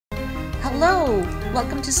Hello!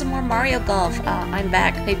 Welcome to some more Mario Golf. I'm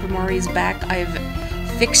back. Paper Morri's back. I've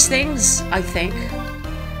fixed things, I think.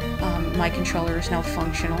 My controller is now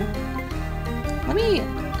functional. Let me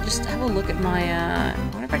just have a look at my, I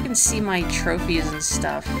wonder if I can see my trophies and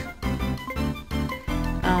stuff.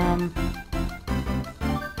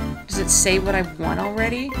 Does it say what I've won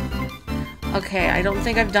already? Okay, I don't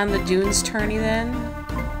think I've done the Dunes tourney then.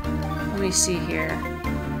 Let me see here.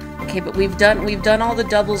 Okay, but we've done all the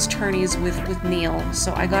doubles tourneys with Neil,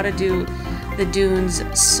 so I gotta do the Dunes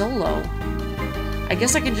solo. I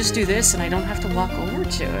guess I can just do this and I don't have to walk over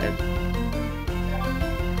to it.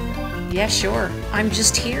 Yeah, sure. I'm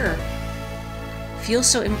just here. Feels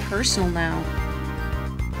so impersonal now.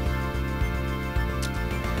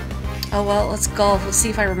 Oh well, let's golf. Let's see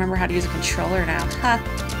if I remember how to use a controller now. Ha!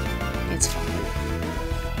 It's fine.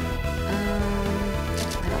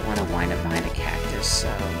 I don't want to wind up behind a cactus, so...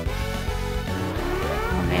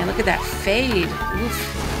 Oh man, look at that fade!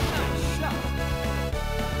 Oof.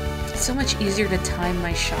 It's so much easier to time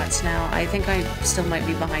my shots now. I think I still might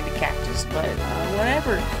be behind a cactus, but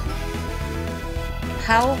whatever.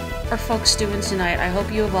 How are folks doing tonight? I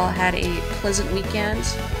hope you have all had a pleasant weekend.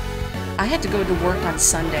 I had to go to work on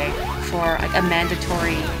Sunday for a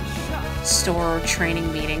mandatory store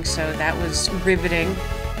training meeting, so that was riveting.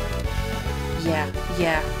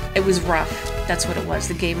 Yeah, it was rough. That's what it was.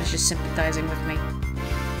 The game was just sympathizing with me.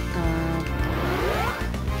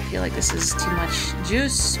 I feel like this is too much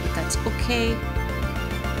juice, but that's okay.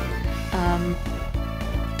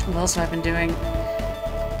 What else have I been doing?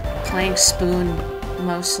 Playing Spoon,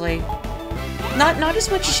 mostly. Not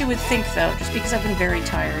as much as you would think, though, just because I've been very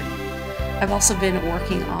tired. I've also been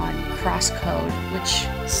working on Crosscode, which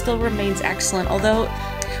still remains excellent, although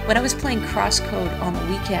when I was playing Crosscode on the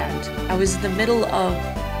weekend, I was in the middle of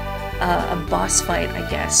a boss fight, I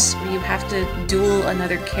guess, where you have to duel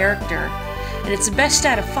another character, and it's the best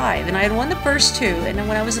out of 5, and I had won the first 2, and then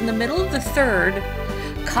when I was in the middle of the third,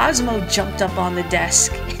 Cosmo jumped up on the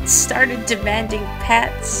desk and started demanding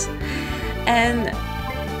pets, and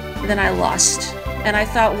then I lost, and I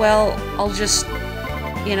thought, well, I'll just,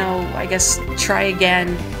 you know, I guess try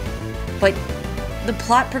again, but the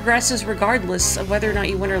plot progresses regardless of whether or not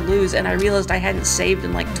you win or lose, and I realized I hadn't saved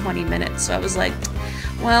in like 20 minutes, so I was like,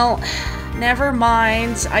 well, never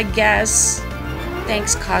mind, I guess.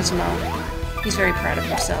 Thanks, Cosmo. He's very proud of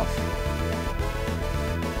himself.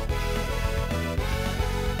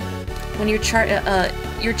 When your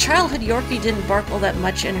childhood Yorkie didn't bark all that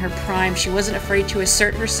much in her prime, she wasn't afraid to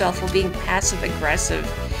assert herself while being passive-aggressive.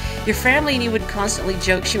 Your family and you would constantly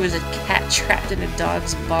joke she was a cat trapped in a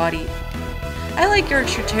dog's body. I like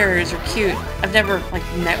Yorkshire Terriers, they're cute. I've never, like,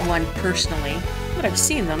 met one personally, but I've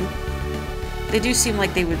seen them. They do seem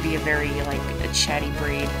like they would be a very, like, a chatty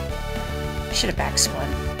breed. I should have backspun.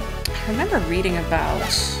 I remember reading about...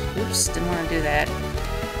 Oops, didn't want to do that.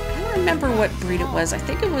 I don't remember what breed it was. I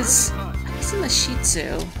think it was... I was in the Shih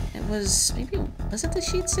Tzu. It was... Maybe... Was it the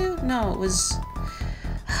Shih Tzu? No, it was...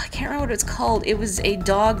 I can't remember what it's called. It was a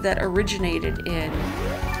dog that originated in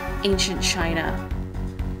ancient China.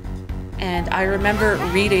 And I remember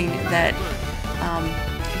reading that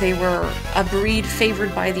they were a breed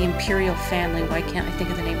favored by the imperial family. Why can't I think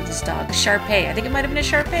of the name of this dog? Shar-Pei. I think it might have been a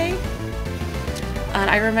Shar-Pei. And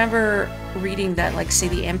I remember reading that, like, say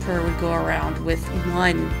the emperor would go around with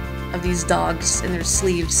one of these dogs in their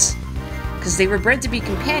sleeves. Because they were bred to be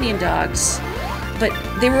companion dogs. But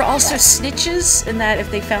they were also snitches, in that if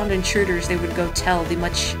they found intruders, they would go tell the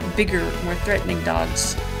much bigger, more threatening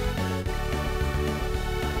dogs.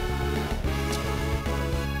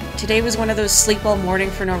 Today was one of those sleep all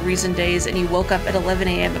morning for no reason days, and you woke up at 11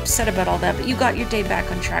 a.m. upset about all that, but you got your day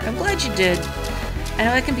back on track. I'm glad you did. I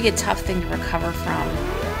know that can be a tough thing to recover from,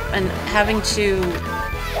 and having to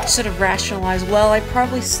sort of rationalize, well, I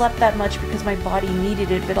probably slept that much because my body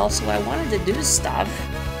needed it, but also I wanted to do stuff.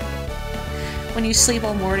 When you sleep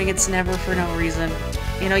all morning, it's never for no reason.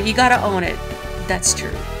 You know, you gotta own it. That's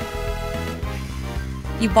true.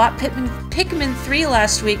 You bought Pikmin 3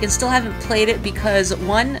 last week and still haven't played it because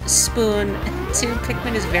 1, Spoon, and 2,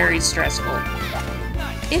 Pikmin is very stressful.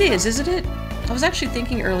 It is, isn't it? I was actually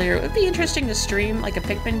thinking earlier, it would be interesting to stream like a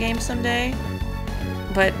Pikmin game someday.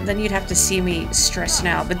 But then you'd have to see me stressing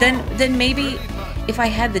out. But then maybe if I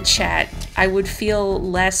had the chat, I would feel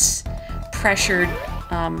less pressured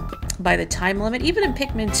by the time limit. Even in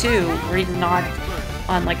Pikmin 2, where you're not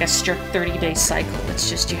on like a strict 30-day cycle. It's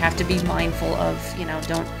just you have to be mindful of, you know,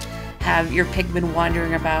 don't have your Pikmin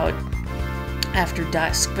wandering about after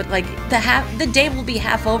dusk. But like the day will be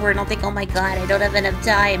half over and I'll think, oh my god, I don't have enough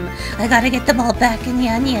time. I gotta get them all back in the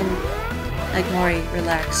onion. Like, Morri,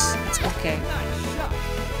 relax. It's okay.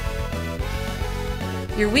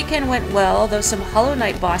 Your weekend went well, though some Hollow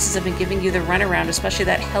Knight bosses have been giving you the runaround, especially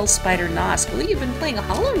that Hell Spider Nosk. Ooh, you've been playing a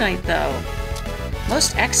Hollow Knight, though.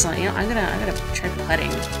 Most excellent. You know, I'm gonna try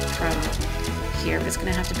putting from here, but it's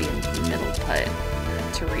gonna have to be a middle putt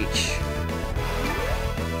to reach.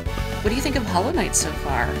 What do you think of Hollow Knight so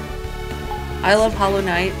far? I love Hollow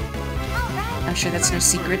Knight. I'm sure that's no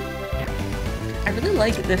secret. I really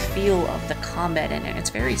like the feel of the combat in it.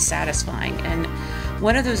 It's very satisfying, and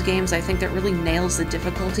one of those games I think that really nails the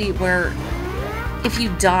difficulty where if you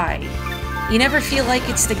die, you never feel like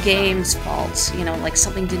it's the game's fault, you know, like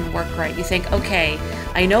something didn't work right. You think, okay,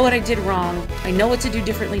 I know what I did wrong, I know what to do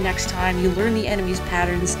differently next time, you learn the enemy's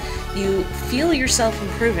patterns, you feel yourself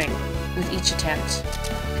improving with each attempt.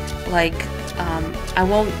 Like, I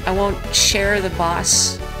won't share the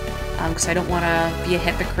boss, because I don't want to be a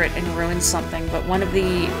hypocrite and ruin something, but one of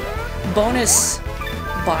the bonus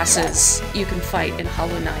bosses you can fight in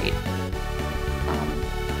Hollow Knight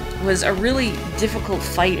was a really difficult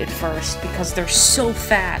fight at first because they're so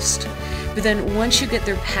fast, but then once you get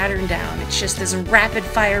their pattern down, it's just this rapid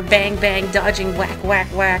fire bang bang dodging whack whack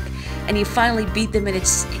whack, and you finally beat them and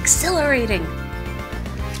it's exhilarating.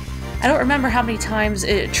 I don't remember how many times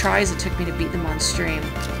it took me to beat them on stream,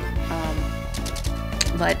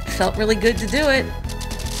 but felt really good to do it.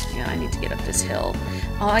 Yeah, I need to get up this hill.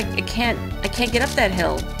 Oh, I can't get up that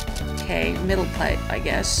hill. Okay, middle putt, I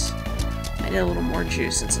guess. I need a little more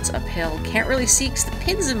juice since it's uphill. Can't really see because the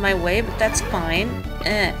pin's in my way, but that's fine.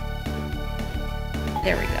 There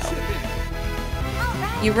we go.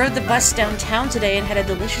 You rode the bus downtown today and had a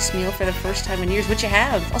delicious meal for the first time in years, which you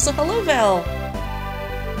have. Also, hello, Val.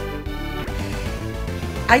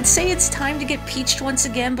 I'd say it's time to get Peached once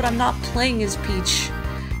again, but I'm not playing as Peach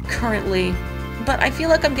currently. But I feel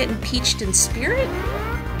like I'm getting Peached in spirit?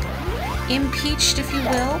 Impeached, if you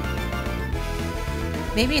will?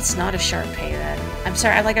 Maybe it's not a Sharpay then. I'm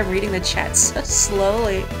sorry, I'm reading the chat so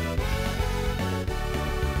slowly.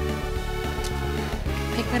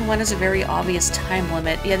 Pikmin 1 is a very obvious time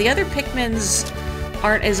limit. Yeah, the other Pikmins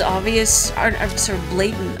aren't as obvious, aren't sort of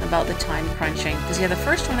blatant about the time crunching. Because yeah, the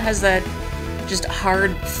first one has that just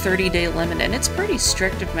hard 30-day limit, and it's pretty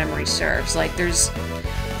strict if memory serves. Like, there's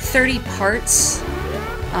 30 parts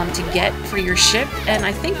to get for your ship, and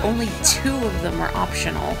I think only 2 of them are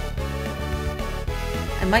optional.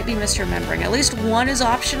 I might be misremembering. At least 1 is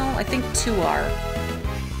optional. I think 2 are.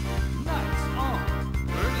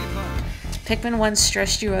 Pikmin 1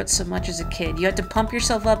 stressed you out so much as a kid. You had to pump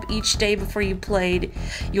yourself up each day before you played.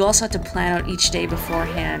 You also had to plan out each day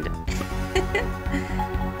beforehand.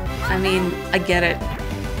 I mean, I get it.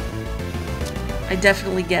 I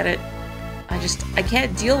definitely get it. I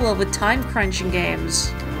can't deal well with time crunching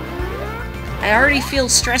games. I already feel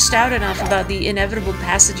stressed out enough about the inevitable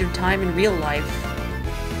passage of time in real life.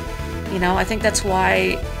 You know, I think that's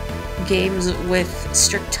why games with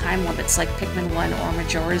strict time limits like Pikmin 1 or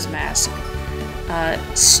Majora's Mask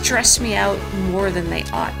stress me out more than they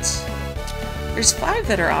ought. There's 5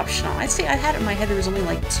 that are optional. I'd say I had it in my head there was only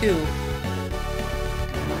like 2.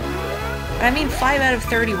 But I mean, 5 out of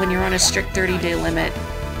 30 when you're on a strict 30-day limit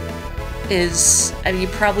is, I mean, you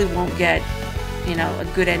probably won't get, you know, a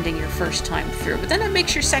good ending your first time through. But then it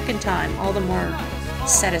makes your second time all the more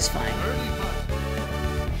satisfying.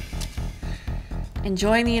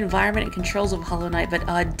 Enjoying the environment and controls of Hollow Knight,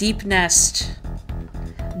 but Deep Nest,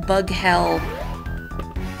 Bug Hell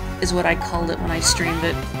is what I called it when I streamed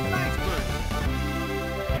it.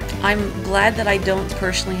 I'm glad that I don't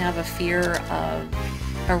personally have a fear of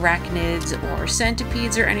arachnids or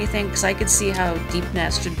centipedes or anything, because I could see how Deep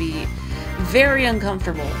Nest would be very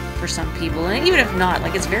uncomfortable for some people, and even if not,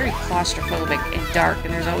 like, it's very claustrophobic and dark,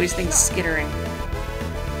 and there's always things skittering.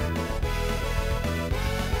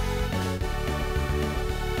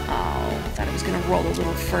 Oh, thought it was gonna roll a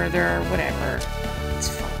little further, or whatever. It's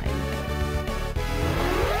fine.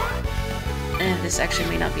 And this actually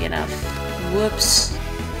may not be enough. Whoops.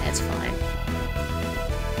 It's fine.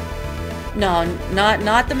 No,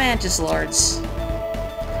 not the Mantis Lords.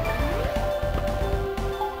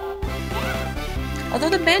 Although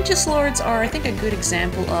the Mantis Lords are, I think, a good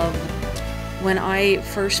example of when I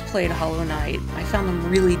first played Hollow Knight. I found them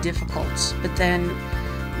really difficult, but then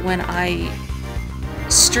when I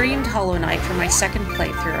streamed Hollow Knight for my second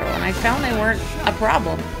playthrough, and I found they weren't a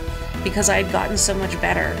problem because I had gotten so much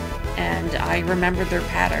better, and I remembered their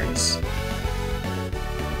patterns.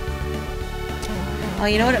 Oh,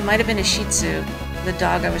 you know what? It might have been a Shih Tzu, the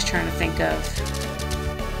dog I was trying to think of.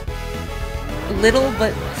 Little,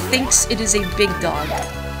 but thinks it is a big dog,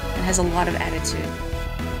 and has a lot of attitude.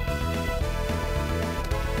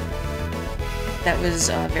 That was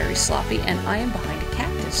very sloppy, and I am behind a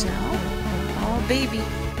cactus now. Oh, baby.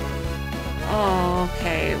 Oh,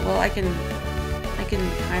 okay. Well, I can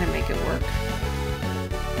kind of make it work.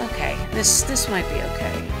 Okay, this might be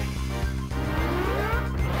okay.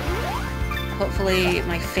 Hopefully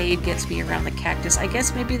my fade gets me around the cactus. I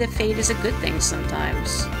guess maybe the fade is a good thing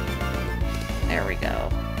sometimes. There we go.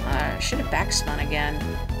 Should have backspun again.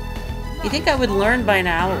 You think I would learn by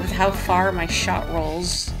now with how far my shot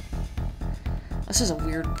rolls. This is a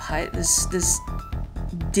weird putt. This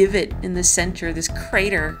divot in the center, this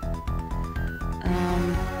crater.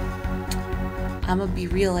 I'm gonna be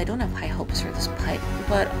real, I don't have high hopes for this putt,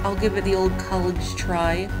 but I'll give it the old college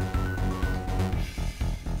try.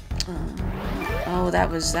 Oh, that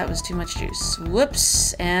was too much juice.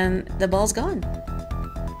 Whoops, and the ball's gone.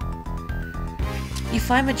 You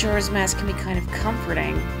find Majora's Mask can be kind of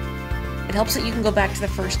comforting. It helps that you can go back to the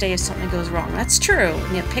first day if something goes wrong. That's true.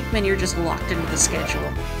 And yet Pikmin, you're just locked into the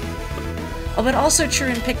schedule. Oh, but also true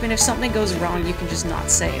in Pikmin, if something goes wrong, you can just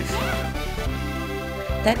not save.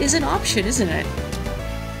 That is an option, isn't it?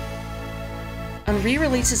 On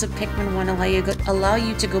re-releases of Pikmin 1 allow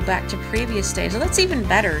you to go back to previous days. So that's even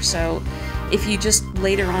better. So if you just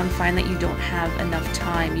later on find that you don't have enough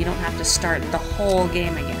time, you don't have to start the whole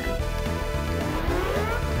game again.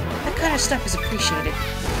 That kind of stuff is appreciated.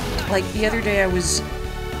 Like, the other day I was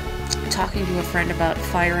talking to a friend about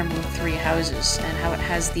Fire Emblem Three Houses and how it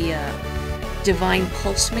has the Divine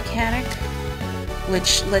Pulse mechanic,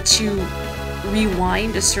 which lets you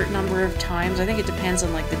rewind a certain number of times. I think it depends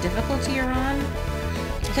on, like, the difficulty you're on.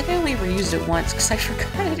 I think I only ever used it once because I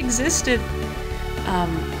forgot it existed.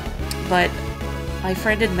 But my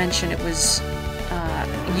friend had mentioned it was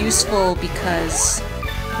useful because,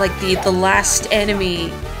 like, the last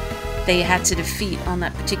enemy they had to defeat on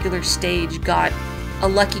that particular stage got a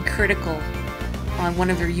lucky critical on one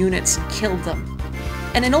of their units and killed them.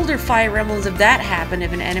 And in older Fire Emblems, if that happened,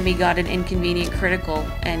 if an enemy got an inconvenient critical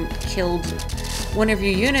and killed one of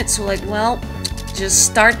your units, we're like, well, just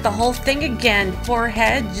start the whole thing again,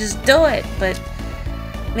 forehead, just do it. But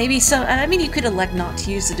maybe some, I mean, you could elect not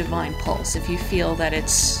to use the Divine Pulse if you feel that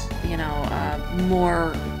it's, you know,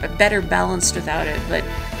 better balanced without it. But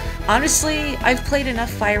honestly, I've played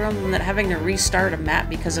enough Fire Emblem that having to restart a map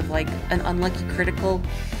because of, like, an unlucky critical,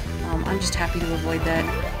 I'm just happy to avoid that.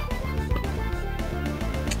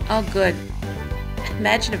 Oh, good.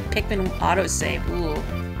 Imagine if Pikmin autosave. Ooh.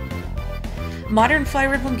 Modern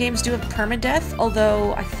Fire Emblem games do have permadeath,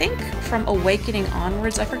 although I think from Awakening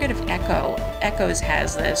onwards, I forget if Echoes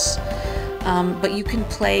has this, but you can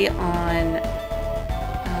play on,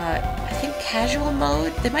 I think casual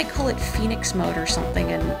mode? They might call it Phoenix mode or something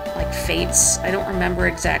in, like, Fates. I don't remember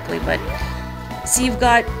exactly, but see, you've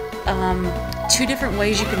got, two different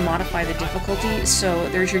ways you can modify the difficulty. So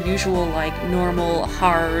there's your usual, like, normal,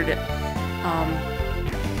 hard,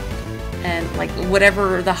 and, like,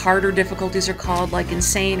 whatever the harder difficulties are called, like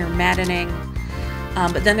insane or maddening.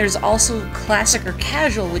 But then there's also classic or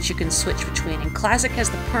casual, which you can switch between. And classic has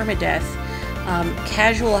the permadeath.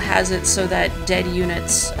 Casual has it so that dead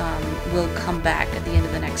units will come back at the end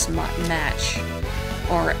of the next match.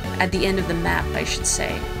 Or at the end of the map, I should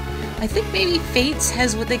say. I think maybe Fates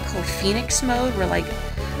has what they call Phoenix mode, where, like,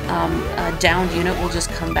 a downed unit will just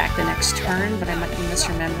come back the next turn, but I might be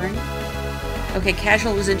misremembering. Okay,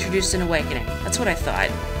 casual was introduced in Awakening. That's what I thought.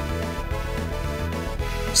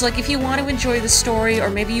 So, like, if you want to enjoy the story, or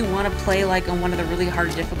maybe you want to play, like, on one of the really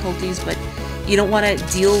hard difficulties, but you don't want to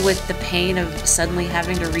deal with the pain of suddenly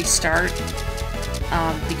having to restart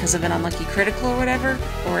because of an unlucky critical or whatever,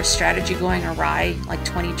 or a strategy going awry, like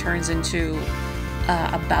 20 turns into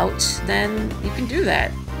a bout, then you can do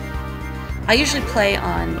that. I usually play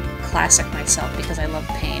on Classic myself because I love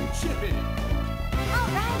pain.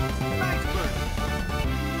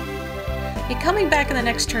 Yeah, coming back in the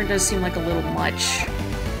next turn does seem like a little much.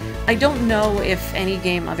 I don't know if any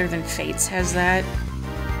game other than Fates has that.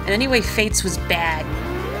 And anyway, Fates was bad.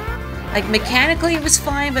 Like, mechanically it was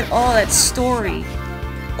fine, but oh, that story.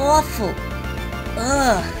 Awful.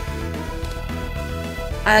 Ugh.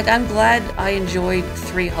 I'm glad I enjoyed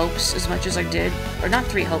Three Hopes as much as I did. Or not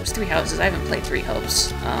Three Hopes, Three Houses. I haven't played Three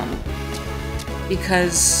Hopes.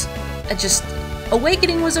 Because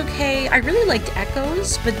Awakening was okay. I really liked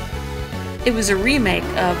Echoes, but it was a remake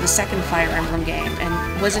of the second Fire Emblem game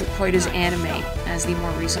and wasn't quite as anime as the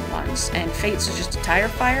more recent ones. And Fates was just a tire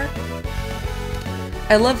fire.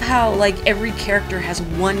 I love how, like, every character has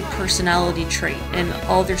one personality trait and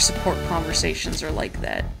all their support conversations are like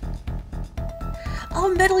that. Oh,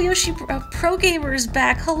 Metal Yoshi Pro Gamer is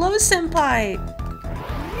back! Hello, Senpai!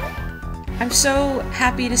 I'm so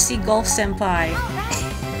happy to see Golf Senpai.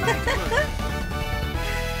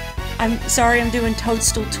 I'm sorry I'm doing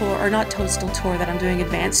Toadstool Tour, or not Toadstool Tour, that I'm doing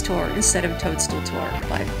Advanced Tour instead of Toadstool Tour,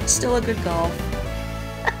 but still a good golf.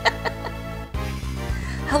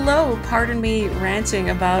 Hello, pardon me ranting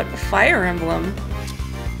about Fire Emblem.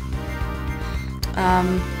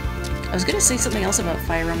 I was gonna say something else about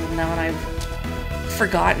Fire Emblem now, and I've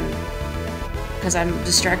forgotten, because I'm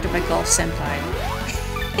distracted by Golf Senpai.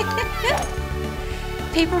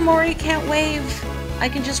 Paper Morri can't wave. I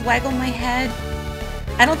can just waggle my head.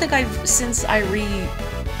 I don't think I've, since I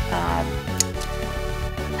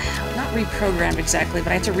not reprogrammed exactly,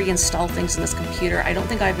 but I had to reinstall things in this computer. I don't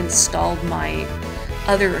think I've installed my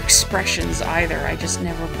other expressions either. I just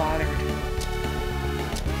never bothered.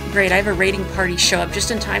 Great, I have a raiding party show up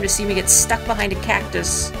just in time to see me get stuck behind a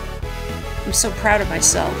cactus. I'm so proud of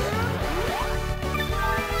myself.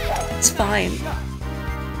 It's fine.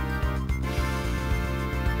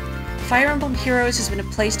 Fire Emblem Heroes has been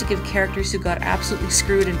a place to give characters who got absolutely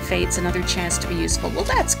screwed in Fates another chance to be useful. Well,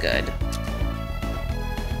 that's good.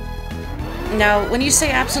 Now, when you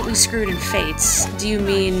say absolutely screwed in Fates, do you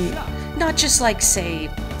mean not just like, say,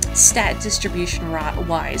 stat distribution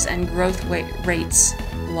wise and growth rates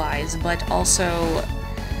wise, but also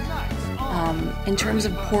in terms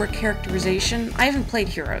of poor characterization? I haven't played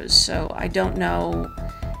Heroes, so I don't know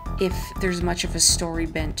if there's much of a story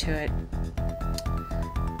bent to it.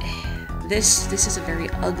 This is a very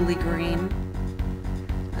ugly green.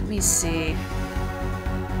 Let me see.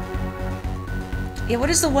 Yeah, what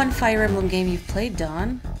is the one Fire Emblem game you've played,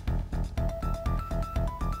 Dawn?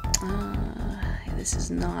 This is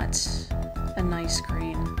not a nice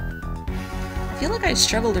green. I feel like I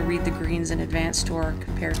struggle to read the greens in Advanced Tour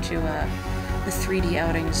compared to the 3D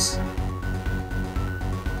outings.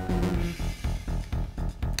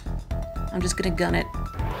 I'm just gonna gun it.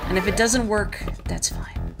 And if it doesn't work, that's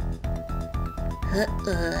fine.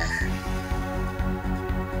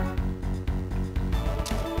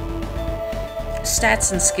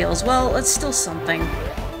 Stats and skills. Well, it's still something.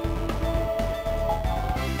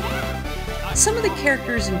 Some of the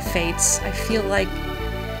characters in Fates, I feel like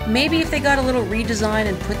maybe if they got a little redesign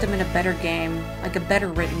and put them in a better game, like a better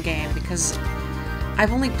written game, because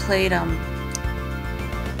I've only played,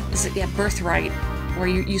 Birthright, where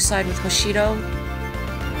you side with Hoshido,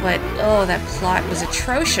 but, oh, that plot was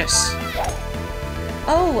atrocious.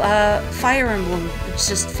 Oh, Fire Emblem, it's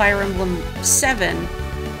just Fire Emblem 7,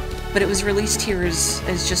 but it was released here as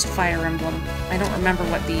just Fire Emblem. I don't remember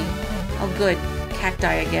what the, oh good,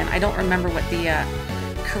 cacti again. I don't remember what the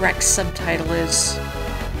correct subtitle is.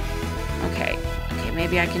 Okay,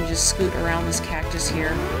 maybe I can just scoot around this cactus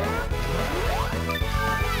here.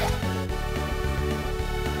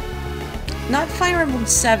 Not Fire Emblem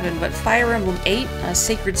 7, but Fire Emblem 8,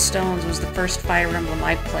 Sacred Stones was the first Fire Emblem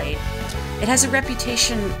I played. It has a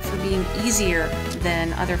reputation for being easier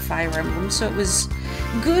than other Fire Emblems, so it was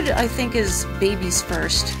good, I think, as baby's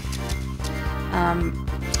first.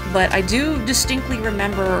 But I do distinctly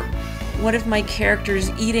remember one of my characters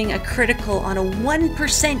eating a critical on a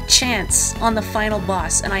 1% chance on the final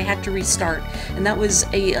boss, and I had to restart. And that was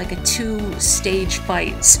like a 2-stage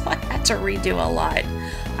fight, so I had to redo a lot.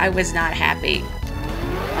 I was not happy.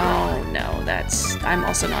 Oh no, I'm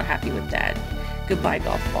also not happy with that. Goodbye,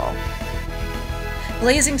 golf ball.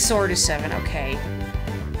 Blazing Sword is 7, okay.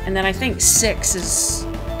 And then I think 6 is...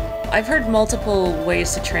 I've heard multiple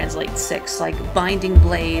ways to translate 6, like Binding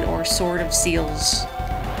Blade or Sword of Seals.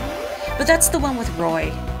 But that's the one with Roy.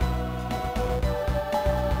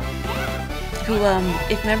 Who,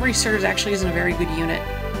 if memory serves, actually isn't a very good unit.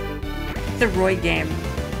 The Roy game.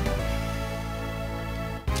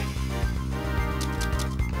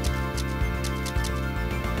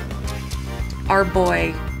 Our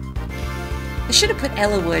boy. I should have put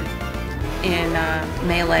Ellawood in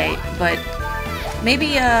Melee, but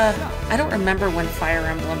maybe, I don't remember when Fire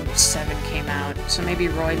Emblem 7 came out, so maybe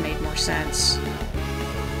Roy made more sense.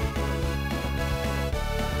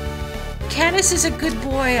 Canis is a good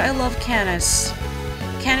boy. I love Canis.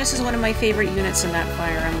 Canis is one of my favorite units in that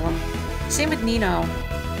Fire Emblem. Same with Nino.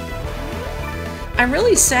 I'm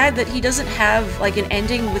really sad that he doesn't have, like, an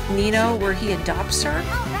ending with Nino where he adopts her.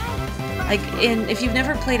 Like, if you've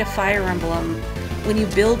never played a Fire Emblem, when you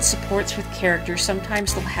build supports with characters,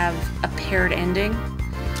 sometimes they'll have a paired ending.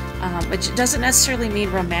 It doesn't necessarily mean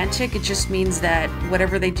romantic, it just means that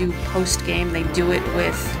whatever they do post-game, they do it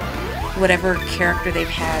with whatever character they've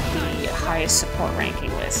had the highest support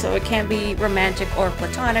ranking with. So it can be romantic or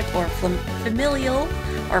platonic or familial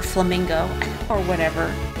or flamingo or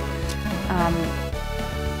whatever.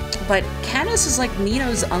 But Canis is like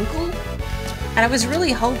Nino's uncle, and I was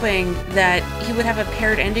really hoping that he would have a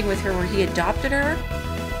paired ending with her where he adopted her,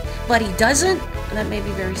 but he doesn't. and that made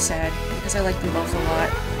me very sad, because I like them both a lot.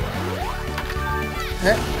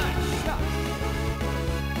 Huh?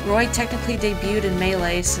 Roy technically debuted in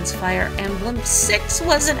Melee since Fire Emblem 6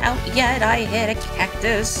 wasn't out yet. I hit a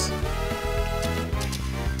cactus.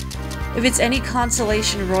 If it's any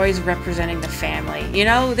consolation, Roy's representing the family. You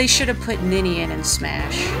know, they should have put Ninian in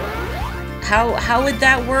Smash. How would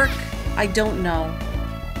that work? I don't know.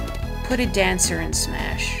 Put a dancer in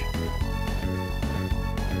Smash.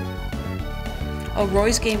 Oh,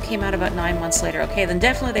 Roy's game came out about 9 months later. Okay, then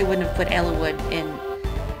definitely they wouldn't have put Eliwood in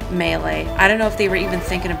Melee. I don't know if they were even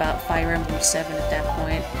thinking about Fire Emblem 7 at that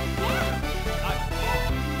point.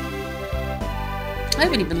 I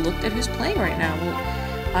haven't even looked at who's playing right now.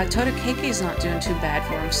 Well, Todakeke's not doing too bad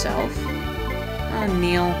for himself. Oh,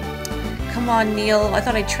 Neil. Come on, Neil. I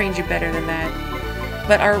thought I trained you better than that.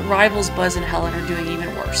 But our rivals Buzz and Helen are doing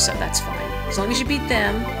even worse, so that's fine. As long as you beat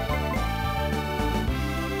them.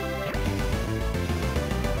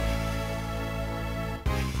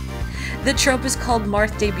 The trope is called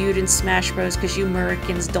Marth debuted in Smash Bros. Because you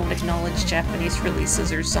Americans don't acknowledge Japanese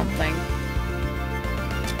releases or something.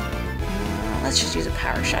 Let's just use a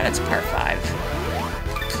power shot. It's par 5.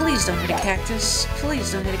 Please don't hit a cactus.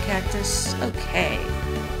 Please don't hit a cactus. Okay.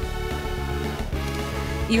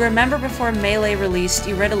 You remember before Melee released,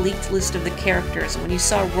 you read a leaked list of the characters, and when you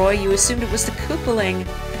saw Roy, you assumed it was the Koopaling.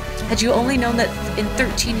 Had you only known that in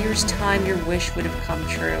 13 years' time your wish would have come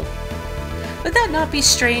true. Would that not be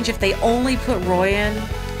strange if they only put Roy in?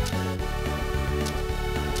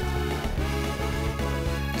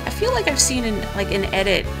 I feel like I've seen an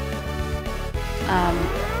edit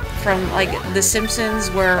from like The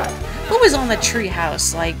Simpsons where what was on the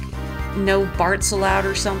treehouse, like no Bart's allowed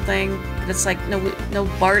or something. It's like no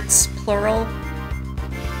Bart's plural.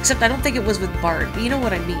 Except I don't think it was with Bart, but you know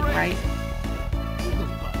what I mean, right?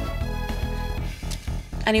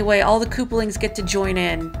 Anyway, all the Koopalings get to join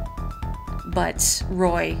in, but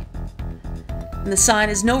Roy. And the sign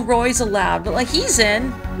is no Roy's allowed, but like he's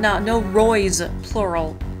in. No Roy's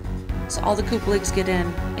plural. So all the Koopalings get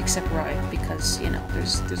in except Roy because, you know,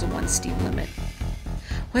 there's a 1 Steve limit.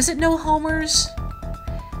 Was it no Homers?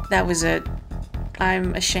 That was it.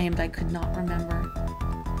 I'm ashamed I could not remember.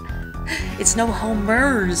 It's no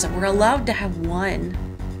Homers. We're allowed to have 1.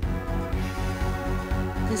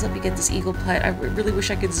 Please let me get this eagle putt. I really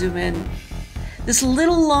wish I could zoom in. This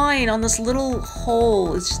little line on this little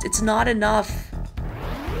hole, it's not enough.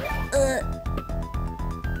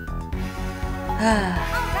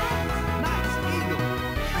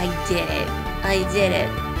 I did it. I did it.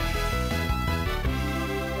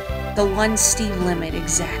 The 1 Steve limit,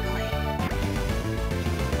 exactly.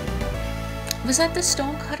 Was that the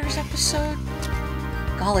Stonecutters episode?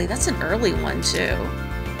 Golly, that's an early one, too.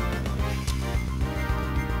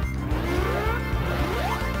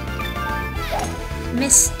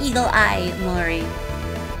 Miss Eagle-Eye Morri.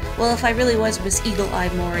 Well, if I really was Miss Eagle-Eye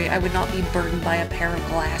Morri, I would not be burdened by a pair of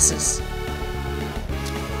glasses.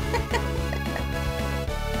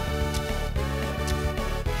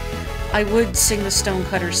 I would sing the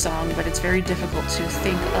Stonecutters song, but it's very difficult to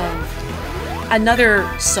think of another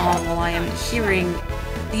song while I am hearing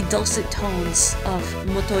the dulcet tones of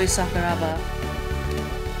Motoi Sakuraba.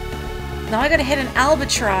 Now I gotta hit an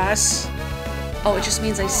albatross. Oh, it just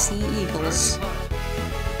means I see eagles.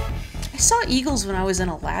 I saw eagles when I was in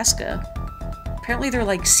Alaska. Apparently they're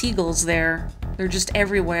like seagulls there. They're just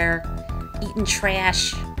everywhere, eating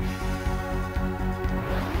trash.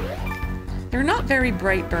 They're not very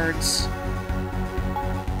bright birds.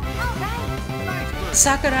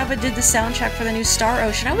 Sakuraba did the soundtrack for the new Star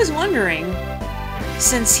Ocean. I was wondering,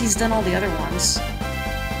 since he's done all the other ones.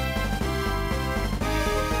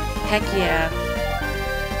 Heck yeah.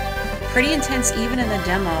 Pretty intense even in the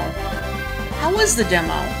demo. How was the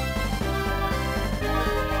demo?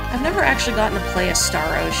 I've never actually gotten to play a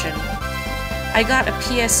Star Ocean. I got a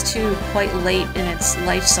PS2 quite late in its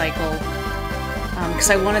life cycle.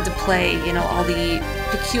 Because I wanted to play, you know, all the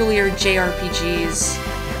peculiar JRPGs.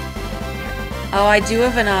 Oh, I do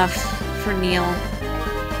have enough for Neil.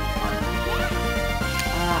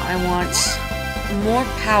 I want more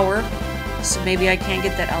power, so maybe I can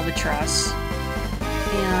get that albatross.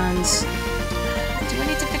 And do I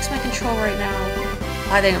need to fix my control right now?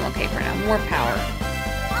 I think I'm okay for now. More power.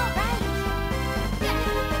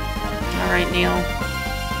 Alright, Neil.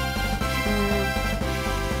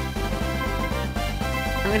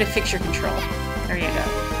 I'm gonna fix your control. There you go.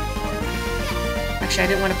 Actually, I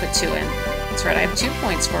didn't want to put 2 in. That's right, I have 2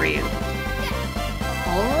 points for you.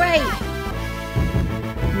 Alright!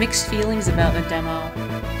 Mixed feelings about the demo.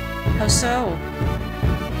 How so?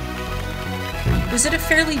 Was it a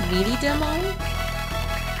fairly meaty demo?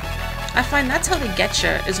 I find that's how they get you,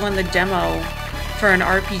 is when the demo for an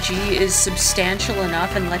RPG is substantial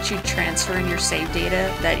enough and lets you transfer in your save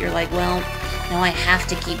data that you're like, well, now I have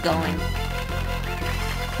to keep going.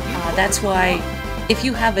 That's why, if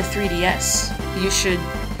you have a 3DS, you should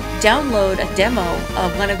download a demo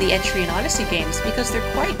of one of the Etrian Odyssey games, because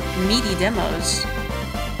they're quite meaty demos,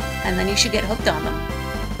 and then you should get hooked on them.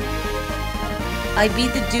 I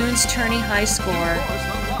beat the Dunes tourney high score.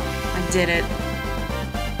 I did it.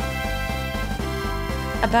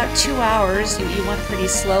 About 2 hours. You went pretty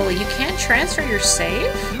slowly. You can't transfer your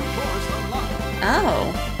save?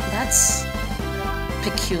 Oh, that's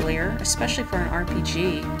peculiar, especially for an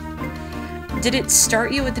RPG. Did it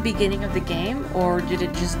start you at the beginning of the game, or did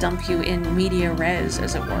it just dump you in media res,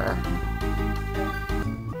 as it were?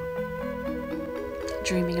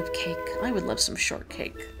 Dreaming of cake. I would love some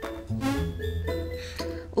shortcake.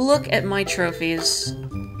 Look at my trophies.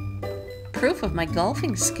 Proof of my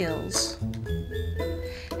golfing skills.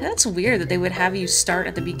 And that's weird that they would have you start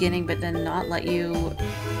at the beginning but then not let you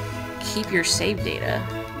keep your save data.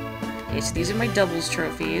 Okay, so these are my doubles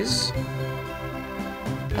trophies.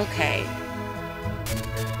 Okay.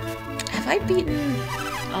 Have I beaten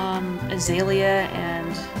Azalea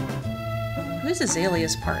and... Who's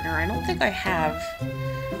Azalea's partner? I don't think I have.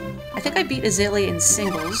 I think I beat Azalea in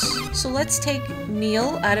singles. So let's take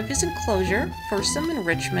Neil out of his enclosure for some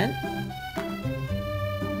enrichment.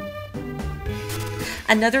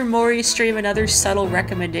 Another Morri stream, another subtle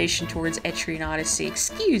recommendation towards Etrian Odyssey.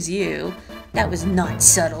 Excuse you. That was not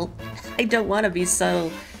subtle. I don't want to be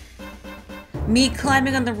subtle. Me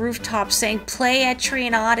climbing on the rooftop saying, play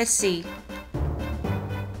Etrian Odyssey.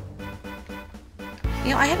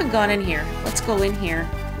 You know, I haven't gone in here. Let's go in here.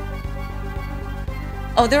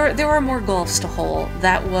 Oh, there are more golfs to hole.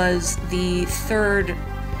 That was the third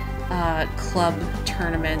club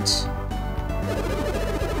tournament.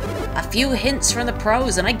 A few hints from the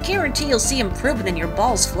pros, and I guarantee you'll see improvement in your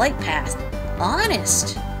ball's flight path.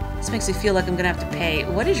 Honest. This makes me feel like I'm gonna have to pay.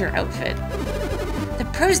 What is your outfit? The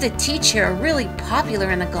pros that teach here are really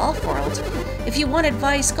popular in the golf world. If you want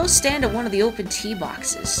advice, go stand at one of the open tee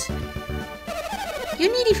boxes.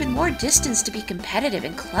 You need even more distance to be competitive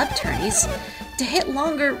in club tourneys. To hit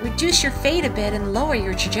longer, reduce your fade a bit and lower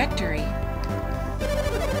your trajectory.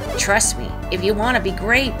 Trust me, if you want to be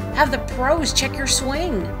great, have the pros check your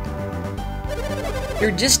swing. Your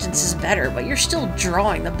distance is better, but you're still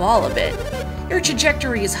drawing the ball a bit. Your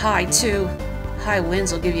trajectory is high, too. High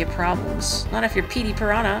winds will give you problems. Not if you're Petey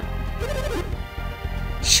Piranha.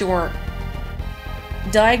 Sure.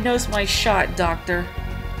 Diagnose my shot, doctor.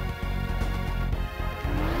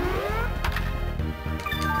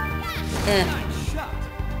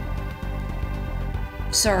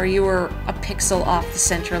 Sorry, you were a pixel off the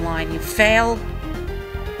center line. You fail.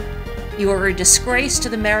 You are a disgrace to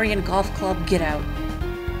the Marion Golf Club. Get out.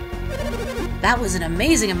 That was an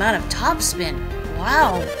amazing amount of topspin.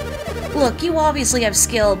 Wow. Look, you obviously have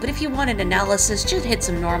skill, but if you wanted analysis, just hit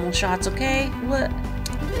some normal shots, okay? What?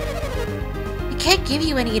 I can't give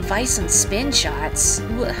you any advice on spin shots.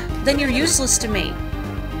 Then you're useless to me.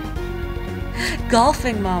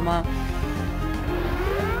 Golfing, mama.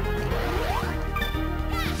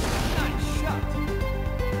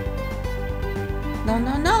 No,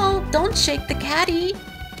 no, no, don't shake the caddy.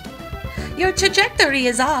 Your trajectory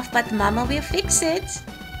is off, but Mama will fix it.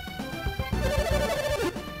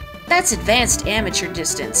 That's advanced amateur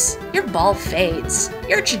distance. Your ball fades.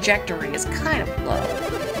 Your trajectory is kind of low.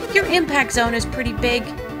 Your impact zone is pretty big.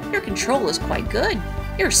 Your control is quite good.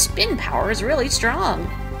 Your spin power is really strong.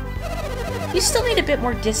 You still need a bit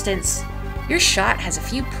more distance. Your shot has a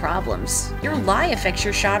few problems. Your lie affects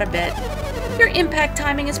your shot a bit. Your impact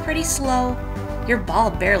timing is pretty slow. Your ball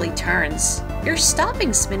barely turns. Your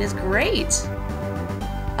stopping spin is great.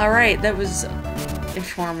 Alright, that was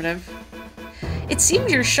informative. It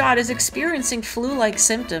seems your shot is experiencing flu-like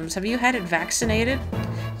symptoms. Have you had it vaccinated?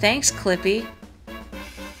 Thanks, Clippy.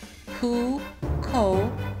 Who,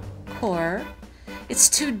 ko, kor. It's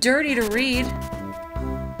too dirty to read.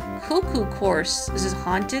 Cuckoo course. Is it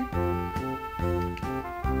haunted?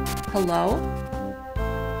 Hello?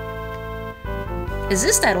 Is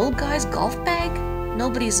this that old guy's golf bag?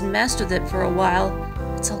 Nobody's messed with it for a while.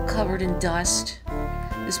 It's all covered in dust.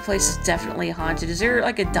 This place is definitely haunted. Is there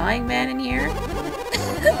like a dying man in here?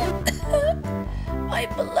 My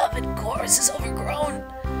beloved course is overgrown.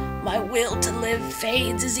 My will to live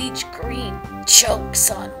fades as each green chokes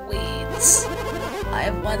on weeds. I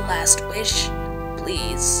have one last wish.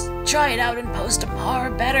 Please, try it out and post a par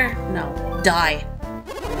better. No, die.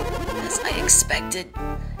 As I expected.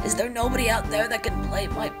 Is there nobody out there that can play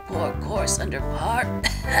my poor course under par?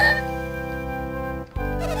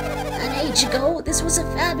 ago, this was a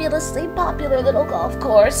fabulously popular little golf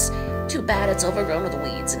course. Too bad it's overgrown with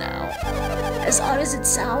weeds now. As odd as it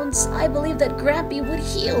sounds, I believe that Grampy would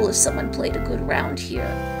heal if someone played a good round here.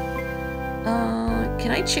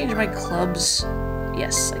 Can I change my clubs?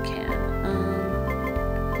 Yes, I can.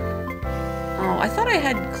 Oh, I thought I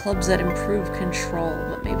had clubs that improve control,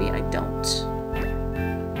 but maybe I don't.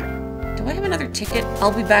 Do I have another ticket?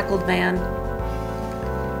 I'll be back, old man.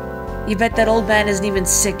 You bet that old man isn't even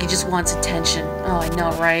sick, he just wants attention. Oh, I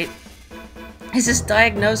know, right? Is this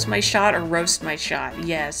diagnose my shot or roast my shot?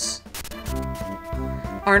 Yes.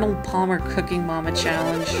 Arnold Palmer Cooking Mama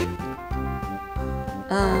Challenge.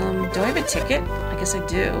 Do I have a ticket? I guess I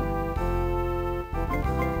do.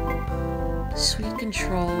 Sweet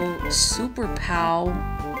Control. Super Pow.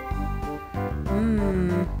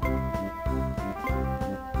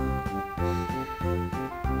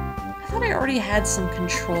 I thought I already had some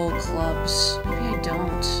control clubs. Maybe I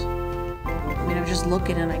don't. I mean, I'm just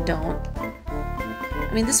looking and I don't.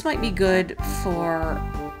 I mean, this might be good for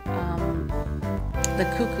the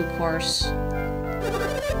Cuckoo course.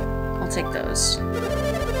 I'll take those.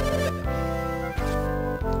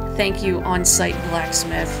 Thank you, on-site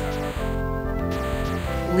blacksmith.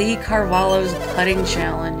 Lee Carvalho's putting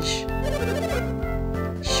challenge.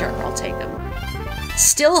 Sure, I'll take them.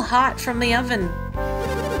 Still hot from the oven.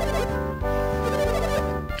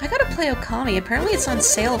 I gotta play Okami. Apparently it's on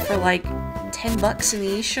sale for like 10 bucks in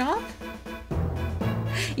the eShop.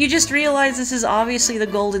 You just realize this is obviously the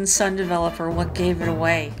Golden Sun developer. What gave it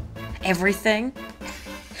away? Everything?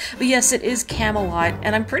 But yes, it is Camelot,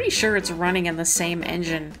 and I'm pretty sure it's running in the same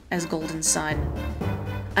engine as Golden Sun.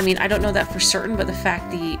 I mean, I don't know that for certain, but the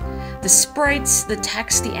fact the sprites, the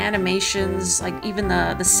text, the animations, like even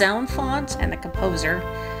the sound font and the composer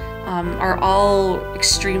are all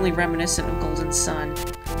extremely reminiscent of Golden Sun.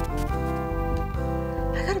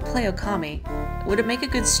 I gotta play Okami. Would it make a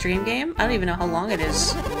good stream game? I don't even know how long it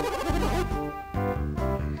is.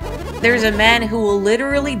 There's a man who will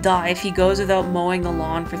literally die if he goes without mowing the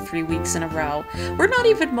lawn for 3 weeks in a row. We're not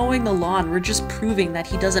even mowing the lawn, we're just proving that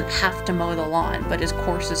he doesn't have to mow the lawn, but his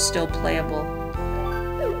course is still playable.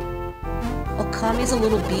 Okami's a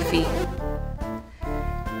little beefy.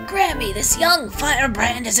 Grammy, this young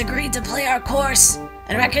firebrand has agreed to play our course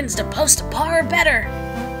and reckons to post a par or better.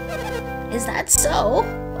 Is that so?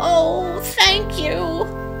 Oh, thank you.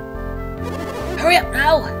 Hurry up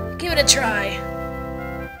now. Give it a try.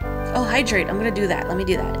 Oh, hydrate. I'm gonna do that. Let me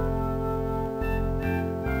do that.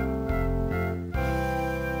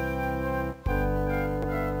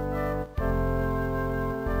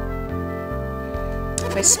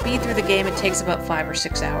 If I speed through the game, it takes about 5 or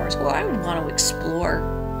 6 hours. Well, I would want to explore.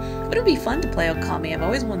 But it would be fun to play Okami. I've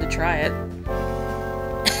always wanted to try it.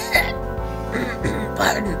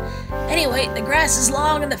 Pardon. Anyway, the grass is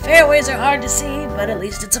long and the fairways are hard to see, but at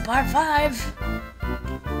least it's a par 5.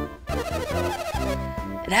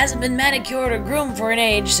 It hasn't been manicured or groomed for an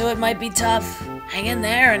age, so it might be tough. Hang in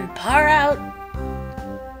there and par out.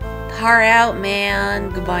 Par out, man.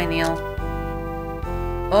 Goodbye, Neil.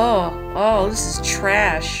 Oh, this is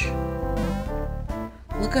trash.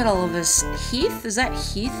 Look at all of this. Heath? Is that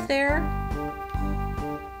Heath there?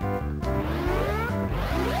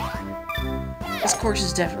 This course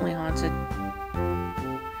is definitely haunted.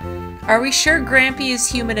 Are we sure Grampy is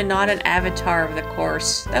human and not an avatar of the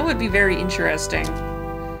course? That would be very interesting.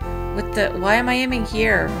 With the... Why am I aiming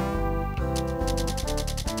here?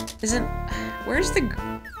 Isn't... Where's the...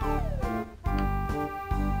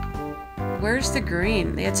 Where's the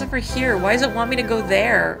green? It's over here. Why does it want me to go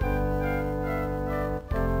there?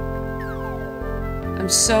 I'm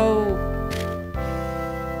so...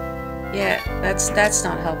 Yeah, that's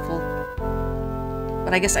not helpful.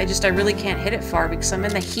 But I guess I really can't hit it far because I'm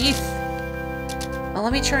in the heath. Well,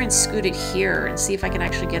 let me try and scoot it here and see if I can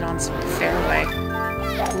actually get on some fairway.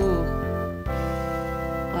 Ooh.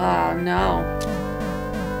 Oh, no.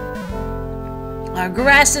 Our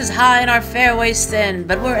grass is high and our fairway's thin,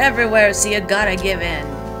 but we're everywhere, so you gotta give in.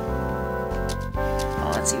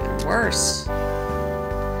 Oh, that's even worse.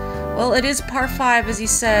 Well, it is par 5, as he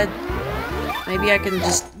said. Maybe I can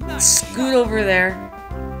just scoot over there.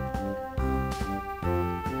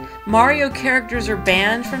 Mario characters are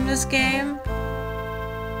banned from this game?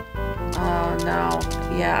 Oh, no.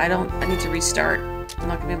 Yeah, I need to restart. I'm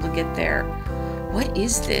not gonna be able to get there. What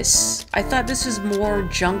is this? I thought this was more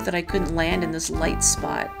junk that I couldn't land in this light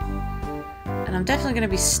spot. And I'm definitely gonna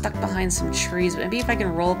be stuck behind some trees, but maybe if I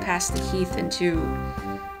can roll past the heath into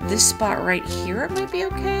this spot right here, it might be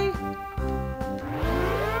okay?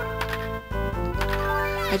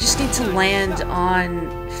 I just need to land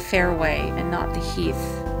on fairway and not the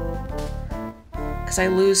heath. because I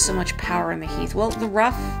lose so much power in the heath. Well, the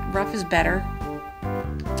rough is better.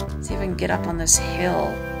 Let's see if I can get up on this hill.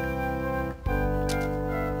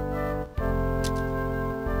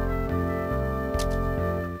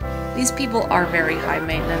 These people are very high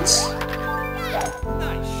maintenance.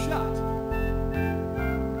 Nice shot.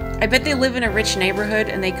 I bet they live in a rich neighborhood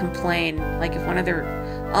and they complain. Like if one of their...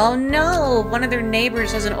 Oh no! One of their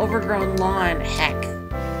neighbors has an overgrown lawn. Heck.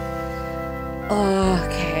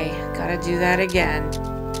 Okay, gotta do that again.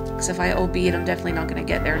 Because if I OB it, I'm definitely not gonna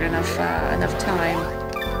get there in enough time.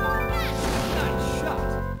 Nice shot.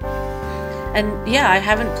 And yeah, I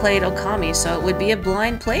haven't played Okami, so it would be a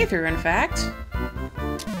blind playthrough, in fact.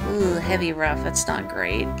 Ooh, heavy rough. That's not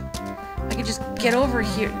great. If I could just get over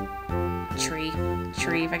here. Tree.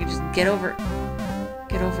 If I could just get over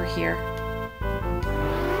here.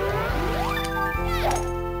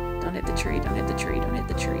 Don't hit the tree. Don't hit the tree. Don't hit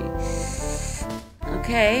the tree.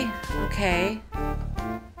 Okay.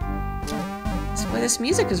 Boy, this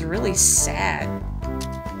music is really sad.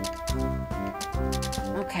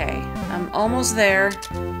 Okay, I'm almost there.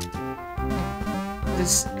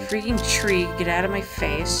 This freaking tree, get out of my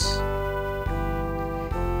face.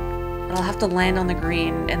 And I'll have to land on the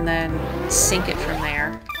green and then sink it from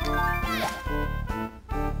there.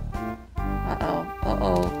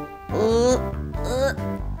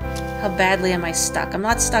 How badly am I stuck? I'm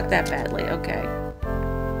not stuck that badly, okay.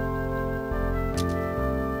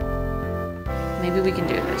 Maybe we can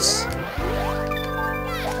do this.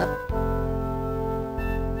 Up.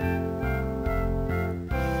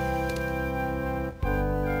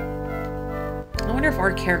 I wonder if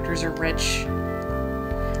our characters are rich.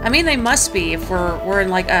 I mean, they must be if we're in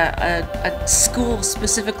like a school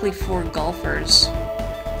specifically for golfers.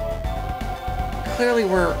 Clearly,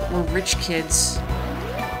 we're rich kids.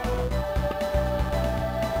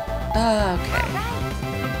 Okay,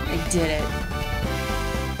 I did it.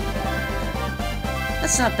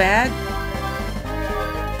 That's not bad.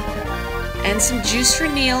 And some juice for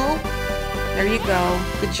Neil. There you go.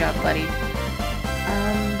 Good job, buddy.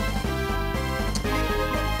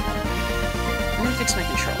 I'm gonna fix my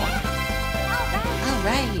control.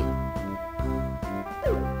 Alright.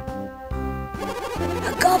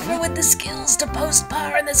 A golfer with the skills to post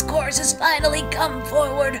par in this course has finally come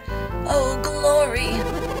forward. Oh, glory.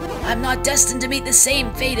 I'm not destined to meet the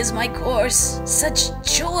same fate as my course. Such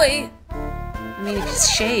joy. I mean, if you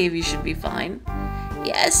shave, you should be fine.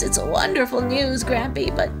 Yes, it's a wonderful news,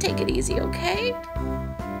 Grampy, but take it easy, okay?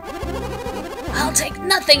 I'll take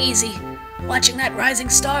nothing easy. Watching that rising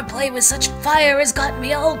star play with such fire has got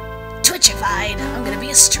me all twitchified. I'm gonna be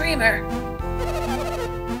a streamer.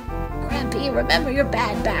 Grampy, remember your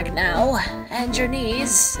bad back now, and your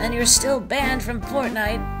knees, and you're still banned from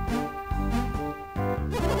Fortnite.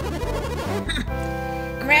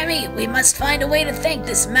 Grammy, we must find a way to thank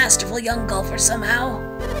this masterful young golfer somehow.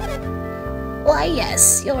 Why,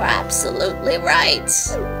 yes, you're absolutely right.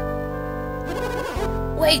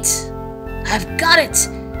 Wait, I've got it.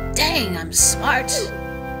 Dang, I'm smart.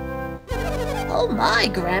 Oh my,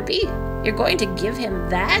 Grampy, you're going to give him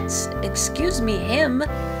that? Excuse me, him?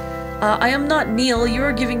 I am not Neil. You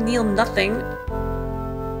are giving Neil nothing.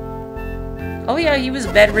 Oh yeah, he was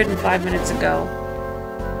bedridden 5 minutes ago.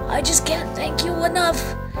 I just can't thank you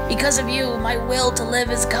enough. Because of you, my will to live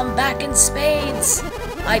has come back in spades.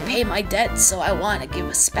 I pay my debt, so I want to give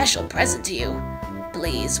a special present to you.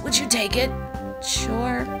 Please, would you take it?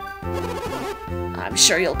 Sure. I'm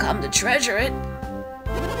sure you'll come to treasure it.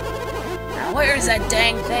 Now, where's that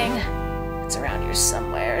dang thing? It's around here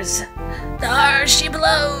somewheres. There she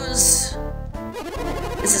blows!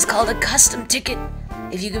 This is called a custom ticket.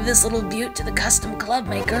 If you give this little beaut to the custom club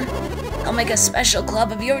maker, I'll make a special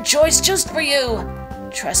club of your choice just for you.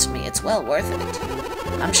 Trust me, it's well worth it.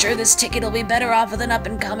 I'm sure this ticket will be better off with an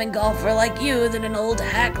up-and-coming golfer like you than an old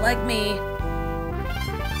hack like me.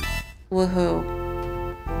 Woohoo.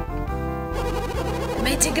 It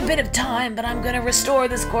may take a bit of time, but I'm gonna restore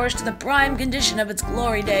this course to the prime condition of its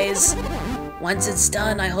glory days. Once it's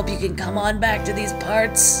done, I hope you can come on back to these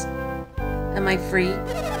parts. Am I free?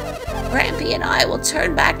 Grampy and I will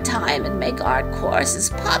turn back time and make our course as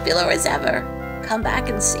popular as ever. Come back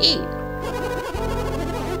and see.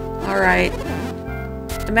 Alright.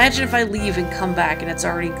 Imagine if I leave and come back and it's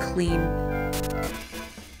already clean.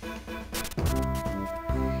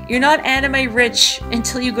 You're not anime rich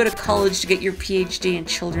until you go to college to get your PhD in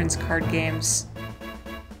children's card games.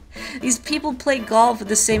 These people play golf with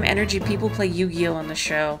the same energy people play Yu-Gi-Oh! On the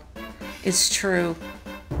show. It's true.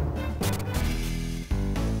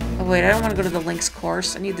 Oh wait, I don't want to go to the Lynx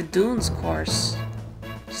course. I need the Dunes course.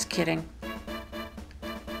 Just kidding.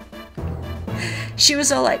 She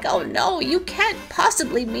was all like, oh no, you can't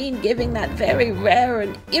possibly mean giving that very rare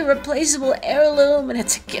and irreplaceable heirloom, and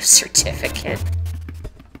it's a gift certificate.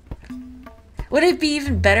 Would it be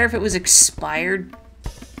even better if it was expired?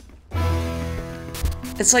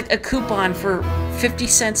 It's like a coupon for 50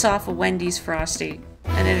 cents off a Wendy's Frosty,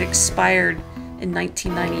 and it expired in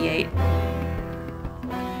 1998.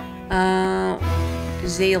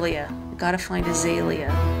 Azalea. Gotta find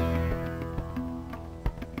Azalea.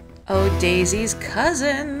 Oh, Daisy's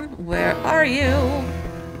cousin, where are you?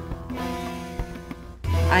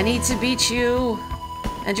 I need to beat you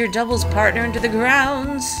and your doubles partner into the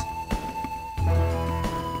grounds.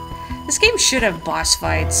 This game should have boss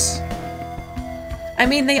fights. I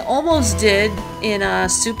mean, they almost did in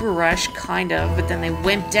Super Rush, kind of, but then they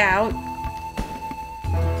wimped out.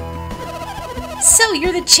 So,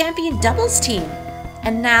 you're the champion doubles team.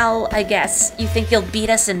 And now, I guess, you think you'll beat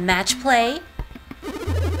us in match play?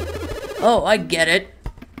 Oh, I get it.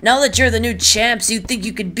 Now that you're the new champs, you think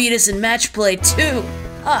you could beat us in match play too.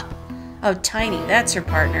 Huh. Oh, Tiny, that's her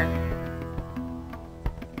partner.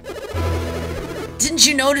 Didn't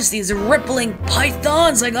you notice these rippling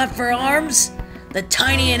pythons I got for arms? The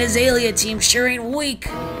Tiny and Azalea team sure ain't weak.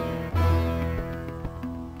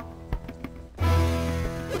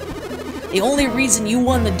 The only reason you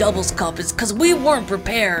won the doubles cup is because we weren't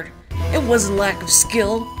prepared. It wasn't lack of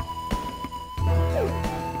skill.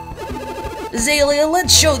 Azalea,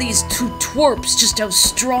 let's show these two twerps just how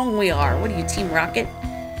strong we are. What are you, Team Rocket?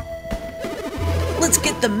 Let's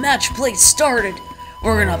get the match play started.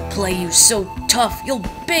 We're gonna play you so tough, you'll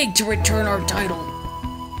beg to return our title.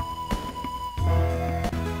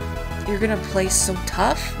 You're gonna play so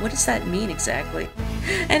tough? What does that mean exactly?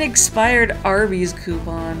 An expired Arby's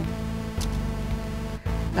coupon.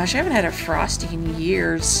 Gosh, I haven't had a Frosty in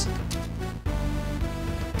years.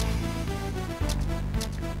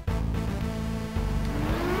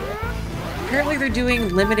 Apparently they're doing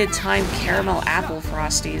limited time caramel apple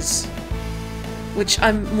Frosties. Which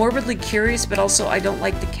I'm morbidly curious, but also I don't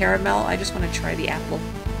like the caramel. I just want to try the apple.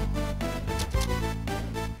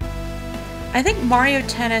 I think Mario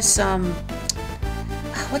Tennis,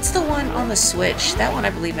 what's the one on the Switch? That one I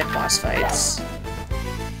believe had boss fights.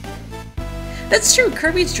 That's true,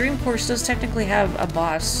 Kirby's Dream Course does technically have a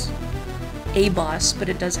boss. A boss, but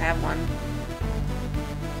it does have one.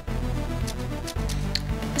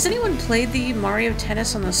 Has anyone played the Mario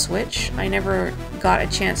Tennis on the Switch? I never got a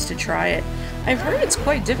chance to try it. I've heard it's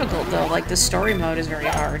quite difficult though, like the story mode is very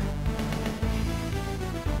hard.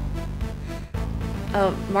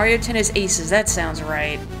 Mario Tennis Aces, that sounds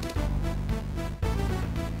right.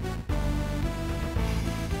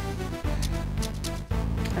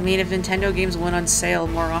 I mean, if Nintendo games went on sale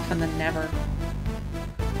more often than never.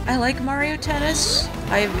 I like Mario Tennis.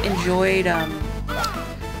 I've enjoyed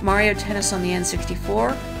Mario Tennis on the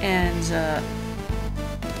N64, and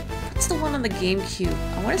what's the one on the GameCube?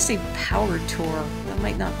 I want to say Power Tour. That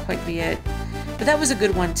might not quite be it. But that was a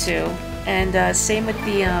good one too. And same with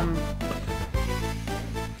the,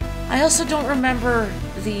 I also don't remember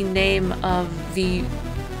the name of the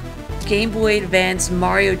Game Boy Advance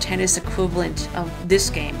Mario Tennis equivalent of this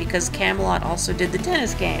game, because Camelot also did the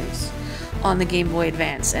tennis games on the Game Boy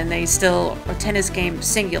Advance, and they still, a tennis game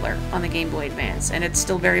singular on the Game Boy Advance, and it's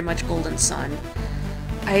still very much Golden Sun.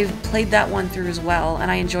 I've played that one through as well, and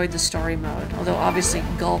I enjoyed the story mode, although obviously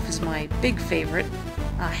golf is my big favorite.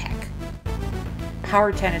 Ah, heck.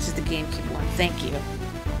 Power Tennis is the GameCube one, thank you.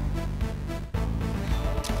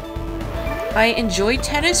 I enjoy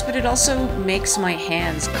tennis, but it also makes my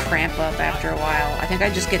hands cramp up after a while. I think I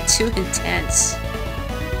just get too intense.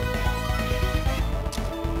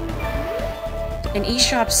 An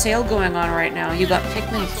eShop sale going on right now. You got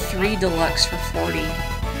Pikmin 3 Deluxe for $40.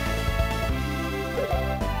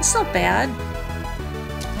 It's not bad.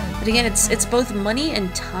 But again, it's both money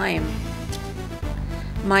and time.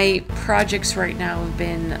 My projects right now have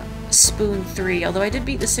been Spoon 3, although I did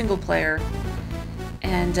beat the single player.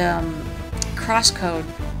 And, Crosscode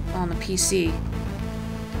on the PC.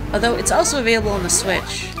 Although it's also available on the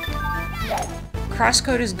Switch.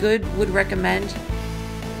 Crosscode is good, would recommend.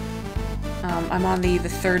 I'm on the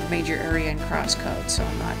third major area in Crosscode, so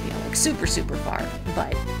I'm not, you know, like super far,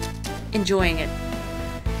 but enjoying it.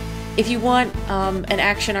 If you want an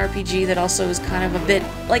action RPG that also is kind of a bit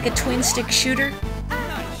like a twin-stick shooter,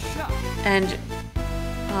 and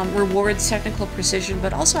rewards technical precision,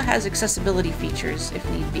 but also has accessibility features if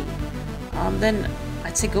need be, then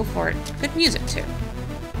I'd say go for it. Good music, too.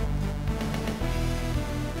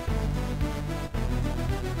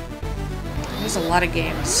 There's a lot of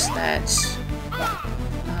games that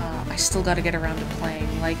I still gotta get around to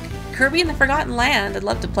playing, like Kirby and the Forgotten Land. I'd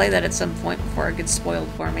love to play that at some point before it gets spoiled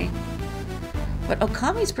for me. But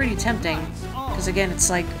Okami's pretty tempting, because again, it's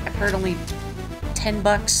like, I've heard only 10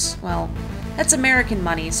 bucks. Well, that's American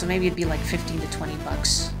money, so maybe it'd be like 15 to 20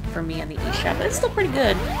 bucks for me on the eShop, but it's still pretty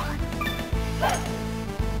good.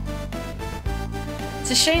 It's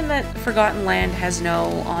a shame that Forgotten Land has no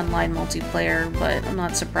online multiplayer, but I'm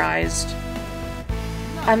not surprised.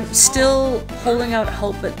 I'm still holding out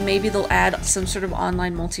hope that maybe they'll add some sort of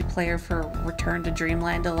online multiplayer for Return to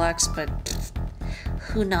Dreamland Deluxe, but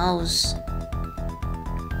who knows?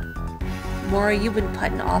 Morri, you've been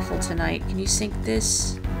putting awful tonight. Can you sync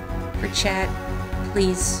this for chat,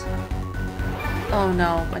 please? Oh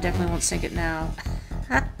no, I definitely won't sync it now.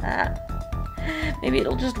 Maybe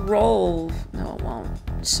it'll just roll. No, it won't.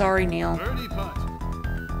 Sorry, Neil.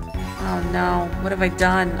 Oh no, what have I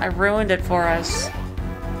done? I ruined it for us.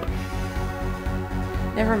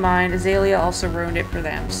 Never mind, Azalea also ruined it for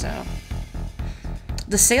them, so...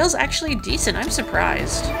 The sale's actually decent, I'm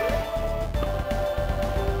surprised.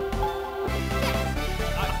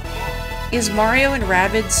 Is Mario and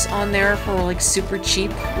Rabbids on there for like super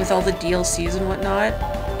cheap with all the DLCs and whatnot?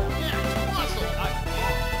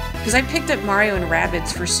 Because I picked up Mario and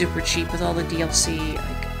Rabbids for super cheap with all the DLC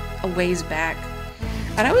like a ways back.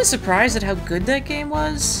 And I was surprised at how good that game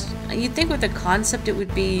was. You'd think with the concept it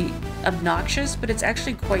would be obnoxious, but it's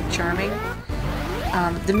actually quite charming.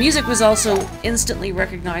 The music was also instantly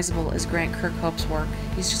recognizable as Grant Kirkhope's work.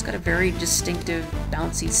 He's just got a very distinctive,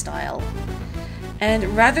 bouncy style. And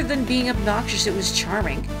rather than being obnoxious, it was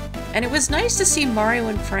charming. And it was nice to see Mario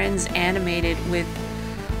and Friends animated with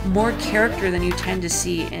more character than you tend to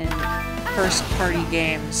see in first-party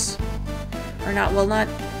games. Or not, well, not,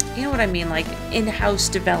 you know what I mean, like in-house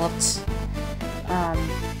developed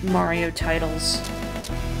Mario titles.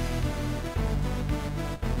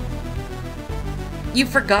 You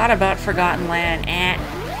forgot about Forgotten Land, eh?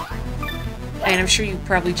 And I'm sure you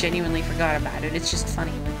probably genuinely forgot about it. It's just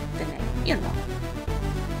funny with the name, you know.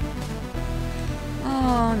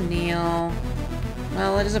 Oh, Neil.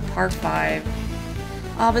 Well, it is a par 5.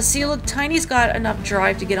 Oh, but see, look, Tiny's got enough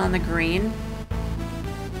drive to get on the green.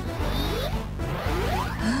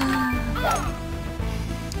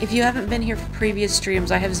 If you haven't been here for previous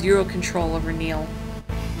streams, I have 0 control over Neil.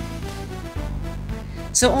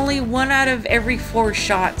 So only 1 out of every 4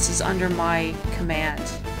 shots is under my command.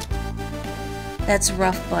 That's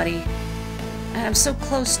rough, buddy. And I'm so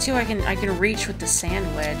close too, I can reach with the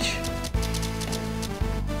sand wedge.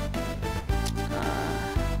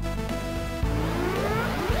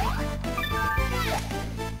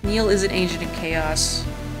 Neil is an agent of chaos.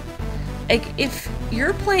 Like, if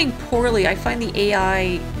you're playing poorly, I find the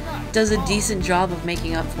AI does a decent job of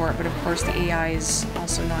making up for it, but of course the AI is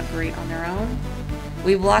also not great on their own.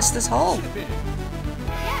 We've lost this hole.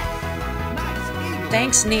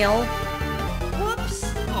 Thanks, Neil.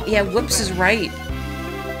 Whoops. Yeah, whoops is right.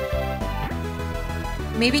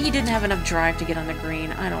 Maybe he didn't have enough drive to get on the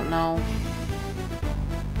green. I don't know.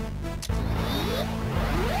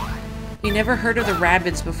 You never heard of the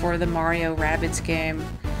Rabbids before the Mario Rabbids game.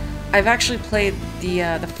 I've actually played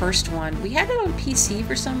the first one. We had it on PC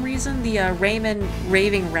for some reason, the Rayman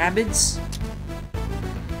Raving Rabbids.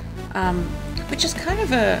 Which is kind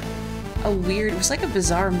of a weird, it was like a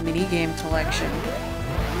bizarre minigame collection.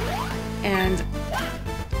 And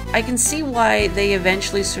I can see why they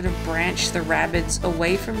eventually sort of branched the Rabbids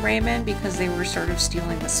away from Rayman, because they were sort of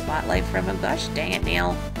stealing the spotlight from him. Gosh dang it,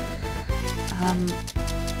 Neil.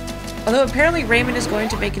 Although apparently Rayman is going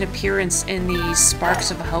to make an appearance in the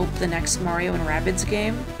Sparks of Hope, the next Mario and Rabbids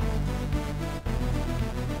game.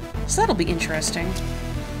 So that'll be interesting.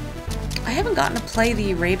 I haven't gotten to play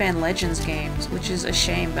the Rayman Legends games, which is a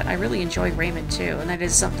shame, but I really enjoy Rayman too, and that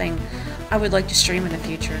is something I would like to stream in the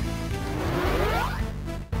future.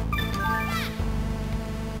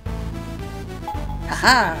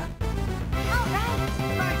 Haha!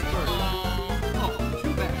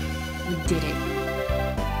 We did it.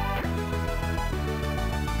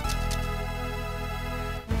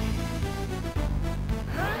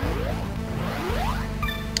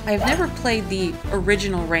 I've never played the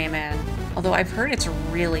original Rayman, although I've heard it's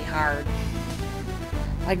really hard.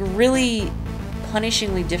 Like, really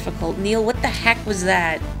punishingly difficult. Neil, what the heck was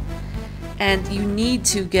that? And you need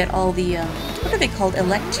to get all the, what are they called?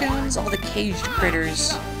 Electoons? All the caged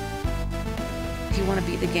critters. If you want to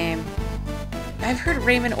beat the game. I've heard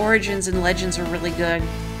Rayman Origins and Legends are really good.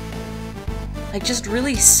 Like, just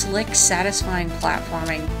really slick, satisfying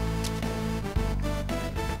platforming.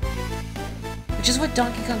 Which is what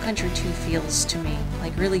Donkey Kong Country 2 feels to me.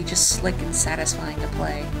 Like, really just slick and satisfying to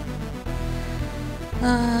play.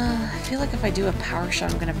 I feel like if I do a power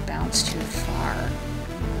shot, I'm gonna bounce too far.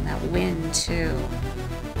 And that wind, too.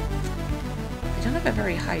 I don't have a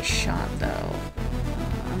very high shot, though.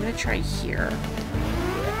 I'm gonna try here.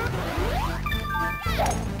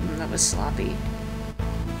 That was sloppy.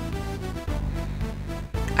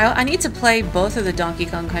 I need to play both of the Donkey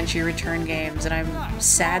Kong Country Return games, and I'm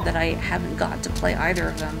sad that I haven't got to play either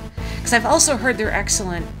of them. Because I've also heard they're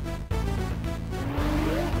excellent.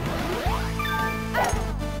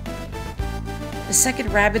 The second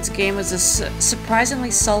Rabbids game was a surprisingly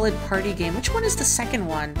solid party game. Which one is the second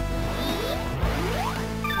one?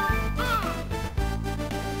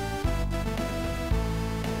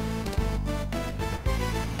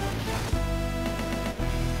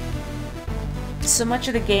 So much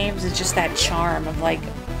of the games is just that charm of like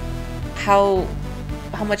how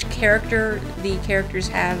much character the characters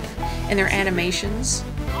have in their animations.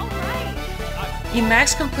 You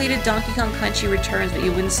max completed Donkey Kong Country Returns, but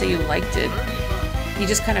you wouldn't say you liked it. You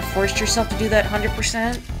just kind of forced yourself to do that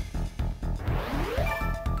 100%.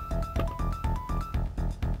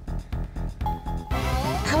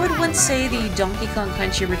 How would one say the Donkey Kong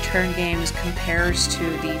Country Return games compares to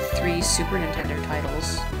the 3 Super Nintendo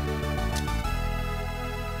titles?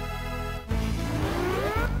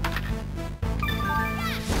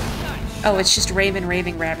 Oh, it's just Rayman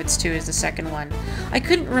Raving Rabbids 2 is the second one. I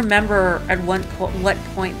couldn't remember at what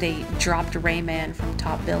point they dropped Rayman from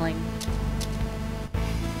top billing.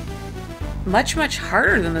 Much, much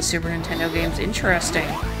harder than the Super Nintendo games. Interesting.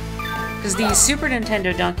 Because the Super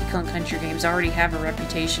Nintendo Donkey Kong Country games already have a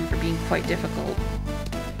reputation for being quite difficult.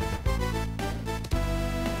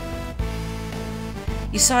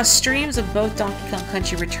 You saw streams of both Donkey Kong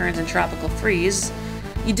Country Returns and Tropical Freeze.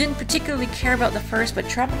 You didn't particularly care about the first, but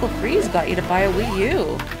Tropical Freeze got you to buy a Wii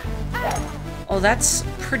U. Oh, that's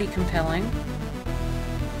pretty compelling.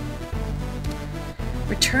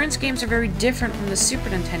 Returns games are very different from the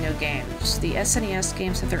Super Nintendo games. The SNES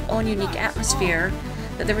games have their own unique atmosphere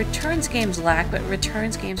that the Returns games lack, but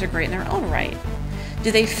Returns games are great in their own right.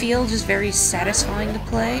 Do they feel just very satisfying to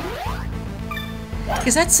play?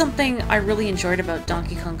 Because that's something I really enjoyed about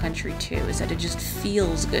Donkey Kong Country 2, is that it just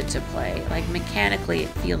feels good to play. Like, mechanically, it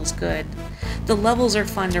feels good. The levels are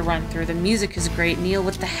fun to run through. The music is great. Neil,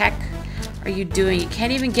 what the heck are you doing? You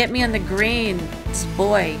can't even get me on the green. This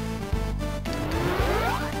boy.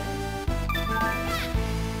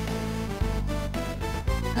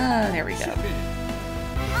 Ah, there we go.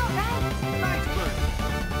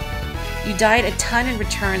 You died a ton in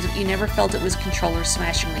Returns, but you never felt it was controller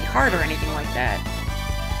smashingly hard or anything like that.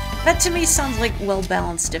 That to me sounds like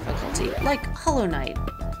well-balanced difficulty, like Hollow Knight.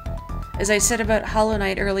 As I said about Hollow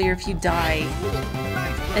Knight earlier, if you die,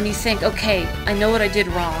 and you think, okay, I know what I did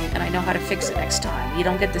wrong, and I know how to fix it next time, you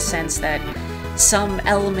don't get the sense that some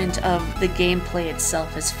element of the gameplay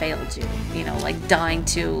itself has failed you. You know, like dying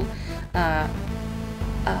to,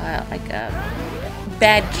 like a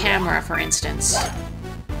bad camera, for instance.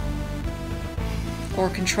 Or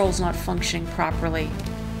controls not functioning properly.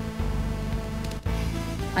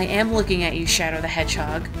 I am looking at you, Shadow the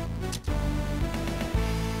Hedgehog.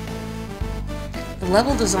 The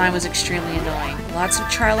level design was extremely annoying. Lots of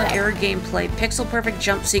trial and error gameplay, pixel-perfect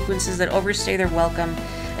jump sequences that overstay their welcome,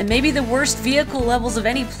 and maybe the worst vehicle levels of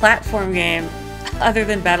any platform game, other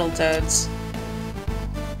than Battletoads.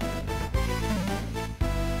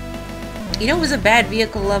 You know what was a bad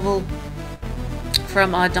vehicle level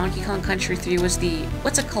from Donkey Kong Country 3 was the,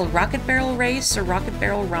 what's it called, Rocket Barrel Race or Rocket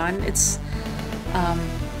Barrel Run? It's,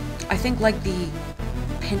 I think like the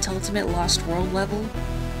penultimate Lost World level.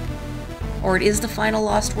 Or it is the final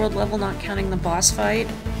Lost World level, not counting the boss fight.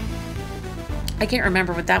 I can't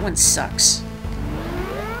remember, but that one sucks.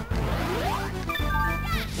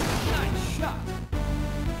 Nice shot.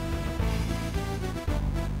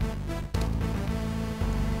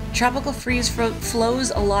 Tropical Freeze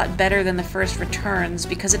flows a lot better than the first Returns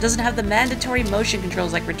because it doesn't have the mandatory motion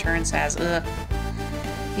controls like Returns has. Ugh.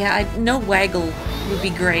 Yeah, no waggle would be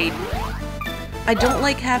great. I don't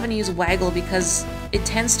like having to use waggle because it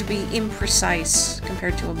tends to be imprecise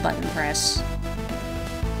compared to a button press.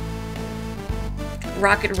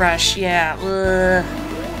 Rocket Rush, yeah. Ugh.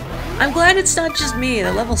 I'm glad it's not just me,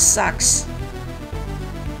 the level sucks.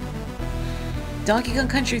 Donkey Kong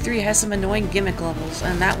Country 3 has some annoying gimmick levels,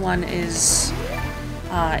 and that one is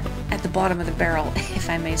at the bottom of the barrel, if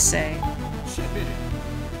I may say.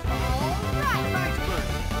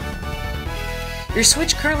 Your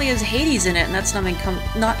Switch currently has Hades in it, and that's not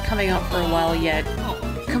coming out for a while yet.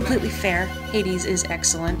 Completely fair. Hades is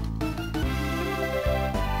excellent.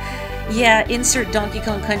 Yeah, insert Donkey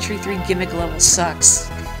Kong Country 3 gimmick level sucks.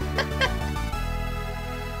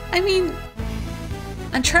 I mean,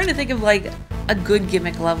 I'm trying to think of like a good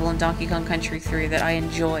gimmick level in Donkey Kong Country 3 that I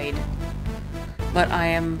enjoyed. But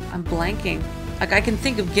I'm blanking. Like, I can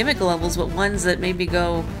think of gimmick levels, but ones that maybe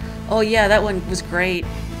go, oh yeah, that one was great.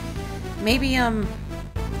 Maybe, I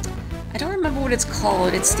don't remember what it's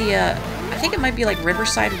called. It's the, I think it might be like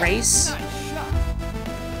Riverside Race. Nice shot.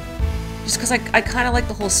 Just because I kind of like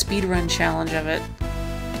the whole speedrun challenge of it.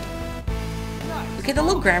 Nice. Okay, the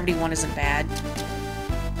low gravity one isn't bad.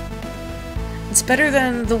 It's better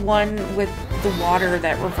than the one with the water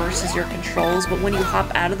that reverses your controls, but when you hop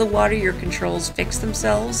out of the water, your controls fix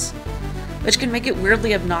themselves, which can make it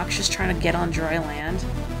weirdly obnoxious trying to get on dry land.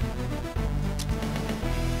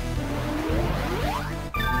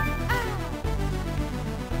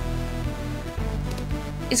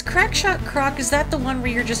 Is Crackshot Croc, is that the one where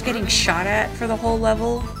you're just getting shot at for the whole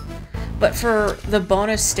level? But for the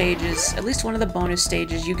bonus stages, at least one of the bonus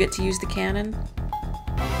stages, you get to use the cannon?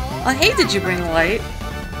 Oh, hey, did you bring light?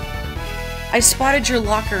 I spotted your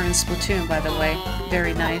locker in Splatoon, by the way.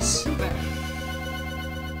 Very nice. Too bad.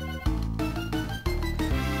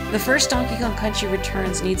 The first Donkey Kong Country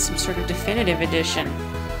Returns needs some sort of definitive edition.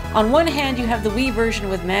 On one hand, you have the Wii version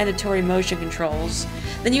with mandatory motion controls.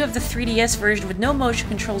 Then you have the 3DS version with no motion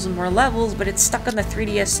controls and more levels, but it's stuck on the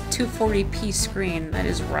 3DS 240p screen. That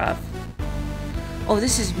is rough. Oh,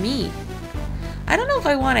 this is me. I don't know if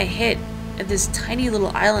I want to hit this tiny little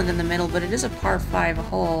island in the middle, but it is a par 5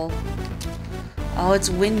 hole. Oh, it's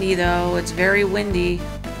windy though. It's very windy.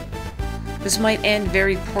 This might end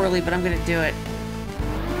very poorly, but I'm gonna do it.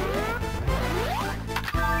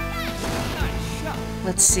 Nice shot.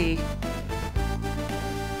 Let's see.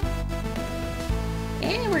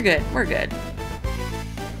 We're good. We're good.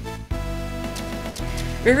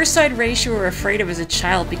 Riverside Race you were afraid of as a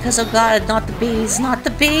child because, oh god, not the bees, not the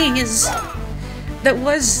bees! That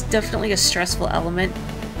was definitely a stressful element.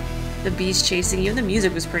 The bees chasing you, and the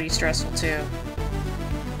music was pretty stressful too.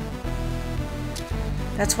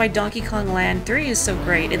 That's why Donkey Kong Land 3 is so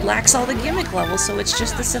great. It lacks all the gimmick levels, so it's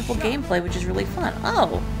just the simple gameplay, which is really fun.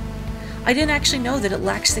 Oh! I didn't actually know that it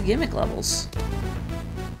lacks the gimmick levels.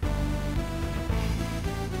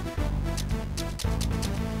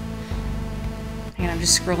 Hang on, I'm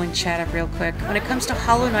just scrolling chat up real quick. When it comes to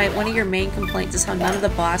Hollow Knight, one of your main complaints is how none of the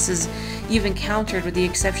bosses you've encountered, with the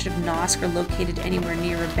exception of Nosk, are located anywhere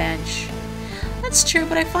near a bench. That's true,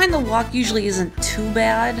 but I find the walk usually isn't too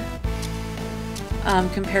bad,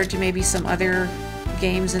 compared to maybe some other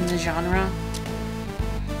games in the genre.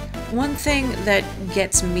 One thing that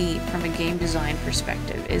gets me from a game design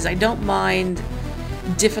perspective is I don't mind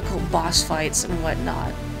difficult boss fights and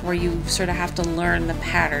whatnot, where you sort of have to learn the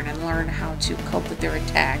pattern and learn how to cope with their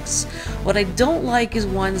attacks. What I don't like is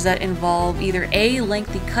ones that involve either A,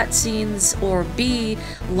 lengthy cutscenes, or B,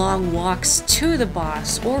 long walks to the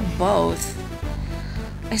boss, or both.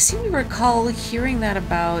 I seem to recall hearing that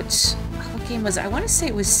about, what game was it? I want to say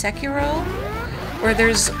it was Sekiro, where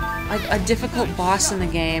there's a difficult boss in the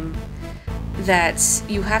game that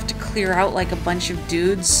you have to clear out like a bunch of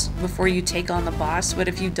dudes before you take on the boss, but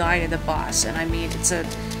if you die to the boss, and I mean it's a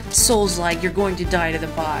Souls-like, you're going to die to the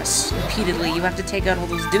boss repeatedly, you have to take out all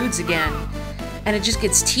those dudes again, and it just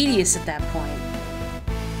gets tedious at that point.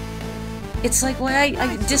 It's like why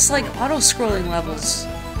I dislike auto-scrolling levels,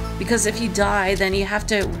 because if you die, then you have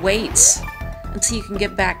to wait until you can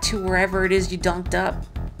get back to wherever it is you dunked up.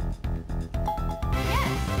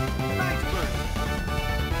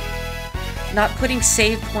 Not putting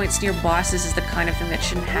save points near bosses is the kind of thing that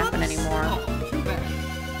shouldn't happen anymore. Too bad.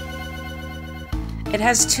 It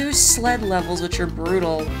has 2 sled levels, which are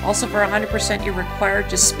brutal. Also, for 100%, you're required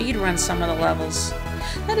to speedrun some of the levels.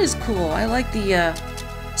 That is cool. I like the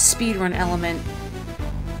speedrun element.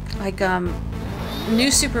 Like,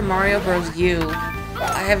 New Super Mario Bros. U.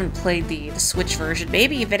 I haven't played the Switch version.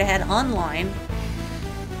 Maybe if it had online.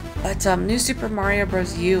 But New Super Mario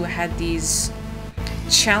Bros. U had these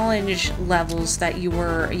challenge levels that you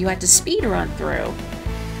had to speed run through,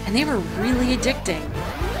 and they were really addicting.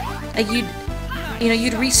 Like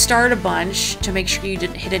you'd restart a bunch to make sure you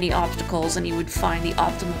didn't hit any obstacles, and you would find the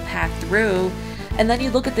optimal path through, and then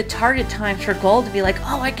you look at the target times for gold to be like,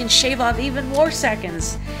 oh, I can shave off even more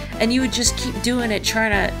seconds, and you would just keep doing it,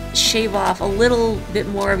 trying to shave off a little bit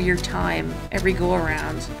more of your time every go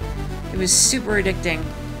around. It was super addicting.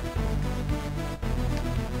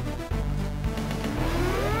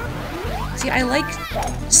 See, I like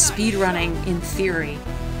speedrunning in theory,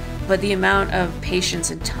 but the amount of patience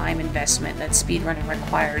and time investment that speedrunning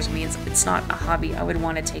requires means it's not a hobby I would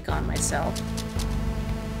want to take on myself.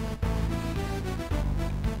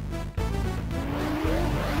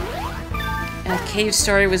 Cave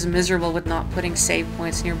Story was miserable with not putting save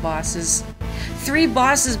points near bosses. 3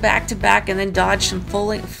 bosses back to back and then dodge some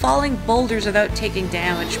falling boulders without taking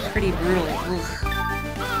damage. Pretty brutal. Ugh.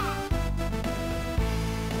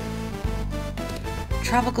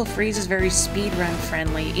 Tropical Freeze is very speedrun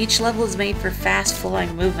friendly. Each level is made for fast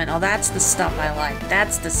flowing movement. Oh, that's the stuff I like.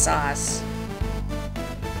 That's the sauce.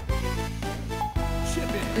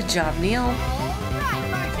 Good job, Neil.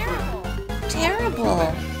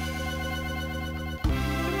 Terrible.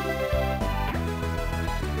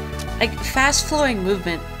 Like, fast flowing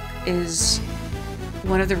movement is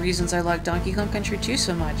one of the reasons I like Donkey Kong Country 2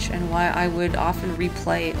 so much, and why I would often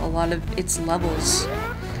replay a lot of its levels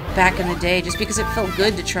back in the day, just because it felt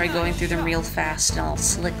good to try going through them real fast and all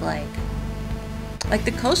slick-like. Like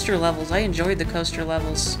the coaster levels, I enjoyed the coaster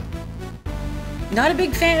levels. Not a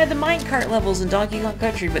big fan of the minecart levels in Donkey Kong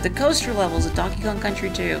Country, but the coaster levels of Donkey Kong Country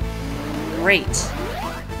 2, great.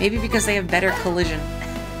 Maybe because they have better collision.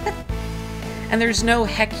 And there's no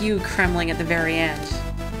heck you Kremling at the very end.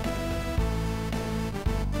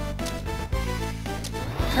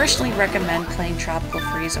 Personally recommend playing Tropical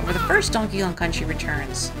Freeze over the first Donkey Kong Country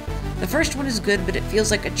Returns. The first one is good, but it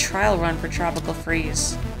feels like a trial run for Tropical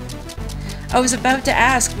Freeze. I was about to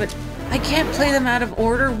ask, but I can't play them out of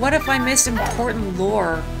order. What if I miss important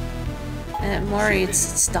lore? Morri,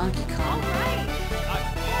 it's Donkey Kong.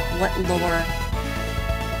 What lore?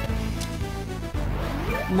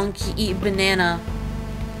 Monkey eat banana.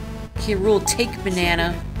 K. Rool take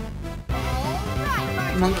banana.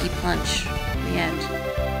 Monkey punch. The end.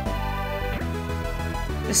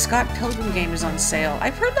 The Scott Pilgrim game is on sale.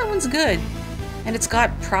 I've heard that one's good. And it's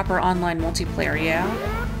got proper online multiplayer, yeah?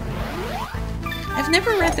 I've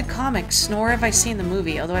never read the comics, nor have I seen the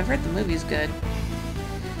movie, although I've heard the movie's good.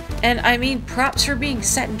 And I mean, props for being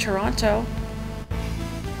set in Toronto.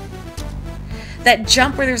 That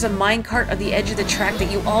jump where there's a minecart at the edge of the track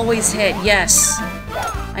that you always hit, yes.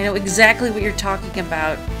 I know exactly what you're talking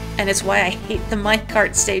about, and it's why I hate the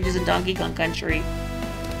minecart stages in Donkey Kong Country.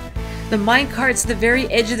 The minecart's the very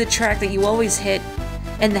edge of the track that you always hit,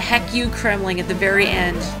 and the heck you Kremling at the very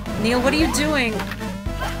end. Neil, what are you doing?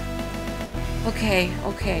 Okay.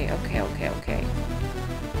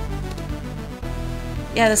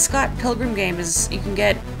 Yeah, the Scott Pilgrim game is, you can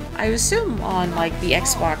get, I assume, on like the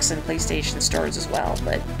Xbox and PlayStation stores as well,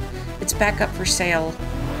 but it's back up for sale.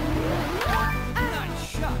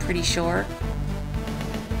 Pretty sure.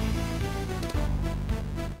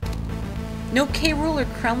 No K. Rool or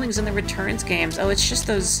Kremlings in the Returns games. Oh, it's just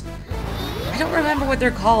those, I don't remember what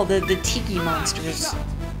they're called, the tiki monsters.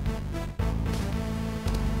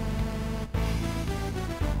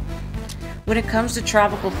 When it comes to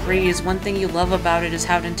Tropical Freeze, one thing you love about it is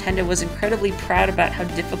how Nintendo was incredibly proud about how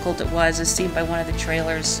difficult it was, as seen by one of the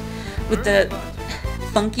trailers. With the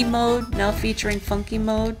funky mode, now featuring funky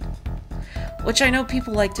mode, which I know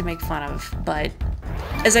people like to make fun of, but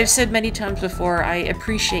as I've said many times before, I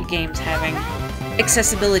appreciate games having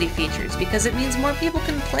accessibility features because it means more people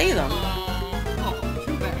can play them.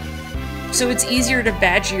 So it's easier to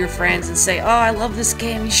badger your friends and say, oh, I love this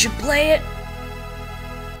game, you should play it.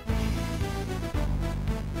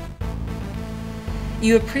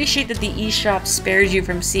 You appreciate that the eShop spares you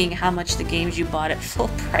from seeing how much the games you bought at full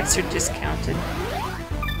price are discounted.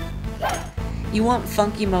 You want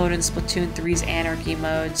Funky Mode in Splatoon 3's Anarchy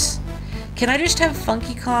modes. Can I just have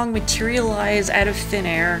Funky Kong materialize out of thin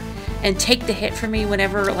air and take the hit for me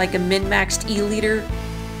whenever, like, a min-maxed E-liter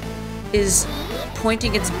is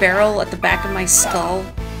pointing its barrel at the back of my skull?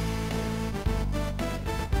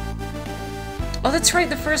 Oh, that's right,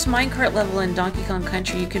 the first minecart level in Donkey Kong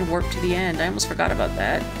Country, you can warp to the end. I almost forgot about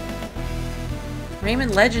that.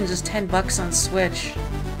 Rayman Legends is $10 on Switch.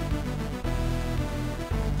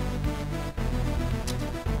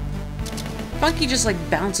 Funky just, like,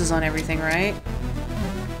 bounces on everything, right?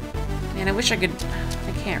 Man, I wish I could...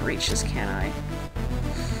 I can't reach this, can I?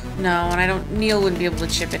 No, and I don't... Neil wouldn't be able to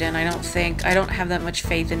chip it in, I don't think. I don't have that much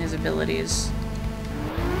faith in his abilities.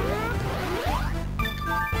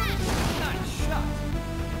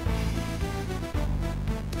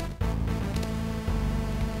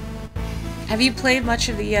 Have you played much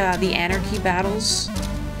of the Anarchy battles?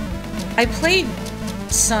 I played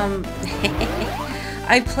some...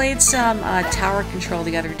 I played some Tower Control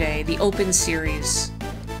the other day, the Open series,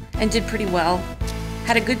 and did pretty well.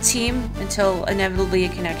 Had a good team until inevitably a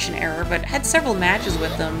connection error, but had several matches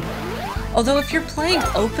with them. Although if you're playing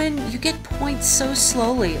Open, you get points so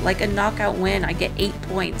slowly. Like a knockout win, I get 8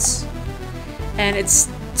 points. And it's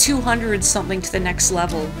 200 something to the next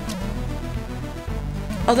level.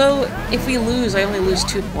 Although, if we lose, I only lose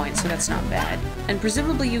 2 points, so that's not bad. And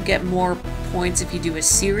presumably you get more points if you do a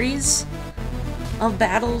series. of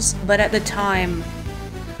battles, but at the time,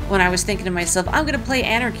 when I was thinking to myself, I'm gonna play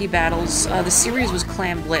Anarchy Battles, the series was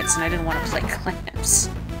Clam Blitz, and I didn't want to play Clams.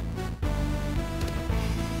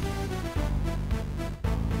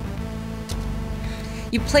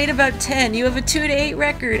 You played about 10. You have a 2-8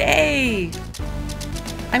 record. Hey!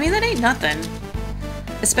 I mean, that ain't nothing.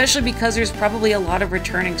 Especially because there's probably a lot of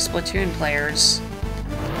returning Splatoon players.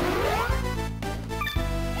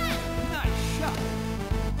 Nice shot.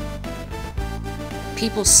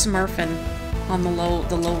 People smurfing on the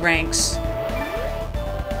low ranks.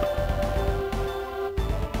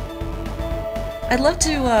 I'd love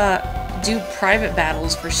to do private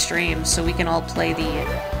battles for streams so we can all play the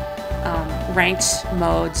ranked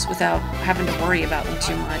modes without having to worry about them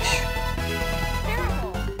too much.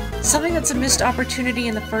 Something that's a missed opportunity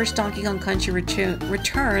in the first Donkey Kong Country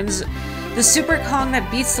returns. The Super Kong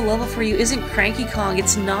that beats the level for you isn't Cranky Kong.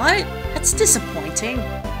 It's not? That's disappointing.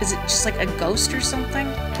 Is it just like a ghost or something?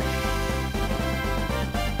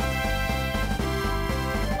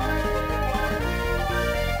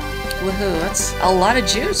 Woohoo, that's a lot of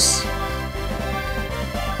juice.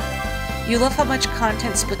 You love how much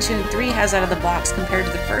content Splatoon 3 has out of the box compared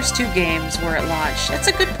to the first two games where it launched. That's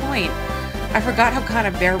a good point. I forgot how kind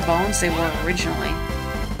of bare bones they were originally.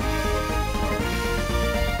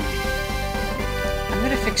 I'm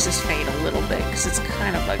gonna fix this fade a little bit because it's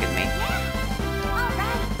kind of bugging me.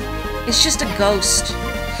 It's just a ghost.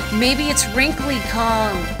 Maybe it's Wrinkly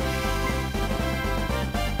Kong.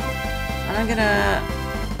 And I'm gonna...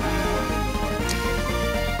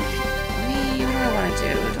 what do I want to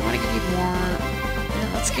do? Do I want to give you more... Yeah,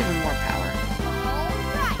 let's give him more power.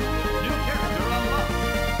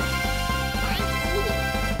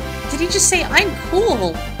 Did he just say, I'm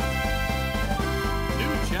cool?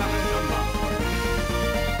 New challenge unlocked.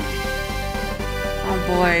 Oh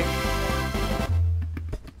boy.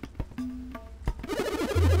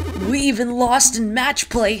 We even lost in match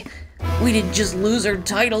play. We didn't just lose our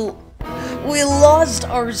title. We lost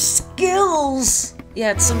our skills!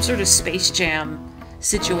 Yeah, it's some sort of Space Jam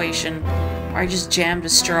situation where I just jammed a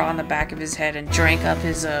straw on the back of his head and drank up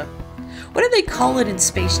his, what do they call it in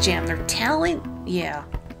Space Jam? Their talent? Yeah.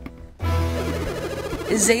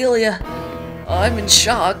 Azalea, I'm in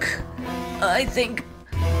shock. I think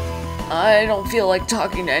I don't feel like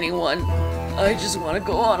talking to anyone. I just want to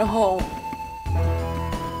go on home.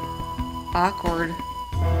 Awkward.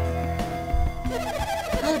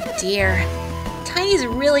 Oh dear. Tiny's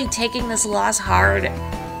really taking this loss hard.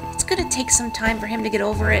 It's gonna take some time for him to get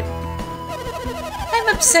over it.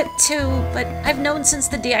 I'm upset too, but I've known since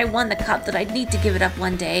the day I won the cup that I'd need to give it up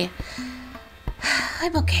one day.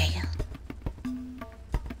 I'm okay.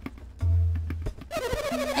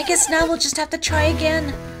 I guess now we'll just have to try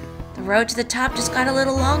again. The road to the top just got a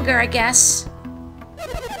little longer, I guess.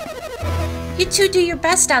 You two do your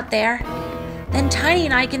best out there. Then Tiny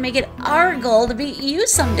and I can make it our goal to beat you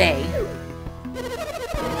someday.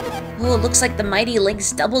 Oh, looks like the Mighty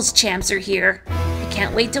Lynx doubles champs are here. I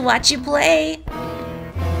can't wait to watch you play.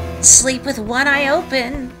 Sleep with one eye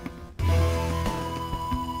open.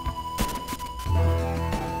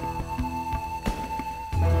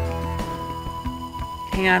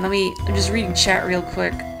 Hang on, I'm just reading chat real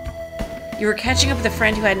quick. You were catching up with a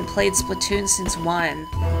friend who hadn't played Splatoon since 1.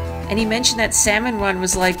 And he mentioned that Salmon Run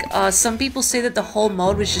was like, some people say that the whole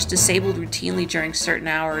mode was just disabled routinely during certain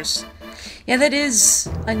hours. Yeah, that is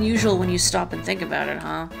unusual when you stop and think about it,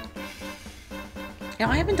 huh? Yeah,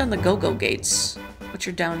 I haven't done the go-go gates, which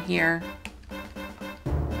are down here.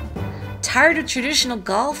 Tired of traditional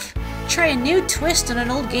golf? Try a new twist on an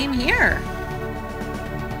old game here.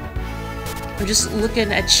 I'm just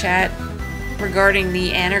looking at chat regarding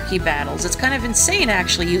the Anarchy battles. It's kind of insane,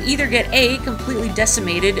 actually. You either get A, completely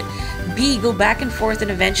decimated, B, go back and forth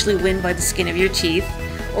and eventually win by the skin of your teeth,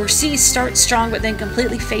 or C, start strong but then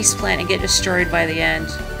completely faceplant and get destroyed by the end.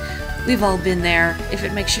 We've all been there, if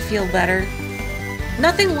it makes you feel better.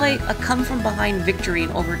 Nothing like a come-from-behind victory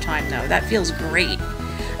in overtime, though. That feels great.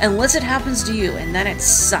 Unless it happens to you, and then it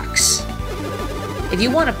sucks. If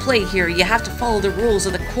you want to play here, you have to follow the rules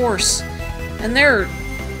of the course, and they're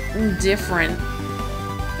different.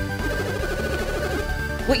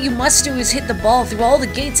 What you must do is hit the ball through all the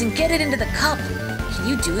gates and get it into the cup. Can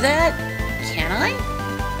you do that? Can I?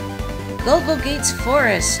 Go-Go Gates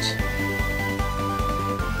Forest.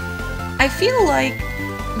 I feel like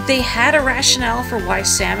they had a rationale for why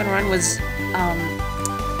Salmon Run was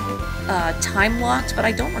time-locked, but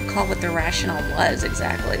I don't recall what the rationale was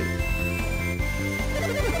exactly.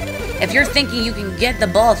 If you're thinking you can get the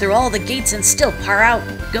ball through all the gates and still par out,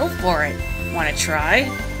 go for it. Wanna try?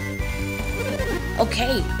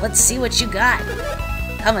 Okay, let's see what you got.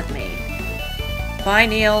 Come with me. Bye,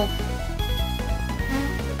 Neil.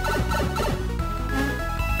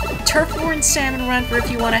 Turf War and Salmon Run for if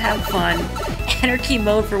you want to have fun. Anarchy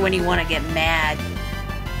mode for when you want to get mad.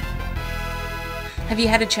 Have you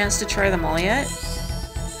had a chance to try them all yet?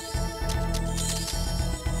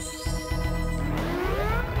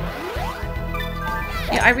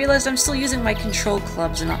 Yeah, I realized I'm still using my control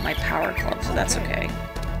clubs and not my power club, so that's okay.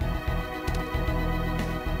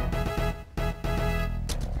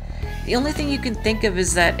 The only thing you can think of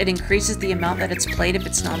is that it increases the amount that it's played if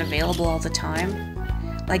it's not available all the time.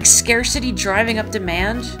 Like scarcity driving up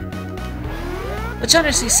demand. Which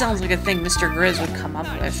honestly sounds like a thing Mr. Grizz would come up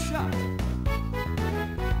with.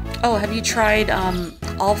 Oh, have you tried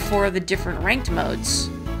all 4 of the different ranked modes?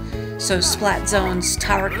 So Splat Zones,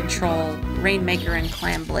 Tower Control, Rainmaker, and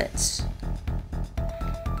Clam Blitz.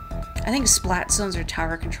 I think Splat Zones or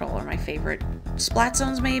Tower Control are my favorite. Splat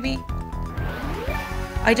Zones, maybe?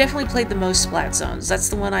 I definitely played the most Splat Zones. That's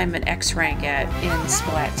the one I'm an X rank at in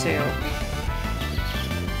Splat 2.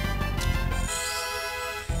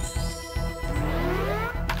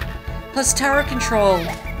 Plus, Tower Control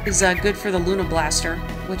is good for the Luna Blaster,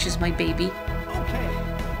 which is my baby.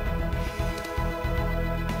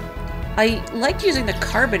 I like using the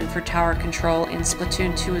Carbon for Tower Control in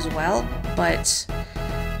Splatoon 2 as well, but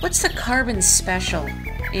what's the Carbon special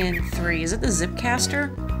in 3? Is it the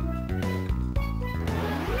Zipcaster?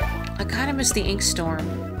 I kinda miss the Inkstorm.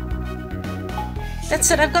 That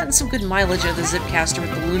said, I've gotten some good mileage out of the Zipcaster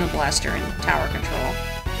with the Luna Blaster and Tower Control.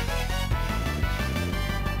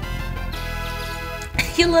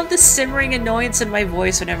 You love the simmering annoyance in my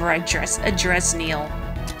voice whenever I address Neil.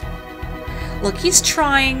 Look, he's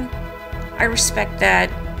trying. I respect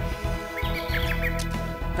that.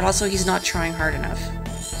 But also, he's not trying hard enough.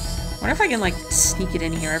 I wonder if I can, like, sneak it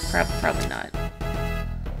in here. Probably not.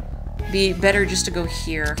 Be better just to go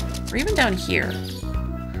here. Or even down here.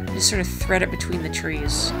 Just sort of thread it between the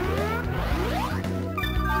trees.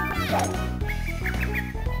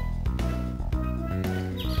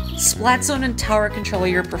 Splat Zone and Tower Control are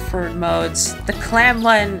your preferred modes. The Clam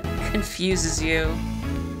one confuses you.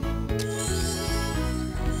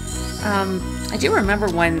 I do remember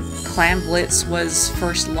when Clam Blitz was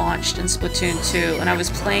first launched in Splatoon 2, and I was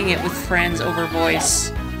playing it with friends over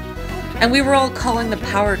voice. And we were all calling the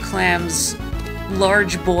Power Clams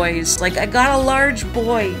large boys. Like, I got a large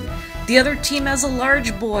boy! The other team has a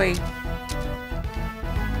large boy!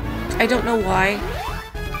 I don't know why.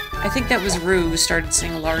 I think that was Rue who started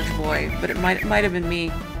saying a large boy, but it might have been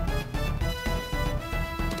me.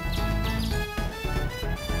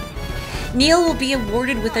 Neil will be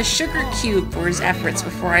awarded with a sugar cube for his efforts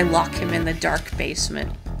before I lock him in the dark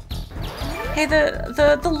basement. Hey,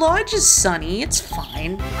 the lodge is sunny. It's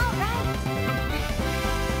fine.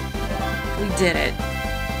 We did it.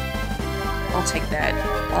 I'll take that.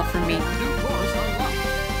 All for me.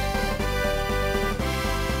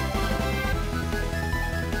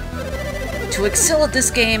 To excel at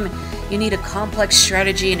this game, you need a complex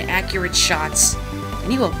strategy and accurate shots.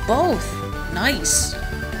 And you have both. Nice.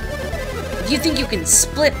 If you think you can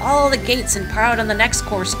split all the gates and power out on the next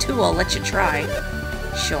course too, I'll let you try.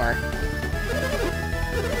 Sure.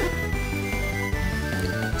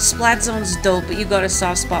 Splat Zone's dope, but you got a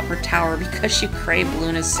soft spot for Tower because you crave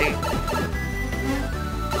lunacy.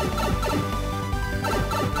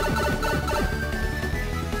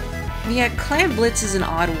 Yeah, Clam Blitz is an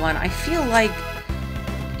odd one. I feel like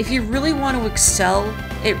if you really want to excel,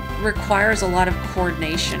 it requires a lot of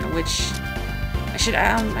coordination, which I should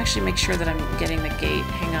actually make sure that I'm getting the gate.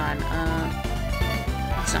 Hang on.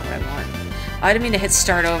 That's not what I want. I didn't mean to hit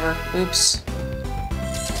start over. Oops.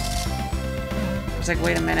 I was like,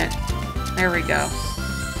 wait a minute. There we go.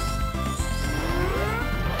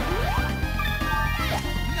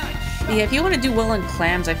 Yeah, if you want to do well in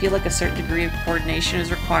clams, I feel like a certain degree of coordination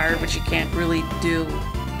is required, which you can't really do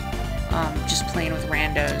just playing with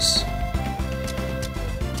randos.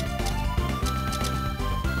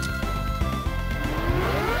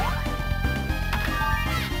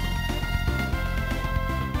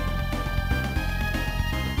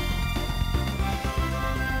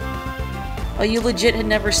 Oh, you legit had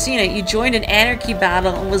never seen it. You joined an anarchy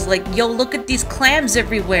battle and was like, yo, look at these clams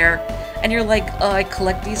everywhere. And you're like, oh, I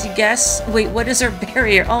collect these, you guess? Wait, what is our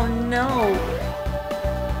barrier? Oh, no.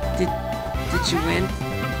 Did you win?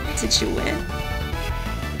 Did you win?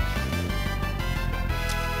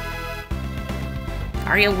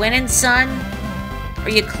 Are you winning, son? Are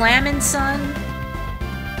you clamming, son?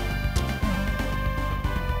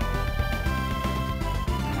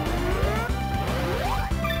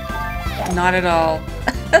 Not at all.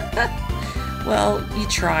 Well, you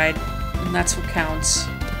tried, and that's what counts.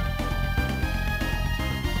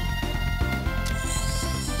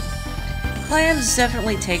 Clams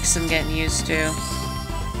definitely take some getting used to.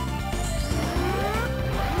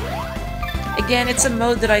 Again, it's a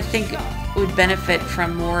mode that I think would benefit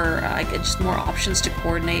from more, just more options to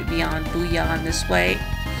coordinate beyond Booyah in this way.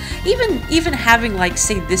 Even having, like,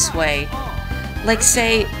 say, this way. Like,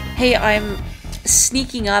 say, hey, I'm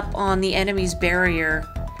sneaking up on the enemy's barrier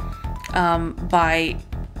by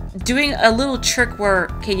doing a little trick where,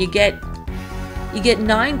 okay, you get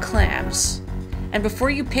 9 clams, and before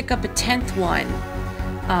you pick up a 10th one,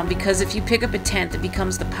 because if you pick up a 10th, it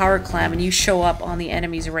becomes the power clam and you show up on the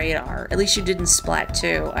enemy's radar. At least you did in Splat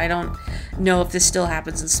 2. I don't know if this still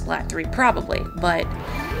happens in Splat 3, probably, but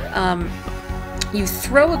you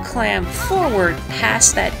throw a clam forward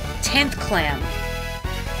past that 10th clam,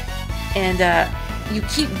 and you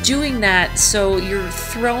keep doing that, so you're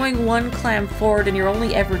throwing 1 clam forward and you're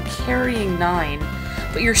only ever carrying 9,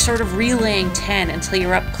 but you're sort of relaying 10 until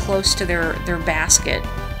you're up close to their basket.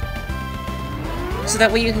 So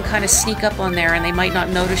that way you can kind of sneak up on there and they might not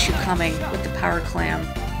notice you coming with the power clam.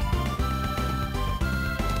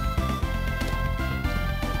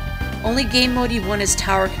 Only game mode you've won is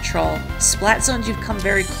tower control. Splat zones you've come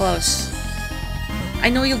very close. I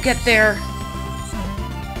know you'll get there.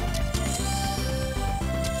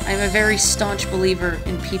 I'm a very staunch believer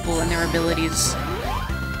in people and their abilities.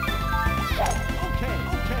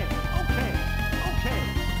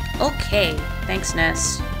 Okay, thanks,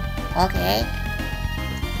 Ness. Okay.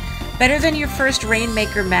 Better than your first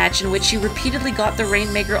Rainmaker match in which you repeatedly got the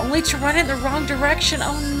Rainmaker only to run it in the wrong direction.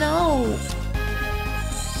 Oh no!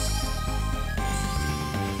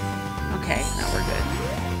 Okay, now we're good.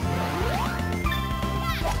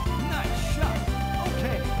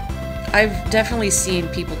 I've definitely seen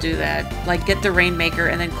people do that. Like, get the Rainmaker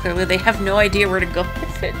and then clearly they have no idea where to go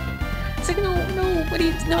with it. It's like, no, what do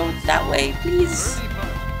you... No, that way, please.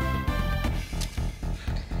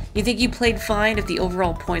 You think you played fine if the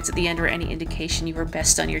overall points at the end are any indication you were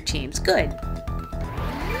best on your teams. Good.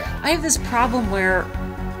 I have this problem where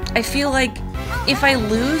I feel like if I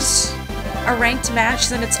lose a ranked match,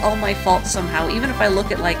 then it's all my fault somehow. Even if I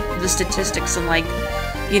look at, like, the statistics and, like,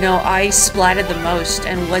 you know, I splatted the most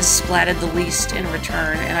and was splatted the least in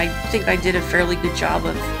return, and I think I did a fairly good job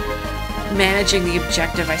of managing the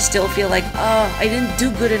objective. I still feel like, oh, I didn't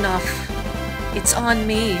do good enough. It's on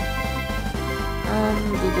me.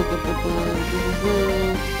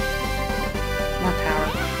 More power.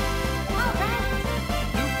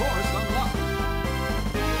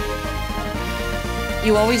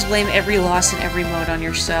 You always blame every loss in every mode on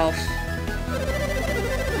yourself.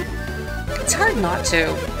 It's hard not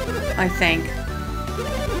to, I think.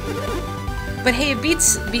 But hey, it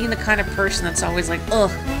beats being the kind of person that's always like,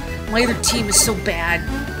 ugh, my other team is so bad.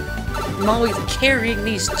 I'm always carrying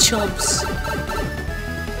these chumps.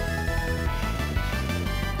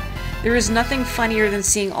 There is nothing funnier than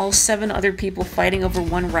seeing all 7 other people fighting over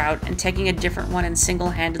one route and taking a different one and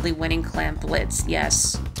single-handedly winning Clam Blitz.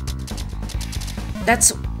 Yes. That's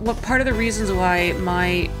what part of the reasons why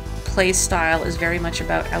my play style is very much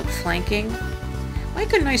about outflanking. Why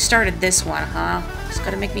couldn't I started this one, huh? It's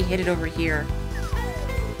gotta make me hit it over here.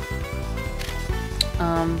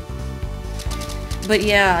 But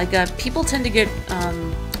yeah, like, people tend to get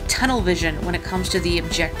tunnel vision when it comes to the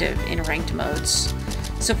objective in ranked modes.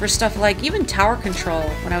 So for stuff like even tower control,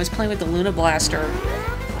 when I was playing with the Luna Blaster,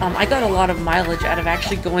 I got a lot of mileage out of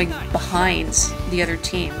actually going behind the other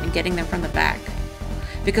team and getting them from the back.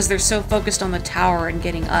 Because they're so focused on the tower and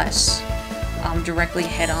getting us directly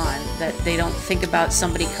head-on that they don't think about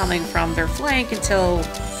somebody coming from their flank until,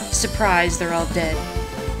 surprise, they're all dead.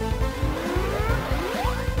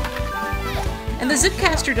 And the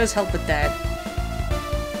Zipcaster does help with that.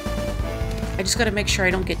 I just gotta make sure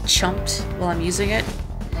I don't get chumped while I'm using it.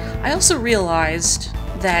 I also realized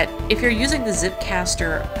that if you're using the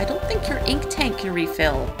Zipcaster, I don't think your ink tank can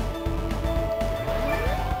refill.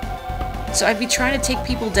 So I'd be trying to take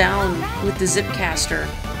people down with the Zipcaster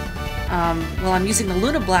while I'm using the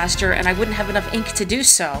Luna Blaster, and I wouldn't have enough ink to do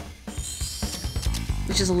so.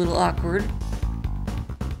 Which is a little awkward.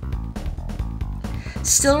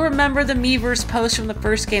 Still remember the Miiverse post from the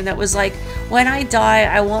first game that was like, when I die,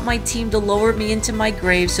 I want my team to lower me into my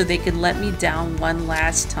grave so they can let me down one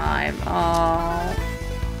last time. Aww.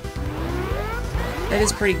 That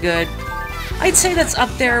is pretty good. I'd say that's up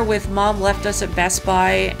there with Mom Left Us at Best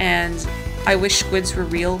Buy and I Wish Squids Were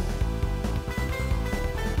Real.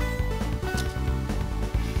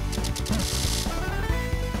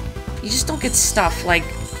 You just don't get stuff like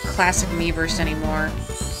classic Miiverse anymore.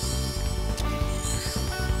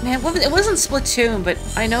 Man, it wasn't Splatoon, but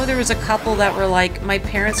I know there was a couple that were like, my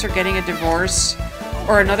parents are getting a divorce,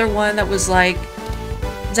 or another one that was like,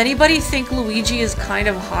 Does anybody think Luigi is kind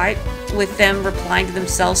of hot with them replying to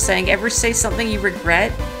themselves saying, ever say something you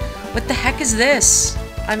regret? What the heck is this?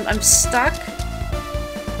 I'm stuck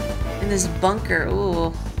in this bunker.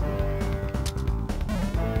 Ooh.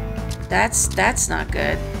 That's not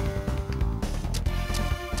good.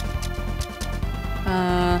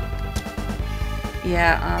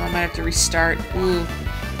 Yeah, I might have to restart. Ooh.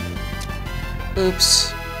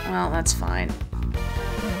 Oops. Well, that's fine.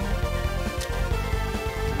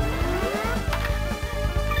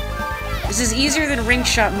 This is easier than ring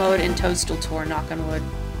shot mode in Toadstool Tour, knock on wood.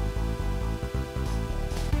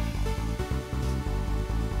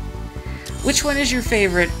 Which one is your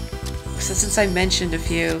favorite? Since I mentioned a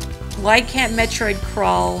few. Why can't Metroid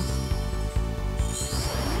crawl?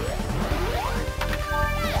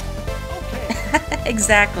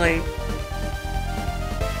 Exactly.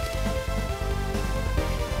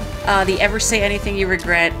 The ever say anything you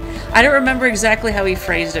regret. I don't remember exactly how he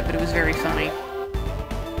phrased it, but it was very funny.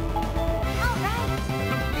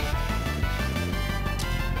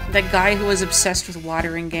 That guy who was obsessed with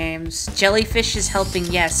watering games. Jellyfish is helping,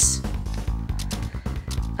 yes.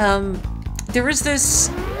 There was this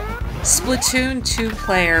Splatoon 2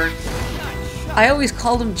 player. I always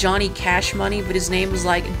called him Johnny Cash Money, but his name was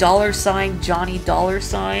like $ Johnny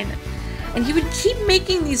 $. And he would keep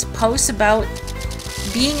making these posts about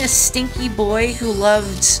being a stinky boy who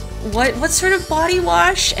loved what sort of body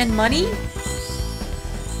wash and money?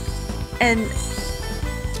 And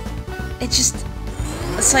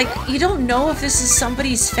it's like, you don't know if this is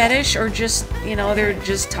somebody's fetish or just, you know, they're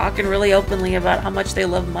just talking really openly about how much they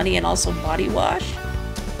love money and also body wash.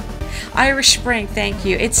 Irish Spring, thank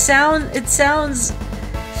you. It sounds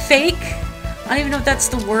fake. I don't even know if that's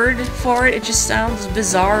the word for it. It just sounds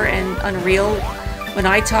bizarre and unreal when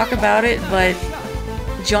I talk about it, but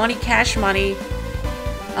Johnny Cash Money,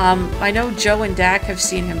 I know Joe and Dak have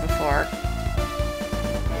seen him before.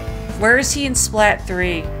 Where is he in Splat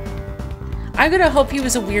 3? I'm gonna hope he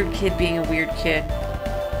was a weird kid being a weird kid.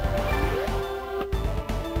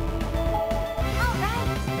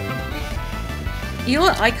 You know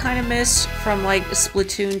what I kind of miss from, like,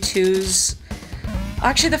 Splatoon 2's...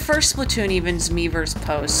 Actually, the first Splatoon even's Miiverse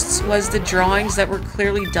posts was the drawings that were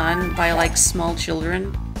clearly done by, like, small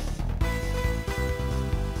children.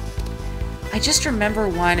 I just remember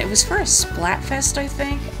one. It was for a Splatfest, I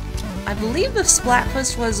think. I believe the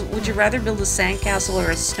Splatfest was, would you rather build a sandcastle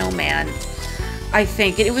or a snowman? I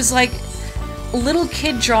think. It was like a little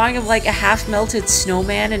kid drawing of like a half-melted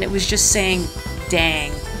snowman, and it was just saying,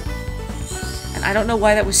 dang. And I don't know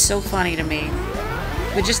why that was so funny to me.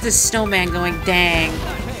 But just this snowman going, dang.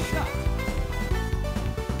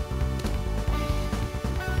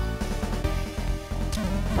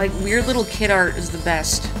 Like, weird little kid art is the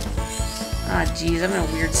best. Ah, jeez, I'm in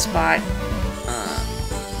a weird spot.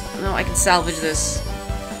 No, I can salvage this.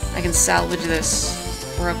 I can salvage this.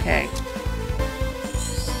 We're okay.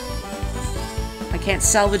 I can't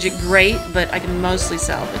salvage it great, but I can mostly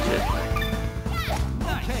salvage it.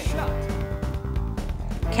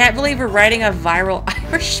 Can't believe we're writing a viral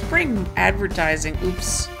Irish Spring advertising.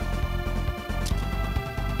 Oops.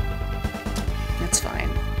 That's fine.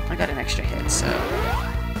 I got an extra hit, so...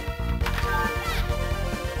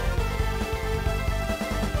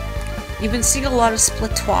 You've been seeing a lot of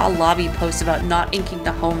Splatoon lobby posts about not inking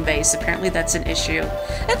the home base. Apparently that's an issue.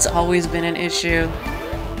 That's always been an issue.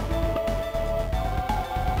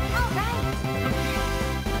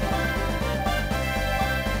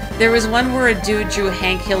 There was one where a dude drew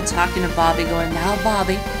Hank Hill talking to Bobby going, "Now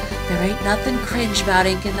Bobby, there ain't nothing cringe about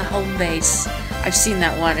inking the home base." I've seen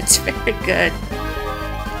that one. It's very good.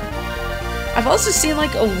 I've also seen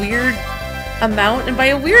like a weird amount, and by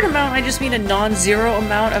a weird amount I just mean a non-zero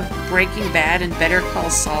amount of Breaking Bad and Better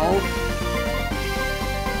Call Saul.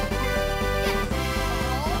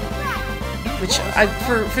 Which,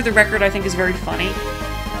 for the record, I think is very funny.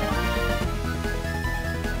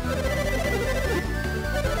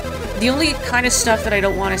 The only kind of stuff that I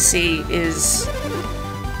don't want to see is,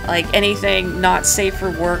 like, anything not safe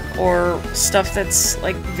for work or stuff that's,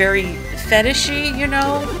 like, very fetishy, you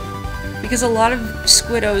know? Because a lot of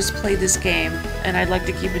squiddos play this game, and I'd like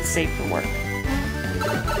to keep it safe for work.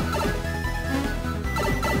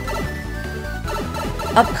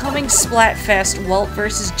 Upcoming Splatfest, Walt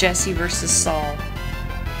vs. Jesse vs. Saul.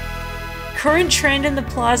 Current trend in the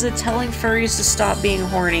plaza telling furries to stop being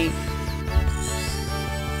horny.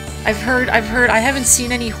 I've heard, I haven't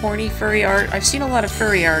seen any horny furry art. I've seen a lot of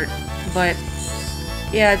furry art, but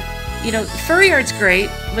yeah, you know, furry art's great,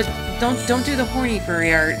 but don't do the horny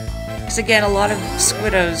furry art. Because again, a lot of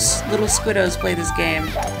squiddos, little squiddos play this game.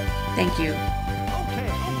 Thank you.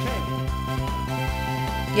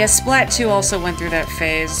 Yeah, Splat 2 also went through that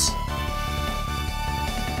phase.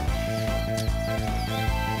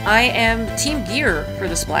 I am Team Gear for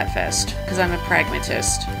the Splatfest, because I'm a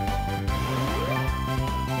pragmatist.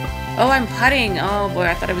 Oh, I'm putting! Oh boy,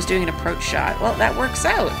 I thought I was doing an approach shot. Well, that works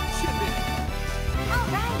out.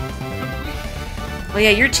 Well, yeah,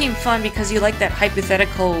 you're Team Fun because you like that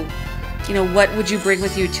hypothetical, you know, what would you bring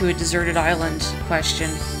with you to a deserted island question.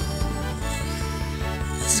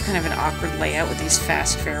 This is kind of an awkward layout with these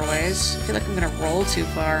fast fairways. I feel like I'm gonna roll too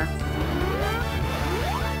far.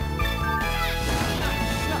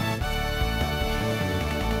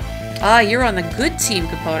 Ah, you're on the good team,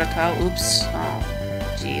 Kapotaka. Oops. Oh,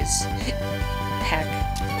 jeez. Heck.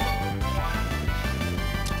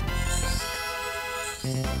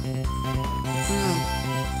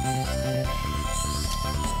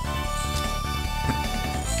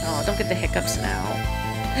 Oh, don't get the hiccups now.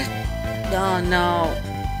 Oh, no.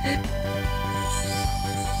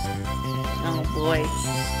 Oh, boy.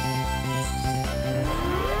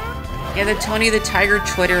 Yeah, the Tony the Tiger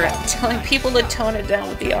Twitter telling people to tone it down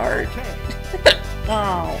with the art.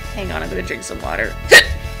 Oh, hang on, I'm gonna drink some water.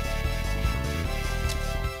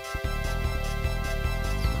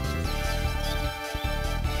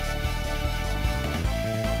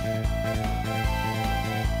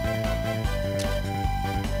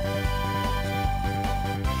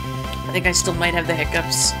 I think I still might have the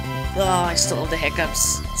hiccups. Oh, I still have the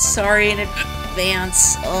hiccups. Sorry in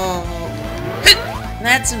advance. Oh.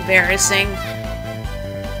 That's embarrassing.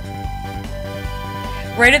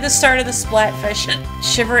 Right at the start of the Splatfest,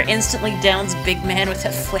 Shiver instantly downs Big Man with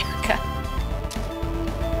a flare gun.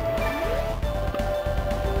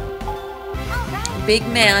 Big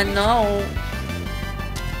Man, no.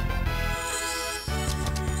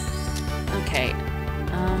 Okay.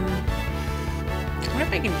 I wonder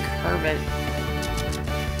if I can curve it.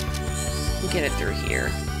 Get it through here.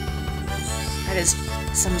 That is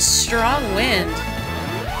some strong wind.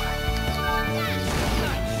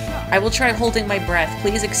 I will try holding my breath.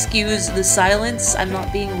 Please excuse the silence. I'm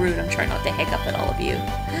not being rude. I'm trying not to hiccup at all of you.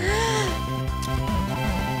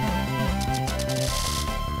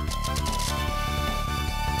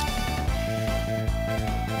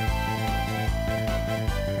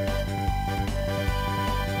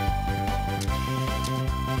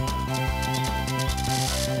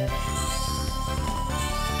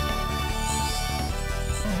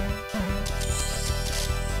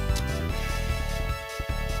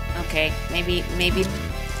 Okay, maybe...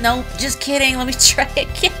 No, just kidding. Let me try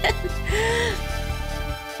again.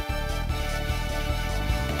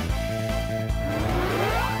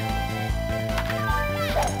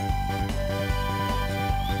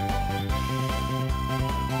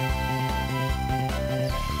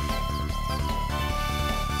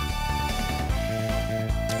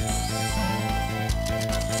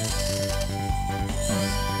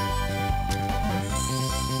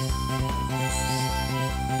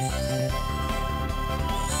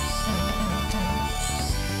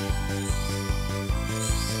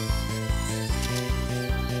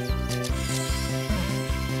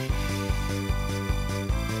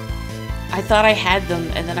 I thought I had them,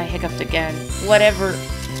 and then I hiccuped again. Whatever.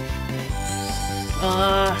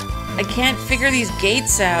 I can't figure these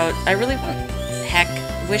gates out. I really want... Heck,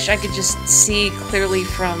 wish I could just see clearly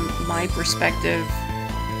from my perspective.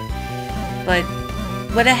 But...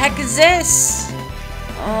 what the heck is this?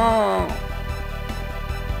 Oh...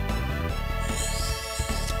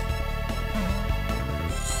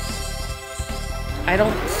 I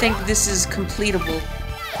don't think this is completable.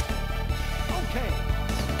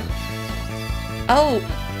 Oh!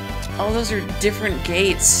 Oh, those are different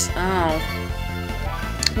gates. Oh.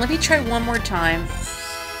 Let me try one more time.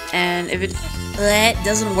 And if it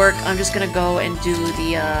doesn't work, I'm just gonna go and do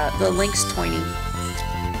the Link's Toiny.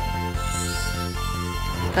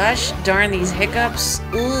 Gosh darn these hiccups.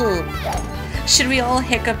 Ugh. Should we all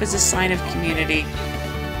hiccup as a sign of community?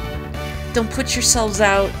 Don't put yourselves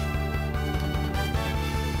out.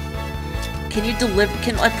 Can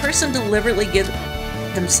a person deliberately give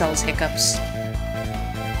themselves hiccups?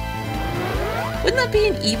 Wouldn't that be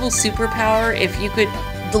an evil superpower if you could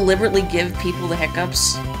deliberately give people the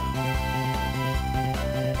hiccups?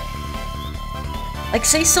 Like,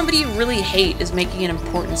 say somebody you really hate is making an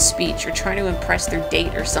important speech or trying to impress their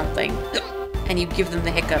date or something, and you give them the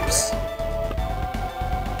hiccups.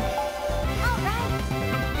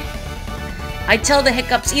 I tell the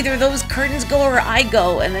hiccups, either those curtains go or I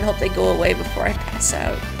go, and then hope they go away before I pass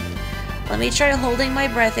out. Let me try holding my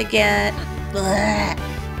breath again. Blah.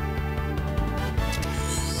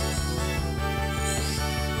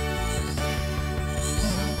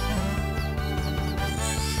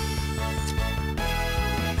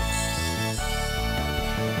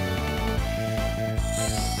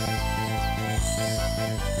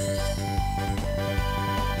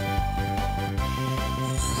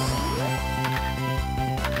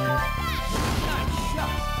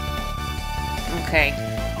 Okay.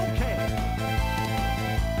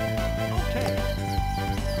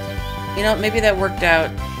 You know, maybe that worked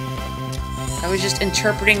out. I was just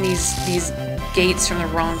interpreting these gates from the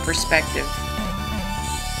wrong perspective.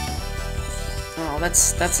 Oh,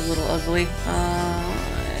 that's a little ugly.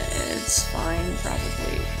 It's fine,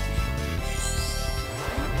 probably.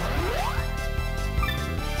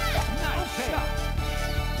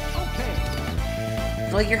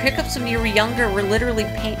 Well, your hiccups when you were younger were literally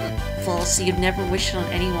painful, so you'd never wish it on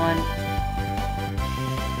anyone.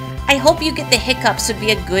 I hope you get the hiccups would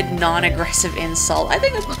be a good non-aggressive insult. I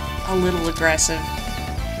think it's a little aggressive.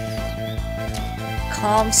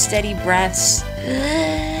 Calm, steady breaths.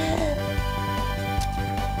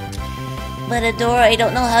 But Adora, I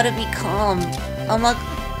don't know how to be calm. I'm not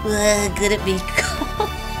good at being calm.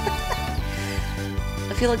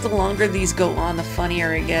 I feel like the longer these go on, the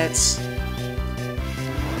funnier it gets.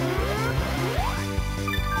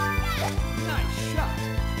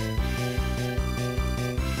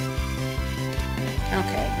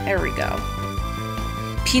 Okay, there we go.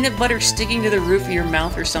 Peanut butter sticking to the roof of your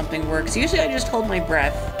mouth or something works. Usually I just hold my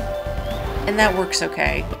breath. And that works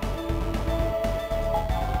okay.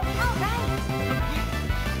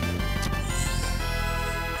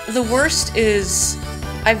 The worst is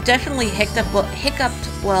I've definitely hiccuped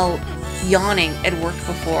while yawning at work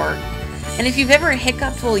before. And if you've ever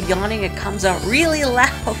hiccuped while yawning, it comes out really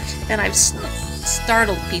loud. And I've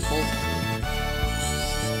startled people.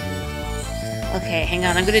 Okay, hang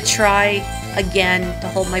on. I'm gonna try again to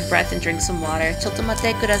hold my breath and drink some water.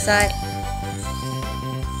 Chotomate kudasai.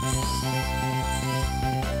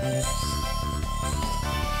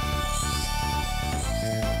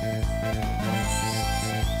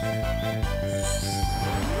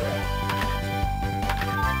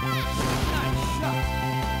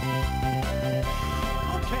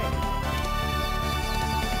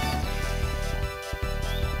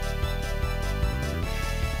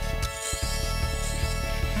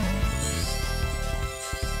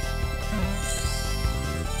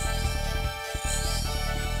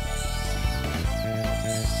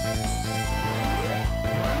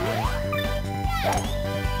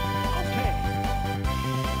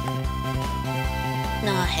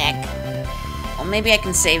 Oh, heck. Well, maybe I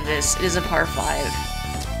can save this. It is a par 5.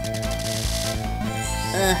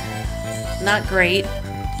 Not great.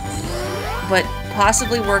 But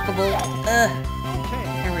possibly workable.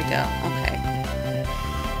 There we go. Okay.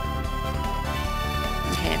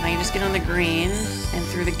 Okay, now you just get on the green and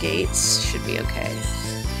through the gates. Should be okay.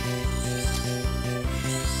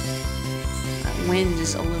 That wind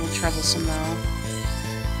is a little troublesome, though.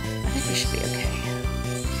 I think we should be okay.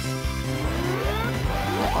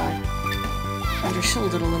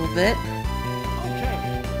 Undershouldered a little bit.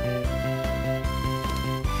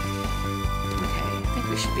 Okay, I think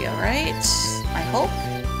we should be alright. I hope.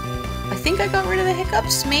 I think I got rid of the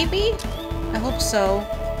hiccups, maybe? I hope so.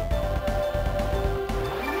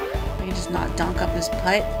 I can just not donk up this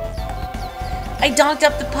putt. I donked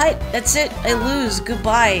up the putt! That's it! I lose!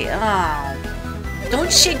 Goodbye! Ah,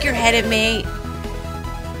 don't shake your head at me!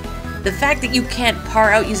 The fact that you can't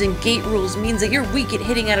par out using gate rules means that you're weak at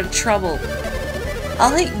hitting out of trouble.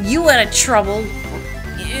 I'll hit you out of trouble.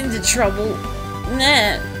 Into trouble.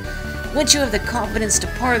 Nah. Once you have the confidence to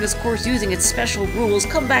par this course using its special rules,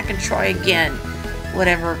 come back and try again.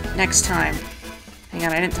 Whatever. Next time. Hang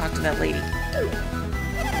on, I didn't talk to that lady.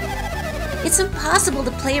 It's impossible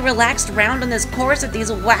to play a relaxed round on this course with these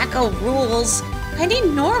wacko rules. I need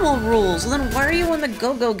normal rules. Well, then why are you on the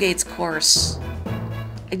Go-Go Gates course?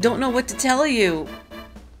 I don't know what to tell you.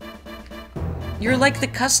 You're like the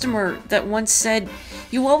customer that once said,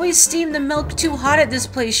 "You always steam the milk too hot at this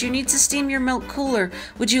place. You need to steam your milk cooler.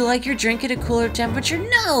 Would you like your drink at a cooler temperature?"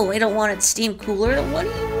 No, I don't want it steamed cooler. What do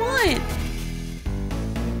you want?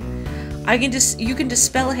 You can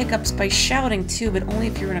dispel hiccups by shouting too, but only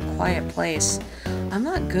if you're in a quiet place. I'm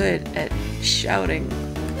not good at shouting.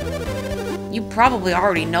 You probably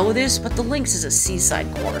already know this, but the Links is a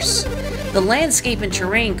seaside course. The landscape and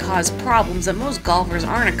terrain cause problems that most golfers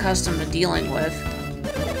aren't accustomed to dealing with.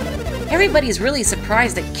 Everybody's really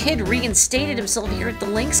surprised that Kid reinstated himself here at the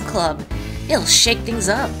Links Club. It'll shake things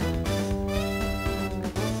up.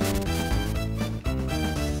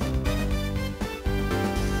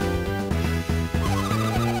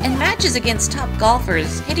 In matches against top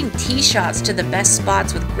golfers, hitting tee shots to the best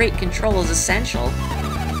spots with great control is essential.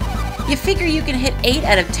 You figure you can hit 8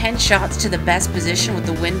 out of 10 shots to the best position with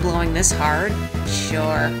the wind blowing this hard?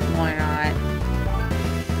 Sure, why not?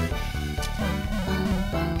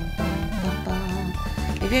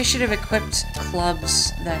 Maybe I should have equipped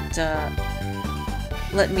clubs that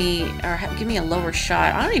let me, or give me a lower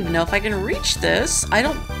shot. I don't even know if I can reach this. I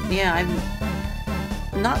don't, yeah,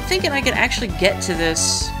 I'm not thinking I can actually get to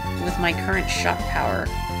this with my current shot power.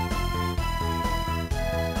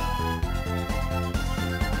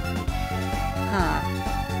 Huh.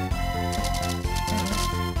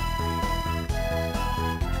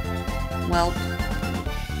 Well,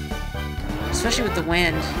 especially with the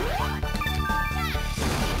wind.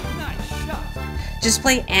 Nice shot. Just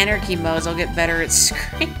play anarchy modes, I'll get better at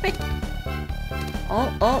screaming.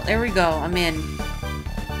 Oh, there we go, I'm in.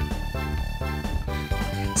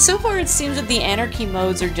 So far it seems that the anarchy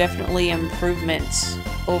modes are definitely improvements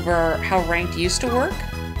over how ranked used to work.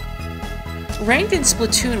 Ranked in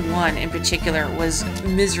Splatoon 1 in particular was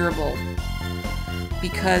miserable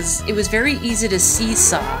because it was very easy to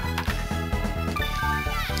seesaw.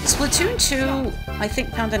 Splatoon 2, I think,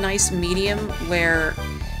 found a nice medium where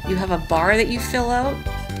you have a bar that you fill up.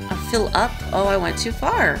 Oh, I went too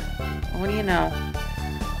far. What do you know?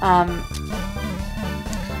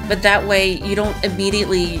 But that way you don't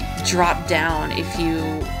immediately drop down if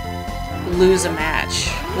you lose a match.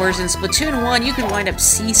 Whereas in Splatoon 1, you can wind up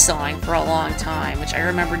seesawing for a long time, which I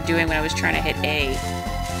remember doing when I was trying to hit A.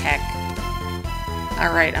 Heck.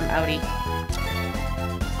 Alright, I'm outie.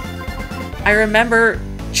 I remember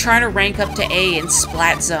trying to rank up to A in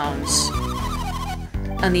splat zones.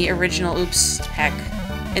 On the original, oops, heck.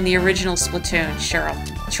 In the original Splatoon, sure, I'll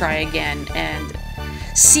try again, and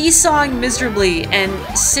seesawing miserably and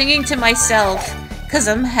singing to myself, 'cause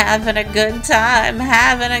I'm having a good time,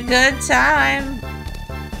 having a good time.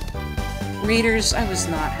 Readers, I was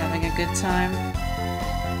not having a good time.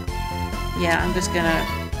 Yeah, I'm just gonna...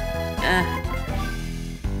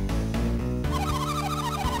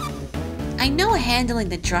 I know handling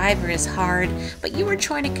the driver is hard, but you were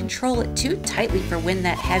trying to control it too tightly for wind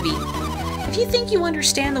that heavy. If you think you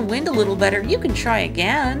understand the wind a little better, you can try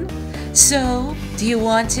again. So, do you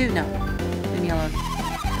want to? No. Leave me alone.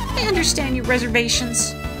 I understand your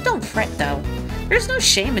reservations. Don't fret, though. There's no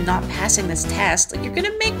shame in not passing this test. Like, you're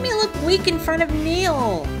gonna make me look weak in front of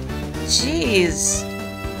Neil. Jeez.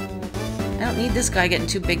 I don't need this guy getting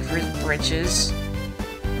too big for his britches.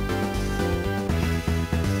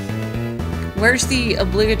 Where's the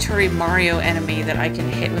obligatory Mario enemy that I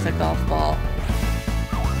can hit with a golf ball?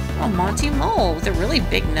 Oh, Monty Mole with a really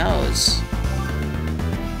big nose.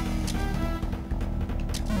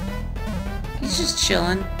 He's just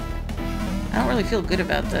chilling. I don't really feel good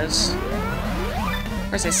about this. Of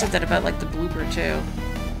course, I said that about, like, the blooper, too.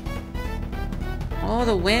 Oh,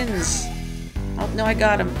 the winds. Oh, no, I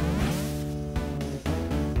got him.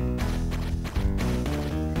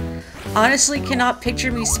 Honestly, cannot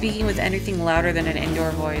picture me speaking with anything louder than an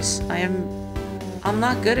indoor voice. I'm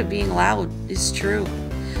not good at being loud, it's true.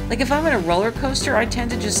 Like, if I'm in a roller coaster, I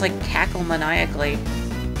tend to just, like, cackle maniacally.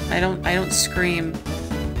 I don't scream.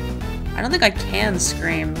 I don't think I can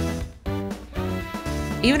scream.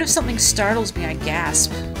 Even if something startles me, I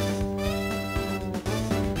gasp.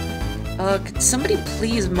 Could somebody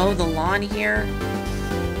please mow the lawn here?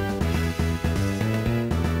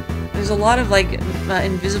 There's a lot of, like,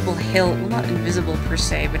 invisible hill. Well, not invisible per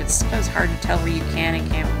se, but it's sometimes hard to tell where you can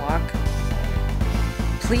and can't walk.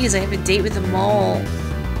 Please, I have a date with a mole.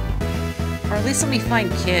 Or at least let me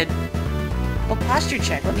find Kid. Oh, posture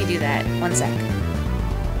check. Let me do that. 1 sec.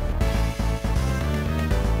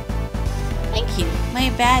 Thank you. My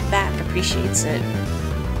bad back appreciates it.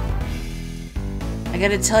 I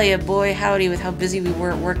gotta tell you, boy howdy with how busy we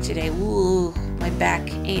were at work today. Ooh, my back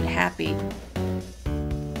ain't happy.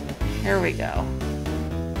 There we go.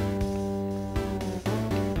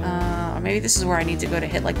 Or maybe this is where I need to go to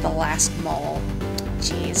hit, like, the last mole.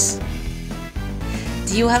 Jeez.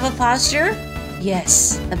 Do you have a posture?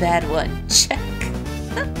 Yes, a bad one. Check.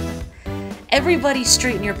 Everybody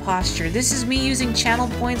straighten your posture. This is me using channel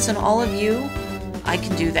points on all of you. I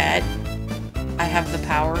can do that. I have the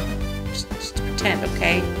power. Just pretend,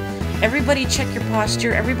 okay? Everybody check your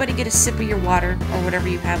posture. Everybody get a sip of your water, or whatever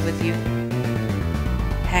you have with you.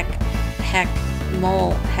 Heck. Heck.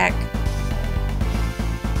 Mole. Heck.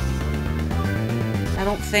 I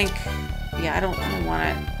don't think... Yeah, I don't want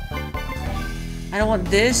it. I don't want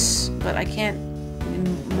this, but I can't...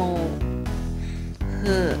 Mole.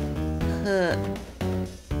 Huh. Huh.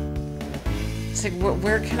 It's like,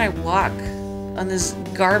 where can I walk on this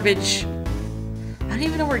garbage? I don't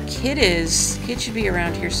even know where Kid is. Kid should be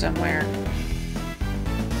around here somewhere.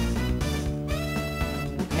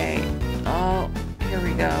 Okay. Oh, here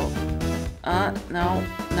we go. No.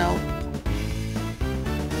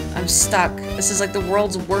 I'm stuck. This is like the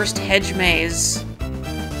world's worst hedge maze.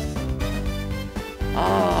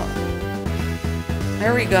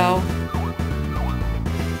 There we go.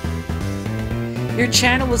 Your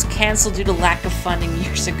channel was cancelled due to lack of funding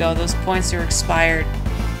years ago. Those points are expired.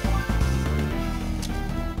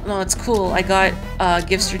 No, it's cool. I got a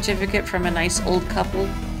gift certificate from a nice old couple.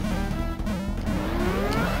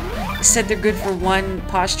 Said they're good for one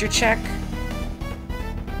posture check.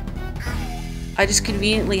 I just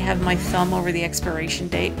conveniently have my thumb over the expiration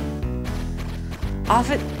date.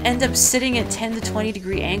 Often end up sitting at 10 to 20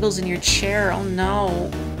 degree angles in your chair. Oh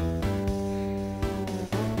no.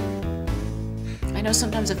 I know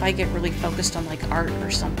sometimes if I get really focused on like art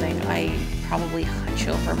or something, I probably hunch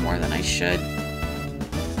over more than I should.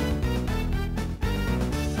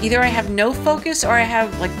 Either I have no focus or I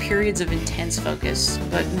have like periods of intense focus,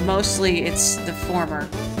 but mostly it's the former,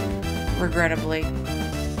 regrettably.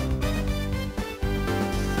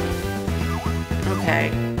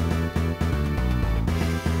 Okay.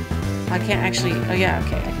 I can't actually... Oh yeah,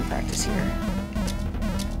 okay, I can practice here.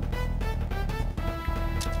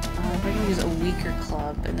 If I can use a weaker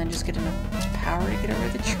club and then just get enough power to get over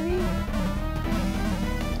the tree.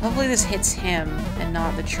 Hopefully this hits him and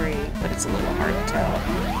not the tree, but it's a little hard to tell.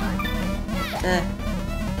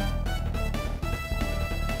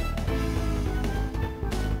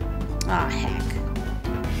 Ah, heck.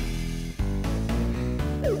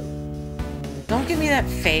 Don't give me that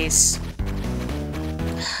face.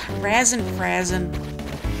 Razzin' frazzin'.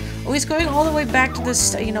 Oh, he's going all the way back to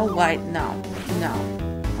this. You know what? No. No.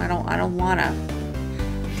 I don't wanna.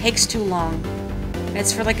 Takes too long. And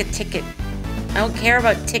it's for like a ticket. I don't care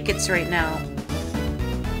about tickets right now.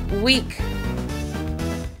 Weak.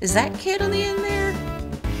 Is that kid on the end there?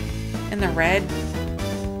 In the red?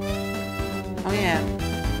 Oh yeah.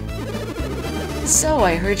 So,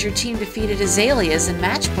 I heard your team defeated Azaleas in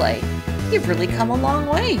match play. You've really come a long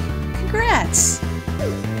way. Congrats.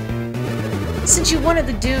 Since you won at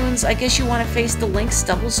the Dunes, I guess you want to face the Lynx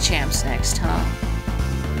doubles champs next, huh?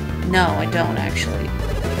 No, I don't actually.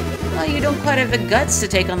 Well, you don't quite have the guts to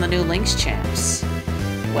take on the new Lynx champs.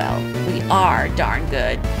 Well, we are darn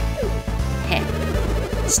good. Heh.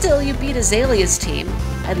 Still, you beat Azalea's team.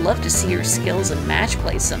 I'd love to see your skills in match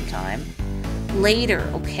play sometime. Later,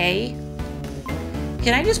 okay?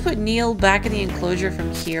 Can I just put Neil back in the enclosure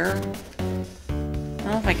from here? I don't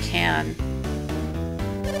know if I can.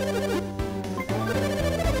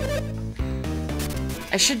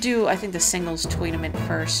 I should do, I think, the singles tournament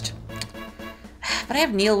first. But I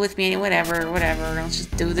have Neil with me, whatever. Let's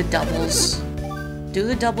just do the doubles. Do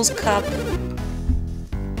the doubles cup.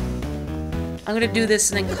 I'm gonna do this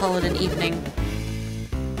and then call it an evening.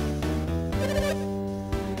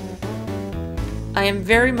 I am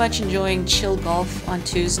very much enjoying chill golf on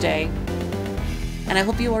Tuesday. And I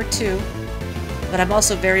hope you are too. But I'm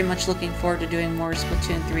also very much looking forward to doing more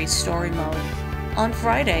Splatoon 3 story mode on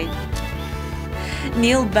Friday.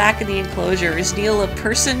 Neil back in the enclosure. Is Neil a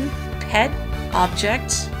person? Pet?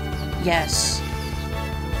 Object? Yes.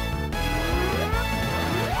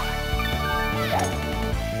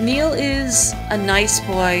 Neil is a nice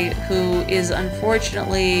boy who is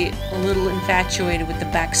unfortunately a little infatuated with the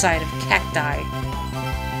backside of cacti.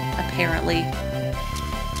 Apparently.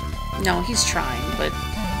 No, he's trying, but...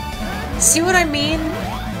 See what I mean?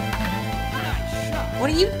 What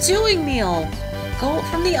are you doing, Neil? Go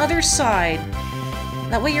from the other side.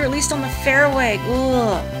 That way you're at least on the fairway.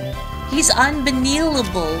 Ugh. He's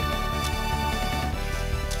unbenealable.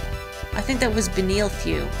 I think that was beneath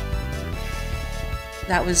you.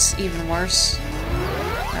 That was even worse.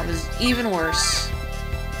 That was even worse.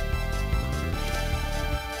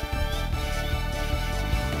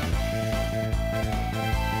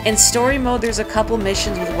 In story mode, there's a couple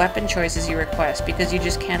missions with weapon choices you request because you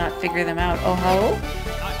just cannot figure them out. Oh ho?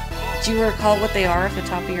 Do you recall what they are off the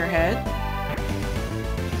top of your head?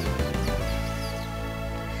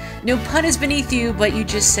 No pun is beneath you, but you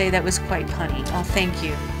just say that was quite punny. Oh, thank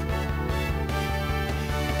you.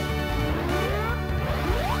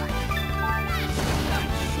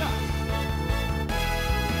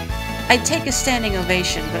 I'd take a standing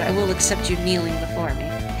ovation, but I will accept you kneeling before me.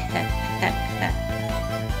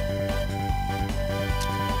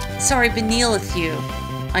 Sorry, beneath you.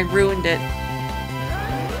 I ruined it.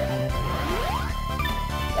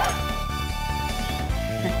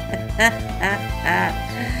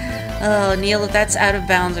 Oh, Neil, if that's out of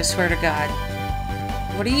bounds, I swear to God.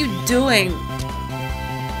 What are you doing?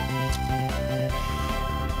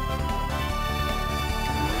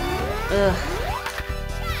 Ugh.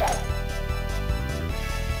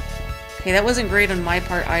 Okay, that wasn't great on my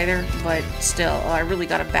part either, but still, I really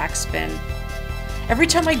got a backspin. Every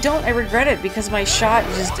time I don't, I regret it because my shot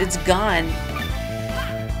just, it's gone.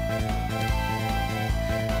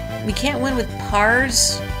 We can't win with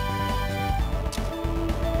pars.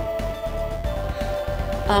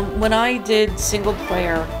 When I did single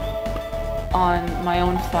player on my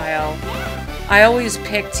own file, I always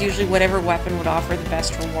picked usually whatever weapon would offer the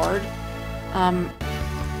best reward.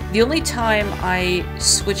 The only time I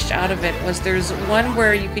switched out of it was there's one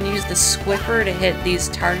where you can use the squiffer to hit these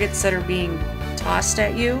targets that are being tossed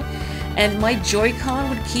at you, and my Joy-Con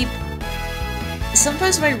would keep...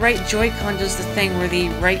 Sometimes my right Joy-Con does the thing where the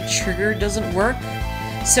right trigger doesn't work.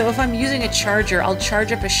 So if I'm using a charger, I'll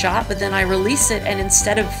charge up a shot, but then I release it, and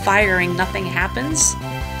instead of firing, nothing happens.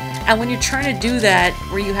 And when you're trying to do that,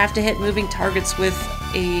 where you have to hit moving targets with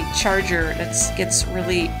a charger, that gets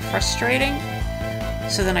really frustrating.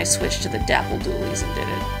 So then I switched to the Dapple Dualies and did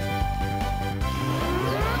it.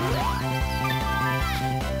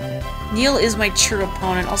 Neil is my true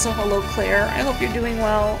opponent. Also, hello, Claire. I hope you're doing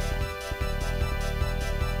well.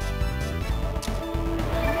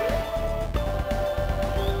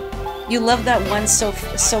 You love that one so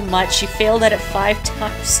much. You failed at it 5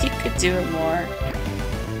 times. You could do it more.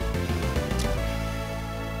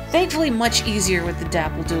 Thankfully, much easier with the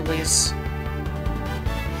Dapple Dualies.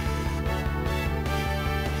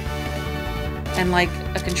 And like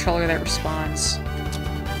a controller that responds.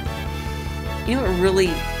 You know what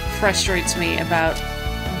really frustrates me about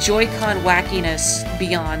Joy-Con wackiness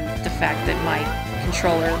beyond the fact that my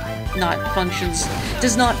controller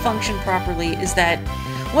does not function properly is that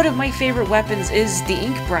one of my favorite weapons is the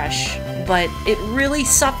ink brush, but it really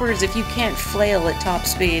suffers if you can't flail at top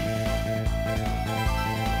speed.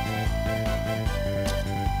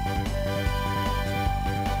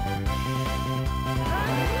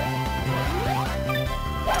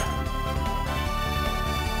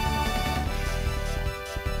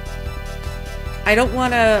 I don't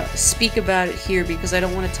want to speak about it here because I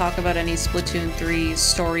don't want to talk about any Splatoon 3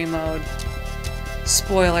 story mode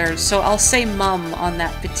spoilers, so I'll say mum on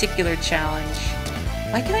that particular challenge.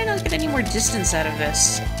 Why can I not get any more distance out of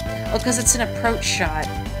this? Oh, because it's an approach shot.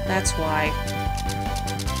 That's why.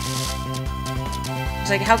 It's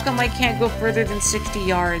like, how come I can't go further than 60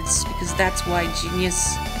 yards? Because that's why,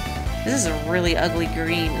 genius. This is a really ugly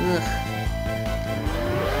green. Ugh.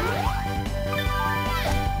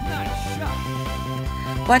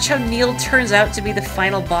 Watch how Neil turns out to be the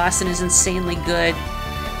final boss and is insanely good,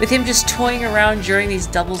 with him just toying around during these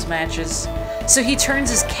doubles matches. So he turns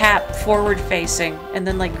his cap forward-facing, and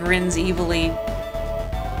then, like, grins evilly.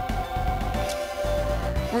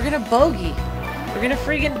 We're gonna bogey. We're gonna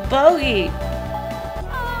friggin' bogey!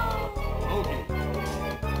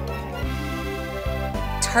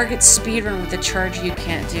 Target speedrun with the charger you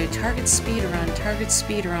can't do. Target speedrun, target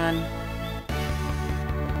speedrun.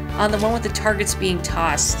 On the one with the targets being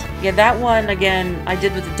tossed. Yeah, that one, again, I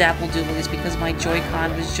did with the Dapple Dualies because my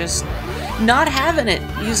Joy-Con was just not having it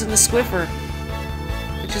using the squiffer.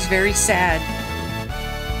 Which is very sad.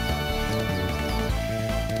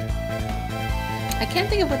 I can't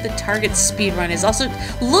think of what the target speedrun is. Also,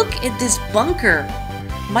 look at this bunker!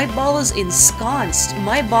 My ball is ensconced.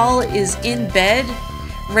 My ball is in bed,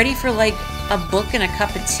 ready for, like, a book and a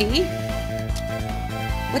cup of tea.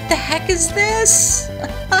 What the heck is this?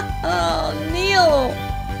 Oh, Neil!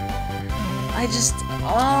 I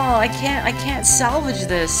can't salvage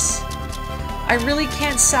this. I really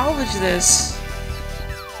can't salvage this.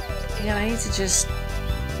 And I need to just...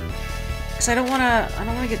 Because I don't wanna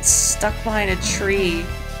get stuck behind a tree.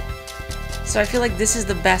 So I feel like this is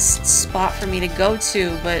the best spot for me to go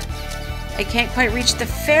to, but I can't quite reach the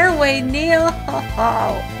fairway, Neil!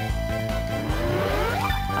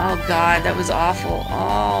 Oh god, that was awful.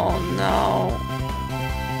 Oh no.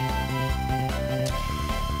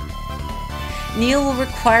 Neil will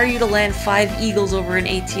require you to land 5 eagles over an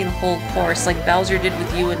 18-hole course, like Bowser did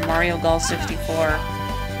with you in Mario Golf 64.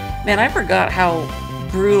 Man, I forgot how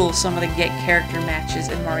brutal some of the Get Character matches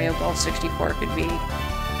in Mario Golf 64 could be.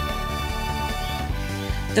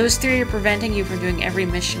 Those 3 are preventing you from doing every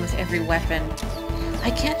mission with every weapon. I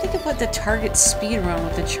can't think of what the target speedrun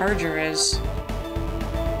with the charger is.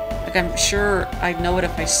 Like, I'm sure I'd know it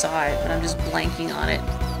if I saw it, but I'm just blanking on it.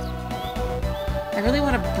 I really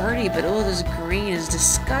want a birdie, but oh, this green is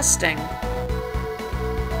disgusting.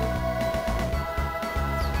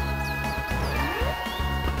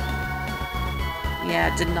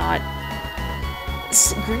 Yeah, did not...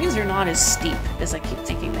 Greens are not as steep as I keep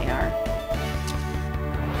thinking they are.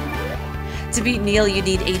 To beat Neil, you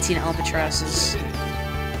need 18 albatrosses.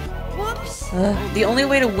 Whoops! The only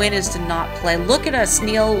way to win is to not play. Look at us,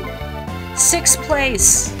 Neil! 6th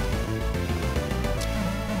place!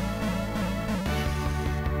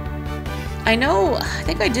 I know, I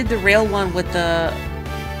think I did the rail one with the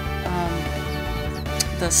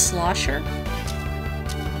slosher.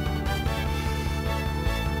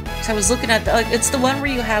 So I was looking at the, it's the one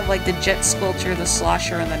where you have like the jet squelcher, the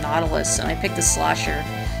slosher, and the nautilus, and I picked the slosher,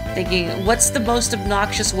 thinking, what's the most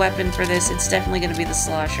obnoxious weapon for this? It's definitely going to be the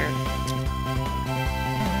slosher.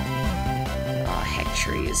 Oh, heck,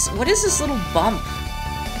 trees. What is this little bump?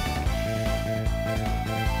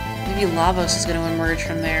 Maybe Lavos is going to emerge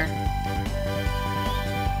from there.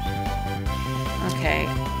 Okay.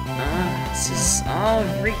 This is... Oh,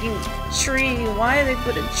 freaking tree. Why did they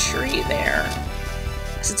put a tree there?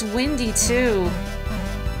 Because it's windy, too.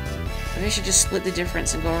 Maybe I should just split the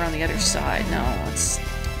difference and go around the other side. No, it's...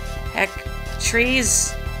 Heck.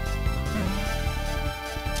 Trees!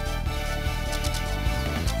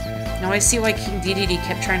 Now I see why King Dedede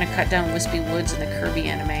kept trying to cut down Wispy Woods in the Kirby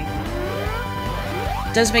anime.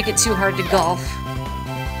 It does make it too hard to golf.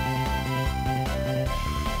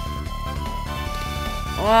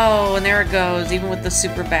 Whoa, and there it goes. Even with the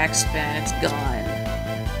super backspin, it's gone.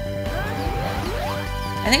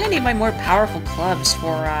 I think I need my more powerful clubs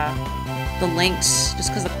for the links, just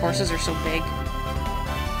because the courses are so big.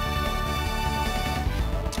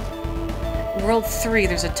 World 3,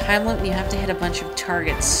 there's a time limit and you have to hit a bunch of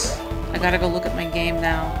targets. I gotta go look at my game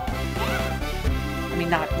now. I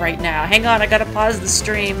mean, not right now. Hang on, I gotta pause the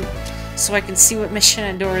stream so I can see what Mission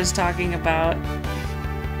Endor is talking about.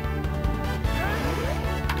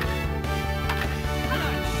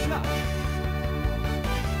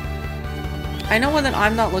 I know one that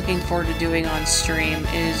I'm not looking forward to doing on stream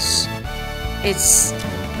is...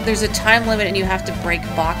 There's a time limit and you have to break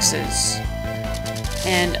boxes.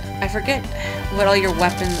 And I forget what all your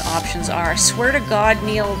weapon options are. I swear to God,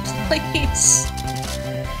 Neil, please.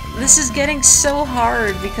 This is getting so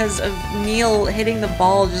hard because of Neil hitting the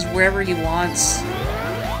ball just wherever he wants.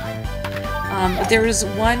 There was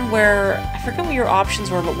one where, I forget what your options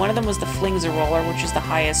were, but one of them was the Flingza Roller, which is the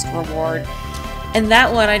highest reward. And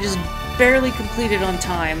that one I just barely completed on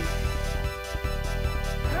time.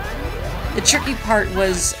 The tricky part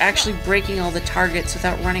was actually breaking all the targets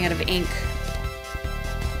without running out of ink.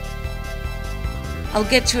 I'll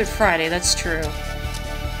get to it Friday, that's true.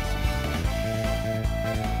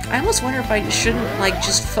 I almost wonder if I shouldn't, like,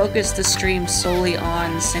 just focus the stream solely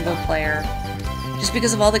on single player. Just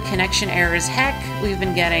because of all the connection errors, heck, we've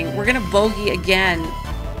been getting. We're gonna bogey again.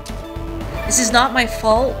 This is not my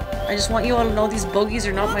fault. I just want you all to know these bogeys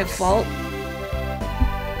are not my fault.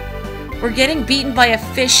 We're getting beaten by a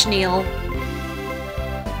fish, Neil.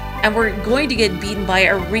 And we're going to get beaten by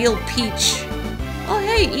a real peach. Oh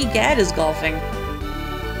hey, Egad is golfing.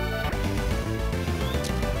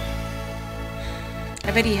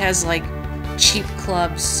 I bet he has, like, cheap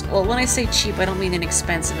clubs. Well, when I say cheap, I don't mean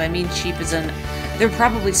inexpensive. I mean cheap as in... They're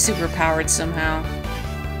probably super powered somehow.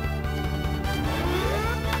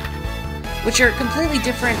 Which are completely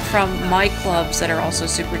different from my clubs that are also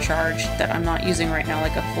supercharged, that I'm not using right now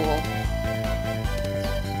like a fool.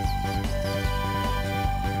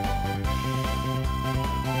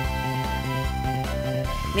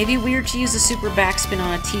 Maybe weird to use a super backspin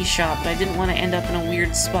on a tee shot, but I didn't want to end up in a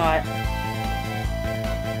weird spot.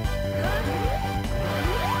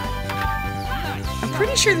 I'm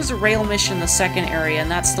pretty sure there's a rail mission in the second area, and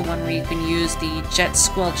that's the one where you can use the Jet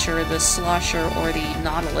Squelcher, the Slosher, or the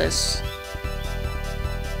Nautilus.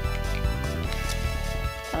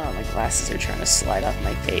 Oh, my glasses are trying to slide off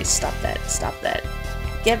my face. Stop that. Stop that.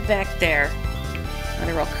 Get back there. Oh,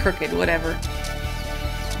 they're all crooked, whatever.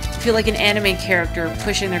 I feel like an anime character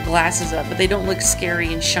pushing their glasses up, but they don't look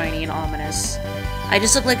scary and shiny and ominous. I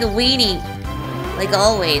just look like a weenie. Like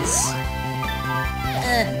always.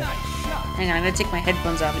 Hang on, I'm gonna take my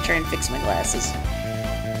headphones off and try and fix my glasses.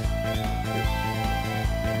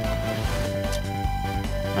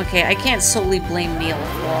 Okay, I can't solely blame Neil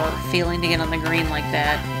for failing to get on the green like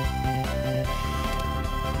that.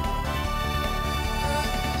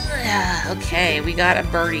 Okay, we got a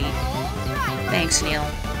birdie. Thanks, Neil.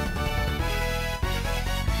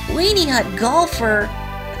 Weenie Hut Golfer!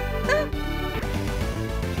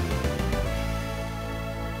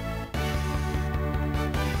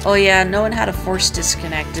 Oh yeah, knowing how to force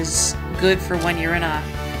disconnect is good for when you're in a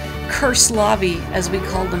curse lobby, as we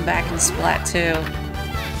called them back in Splat 2.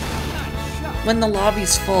 When the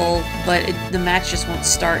lobby's full, but the match just won't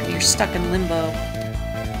start and you're stuck in limbo.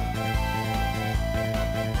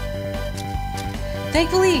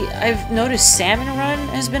 Thankfully, I've noticed Salmon Run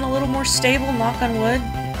has been a little more stable, knock on wood.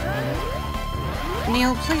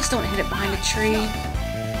 Neil, please don't hit it behind a tree.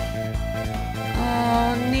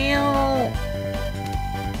 Oh, Neil.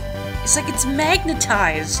 It's like it's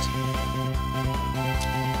magnetized.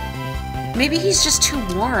 Maybe he's just too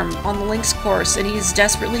warm on the links course and he's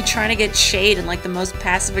desperately trying to get shade in like the most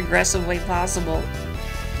passive-aggressive way possible.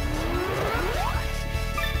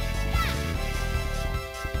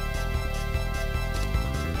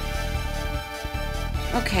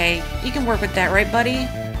 Okay, you can work with that, right, buddy?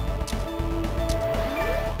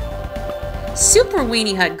 Super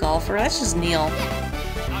Weenie Hut Golfer, that's just Neil.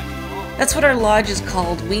 That's what our lodge is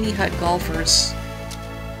called, Weenie Hut Golfers.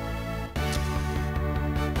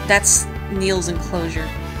 That's Neil's enclosure.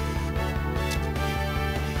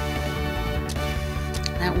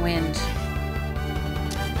 That wind.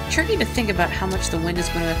 Tricky to think about how much the wind is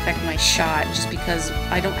going to affect my shot, just because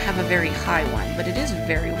I don't have a very high one, but it is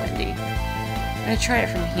very windy. I'm going to try it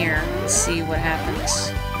from here and see what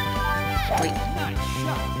happens. Wait.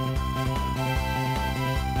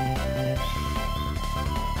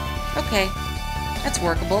 Okay. That's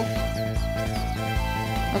workable.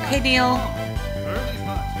 Okay, Neil.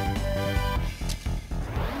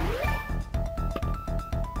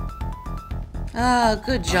 Ah,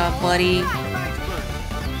 good job, buddy.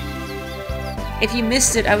 If you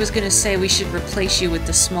missed it, I was gonna say we should replace you with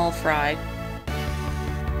the small fry.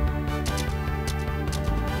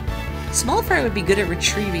 Small fry would be good at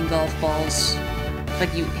retrieving golf balls. If,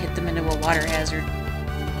 like, you hit them into a water hazard.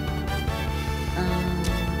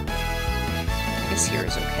 I guess here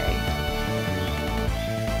is okay.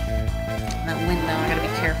 That wind, though, I gotta be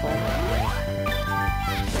careful.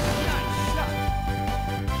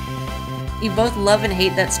 You both love and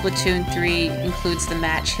hate that Splatoon 3 includes the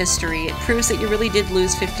match history. It proves that you really did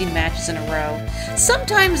lose 15 matches in a row.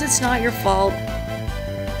 Sometimes it's not your fault.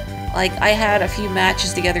 Like, I had a few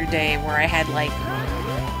matches the other day where I had, like,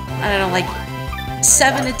 I don't know, like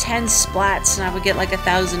 7 to 10 splats and I would get like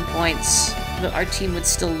 1,000 points, but our team would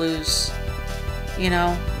still lose. You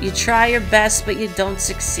know, you try your best, but you don't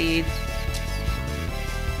succeed.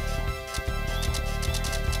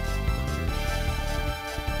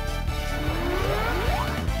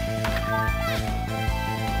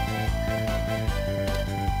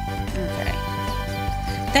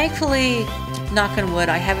 Thankfully, knock on wood,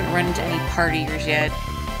 I haven't run into any partiers yet.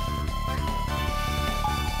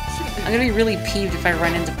 I'm gonna be really peeved if I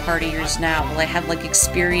run into partiers now while I have, like,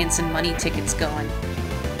 experience and money tickets going.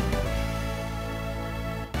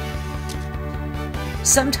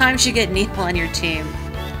 Sometimes you get Neil on your team.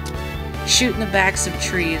 Shoot in the backs of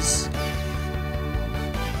trees.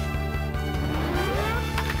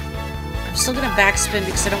 I'm still gonna backspin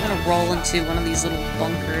because I don't want to roll into one of these little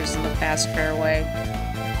bunkers in the fast fairway.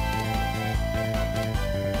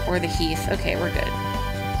 Or the heath. Okay, we're good.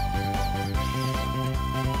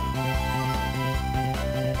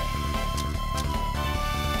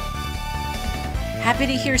 Happy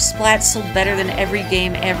to hear Splat sold better than every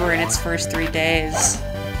game ever in its first 3 days.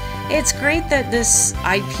 It's great that this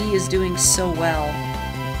IP is doing so well.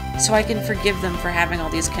 So I can forgive them for having all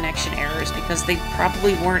these connection errors because they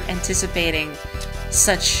probably weren't anticipating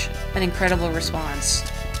such an incredible response.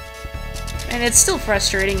 And it's still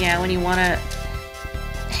frustrating, yeah, when you want to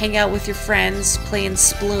hang out with your friends, playing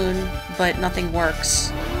Sploon, but nothing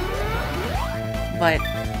works. But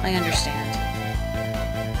I understand.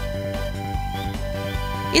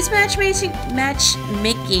 Is matchmaking,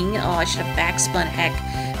 oh, I should have backspun, heck,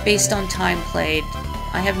 based on time played?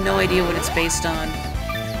 I have no idea what it's based on.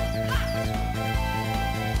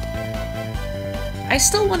 I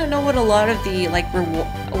still want to know what a lot of the, like,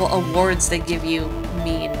 awards they give you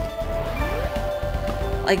mean.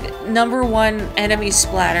 Like, #1 enemy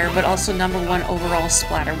splatter, but also #1 overall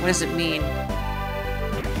splatter. What does it mean?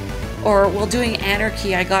 Or, while doing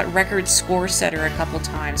Anarchy, I got record score setter a couple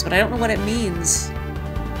times, but I don't know what it means.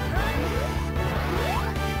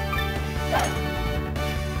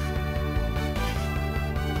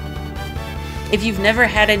 If you've never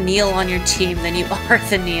had a Neil on your team, then you are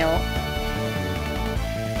the Neil.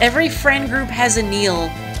 Every friend group has a Neil,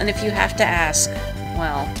 and if you have to ask,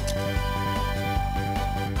 well...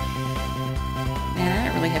 Man, I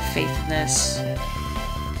don't really have faith in this.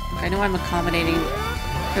 I know I'm accommodating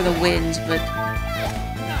for the wind, but...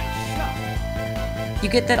 You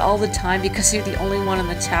get that all the time because you're the only one in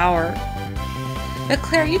the tower. But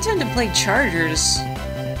Claire, you tend to play chargers.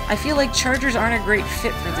 I feel like chargers aren't a great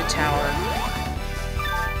fit for the tower.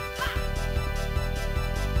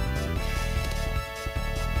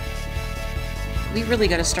 We really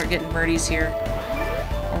gotta start getting birdies here,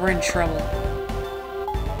 or we're in trouble.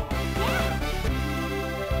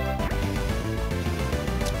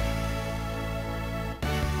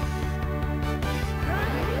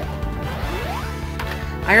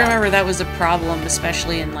 I remember that was a problem,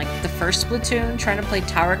 especially in, like, the first Splatoon, trying to play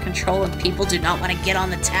tower control and people do not want to get on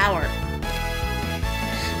the tower.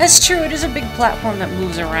 That's true, it is a big platform that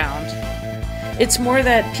moves around. It's more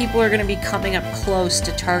that people are going to be coming up close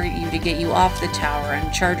to target you to get you off the tower,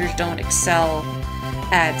 and chargers don't excel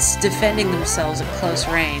at defending themselves at close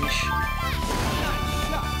range.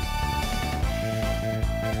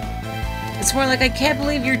 It's more like, I can't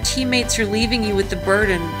believe your teammates are leaving you with the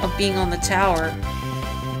burden of being on the tower.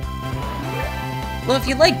 Well, if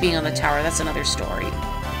you like being on the tower, that's another story.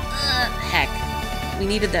 Heck. We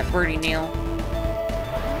needed that birdie, Neil.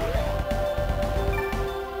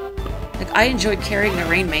 Like, I enjoyed carrying the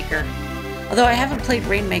Rainmaker. Although I haven't played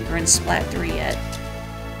Rainmaker in Splat 3 yet.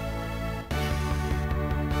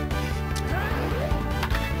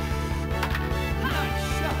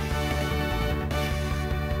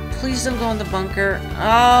 Please don't go in the bunker.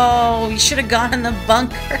 Oh, you should have gone in the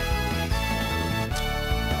bunker.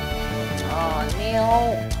 Oh,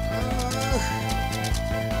 Neil.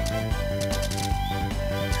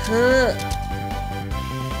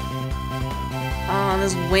 Oh,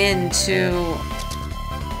 this wind, too.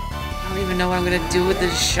 I don't even know what I'm gonna do with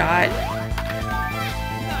this shot.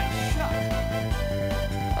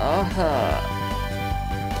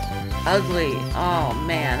 Ugly. Oh,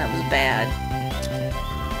 man, that was bad.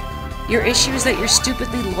 Your issue is that you're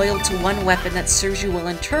stupidly loyal to one weapon that serves you well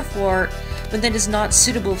in turf war, but then is not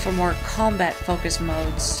suitable for more combat-focused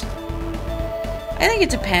modes. I think it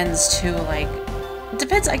depends, too, like... It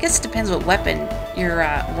depends, I guess it depends what weapon you're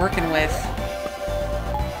working with.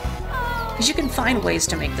 Because you can find ways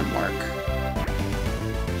to make them work.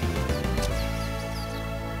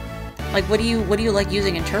 Like, what do you like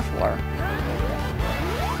using in turf war?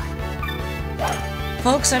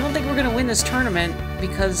 Folks, I don't think we're gonna win this tournament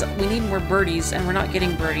because we need more birdies, and we're not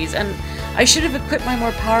getting birdies. And I should have equipped my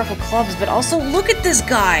more powerful clubs, but also look at this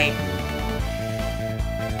guy!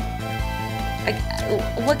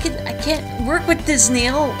 I can't work with this,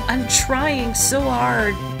 Neil. I'm trying so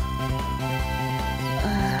hard.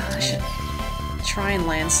 I should try and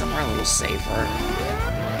land somewhere a little safer.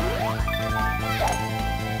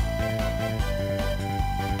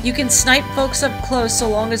 You can snipe folks up close so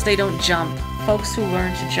long as they don't jump. Folks who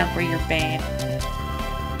learn to jump are your bane.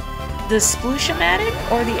 The Splooshomatic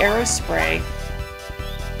or the Arrow Spray?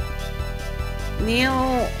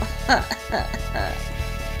 Neil...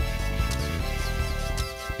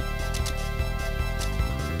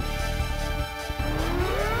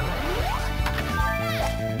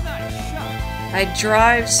 I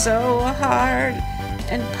drive so hard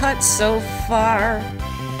and putt so far,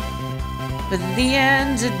 but in the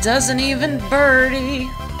end it doesn't even birdie.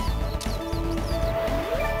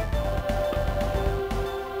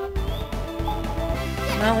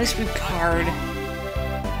 Well, at least we parred.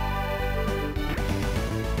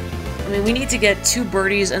 I mean, we need to get 2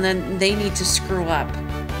 birdies and then they need to screw up.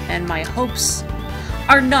 And my hopes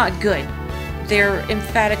are not good. They're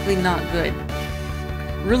emphatically not good.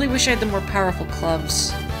 Really wish I had the more powerful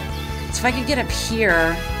clubs. So if I could get up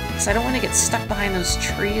here, because I don't want to get stuck behind those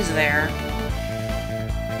trees there.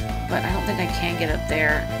 But I don't think I can get up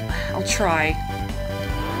there. I'll try.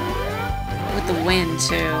 With the wind,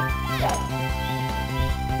 too.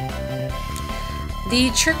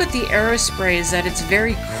 The trick with the Arrow Spray is that it's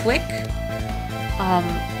very quick.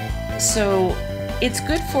 So it's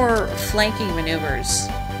good for flanking maneuvers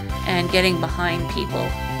and getting behind people.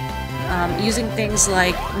 Using things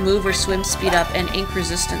like move or swim speed up and ink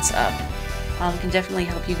resistance up can definitely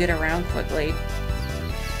help you get around quickly.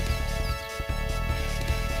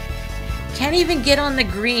 Can't even get on the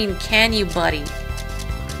green, can you, buddy?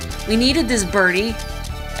 We needed this birdie,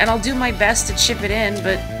 and I'll do my best to chip it in,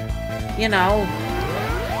 but, you know...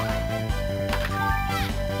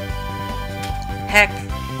 Heck.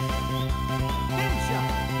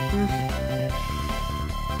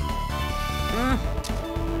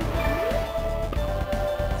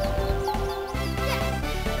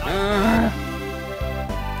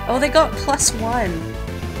 Oh, they got +1.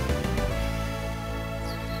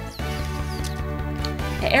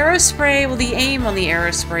 The Arrow Spray, well, the aim on the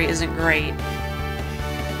Arrow Spray isn't great.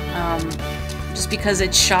 Just because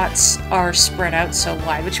its shots are spread out so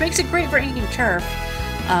wide, which makes it great for inking turf.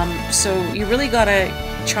 So you really gotta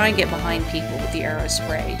try and get behind people with the Arrow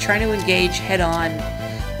Spray. Trying to engage head-on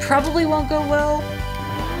probably won't go well.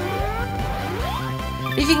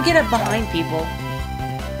 But if you can get up behind people...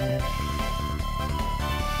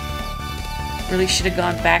 Really should have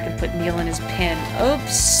gone back and put Neil in his pin.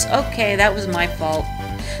 Oops. Okay, that was my fault.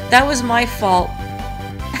 That was my fault.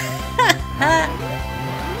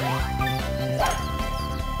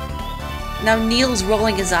 Now Neil's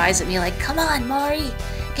rolling his eyes at me like, come on, Morri.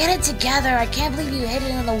 Get it together. I can't believe you hit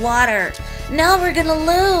it in the water. Now we're gonna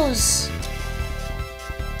lose.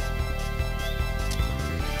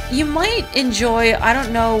 You might enjoy, I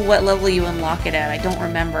don't know what level you unlock it at. I don't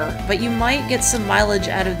remember. But you might get some mileage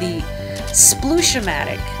out of the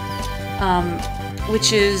Splooshomatic,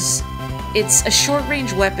 which is, it's a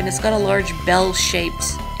short-range weapon. It's got a large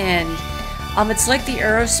bell-shaped end, It's like the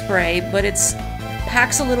Aero Spray, but it's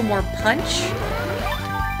packs a little more punch.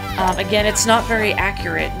 Again, it's not very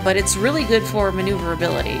accurate, but it's really good for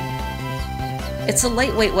maneuverability. It's a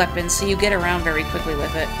lightweight weapon, so you get around very quickly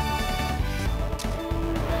with it.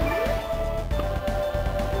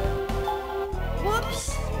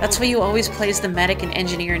 Whoops. That's why you always play as the medic and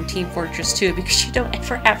engineer in Team Fortress 2, because you don't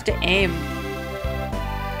ever have to aim.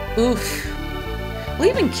 Oof. Well,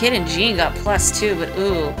 even Kid and Jean got +2, but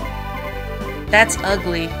ooh. That's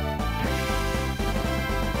ugly.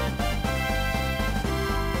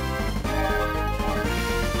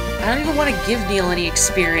 I don't even want to give Neil any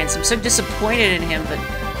experience. I'm so disappointed in him, but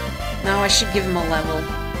no, I should give him a level.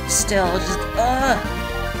 Still, just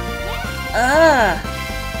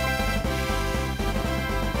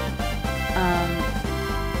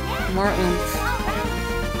more oomph.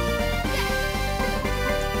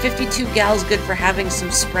 52 gal's good for having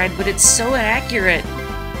some spread, but it's so inaccurate.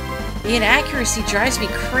 The inaccuracy drives me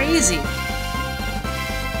crazy.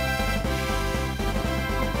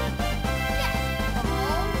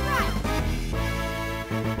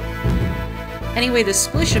 Anyway, the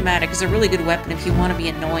Splooshomatic is a really good weapon if you want to be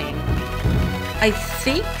annoying. I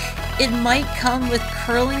think it might come with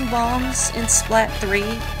curling bombs in Splat 3.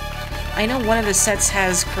 I know one of the sets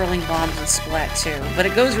has curling bombs in Splat 2, but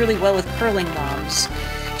it goes really well with curling bombs.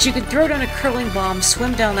 So you could throw down a curling bomb,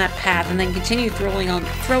 swim down that path, and then continue throwing down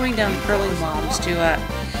curling bombs to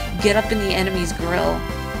get up in the enemy's grill.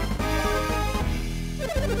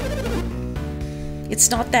 It's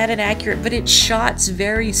not that inaccurate, but it shots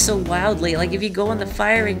vary so wildly. Like if you go on the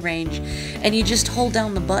firing range and you just hold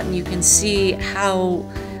down the button, you can see how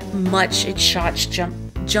much its shots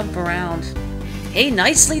jump around. Hey,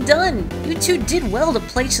 nicely done! You two did well to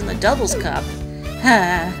place in the Doubles Cup.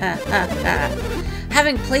 Ha ha ha ha.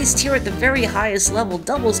 Having placed here at the very highest level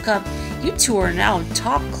Doubles Cup, you two are now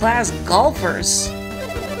top-class golfers.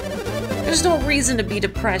 There's no reason to be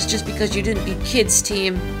depressed just because you didn't beat Kid's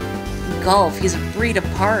team. Golf, he's a breed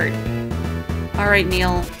apart. Alright,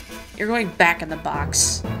 Neil, you're going back in the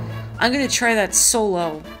box. I'm gonna try that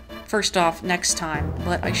solo, first off, next time,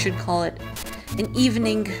 but I should call it an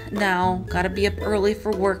evening now. Gotta be up early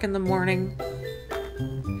for work in the morning.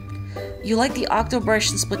 You like the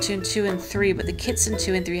Octobrush in Splatoon 2 and 3, but the kits in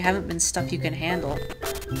 2 and 3 haven't been stuff you can handle.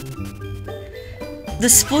 The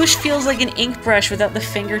sploosh feels like an ink brush without the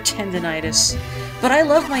finger tendinitis. But I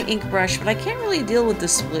love my ink brush, but I can't really deal with the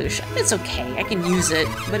sploosh. I mean, it's okay, I can use it,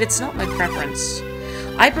 but it's not my preference.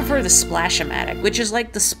 I prefer the Splashomatic, which is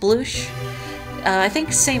like the sploosh. I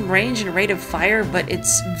think same range and rate of fire, but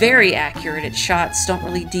it's very accurate. Its shots don't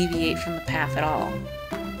really deviate from the path at all.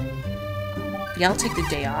 Yeah, I'll take the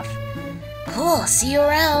day off. Cool, see you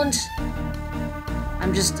around.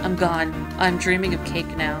 I'm gone. I'm dreaming of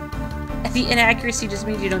cake now. The inaccuracy just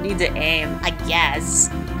means you don't need to aim. I guess.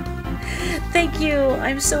 Thank you!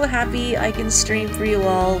 I'm so happy I can stream for you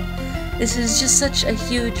all. This is just such a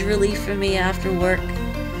huge relief for me after work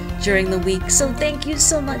during the week. So thank you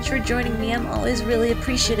so much for joining me. I'm always really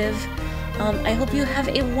appreciative. I hope you have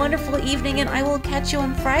a wonderful evening, and I will catch you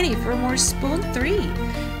on Friday for more Spoon 3.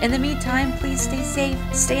 In the meantime, please stay safe,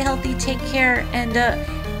 stay healthy, take care, and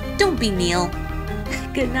don't be Neil.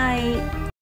 Good night.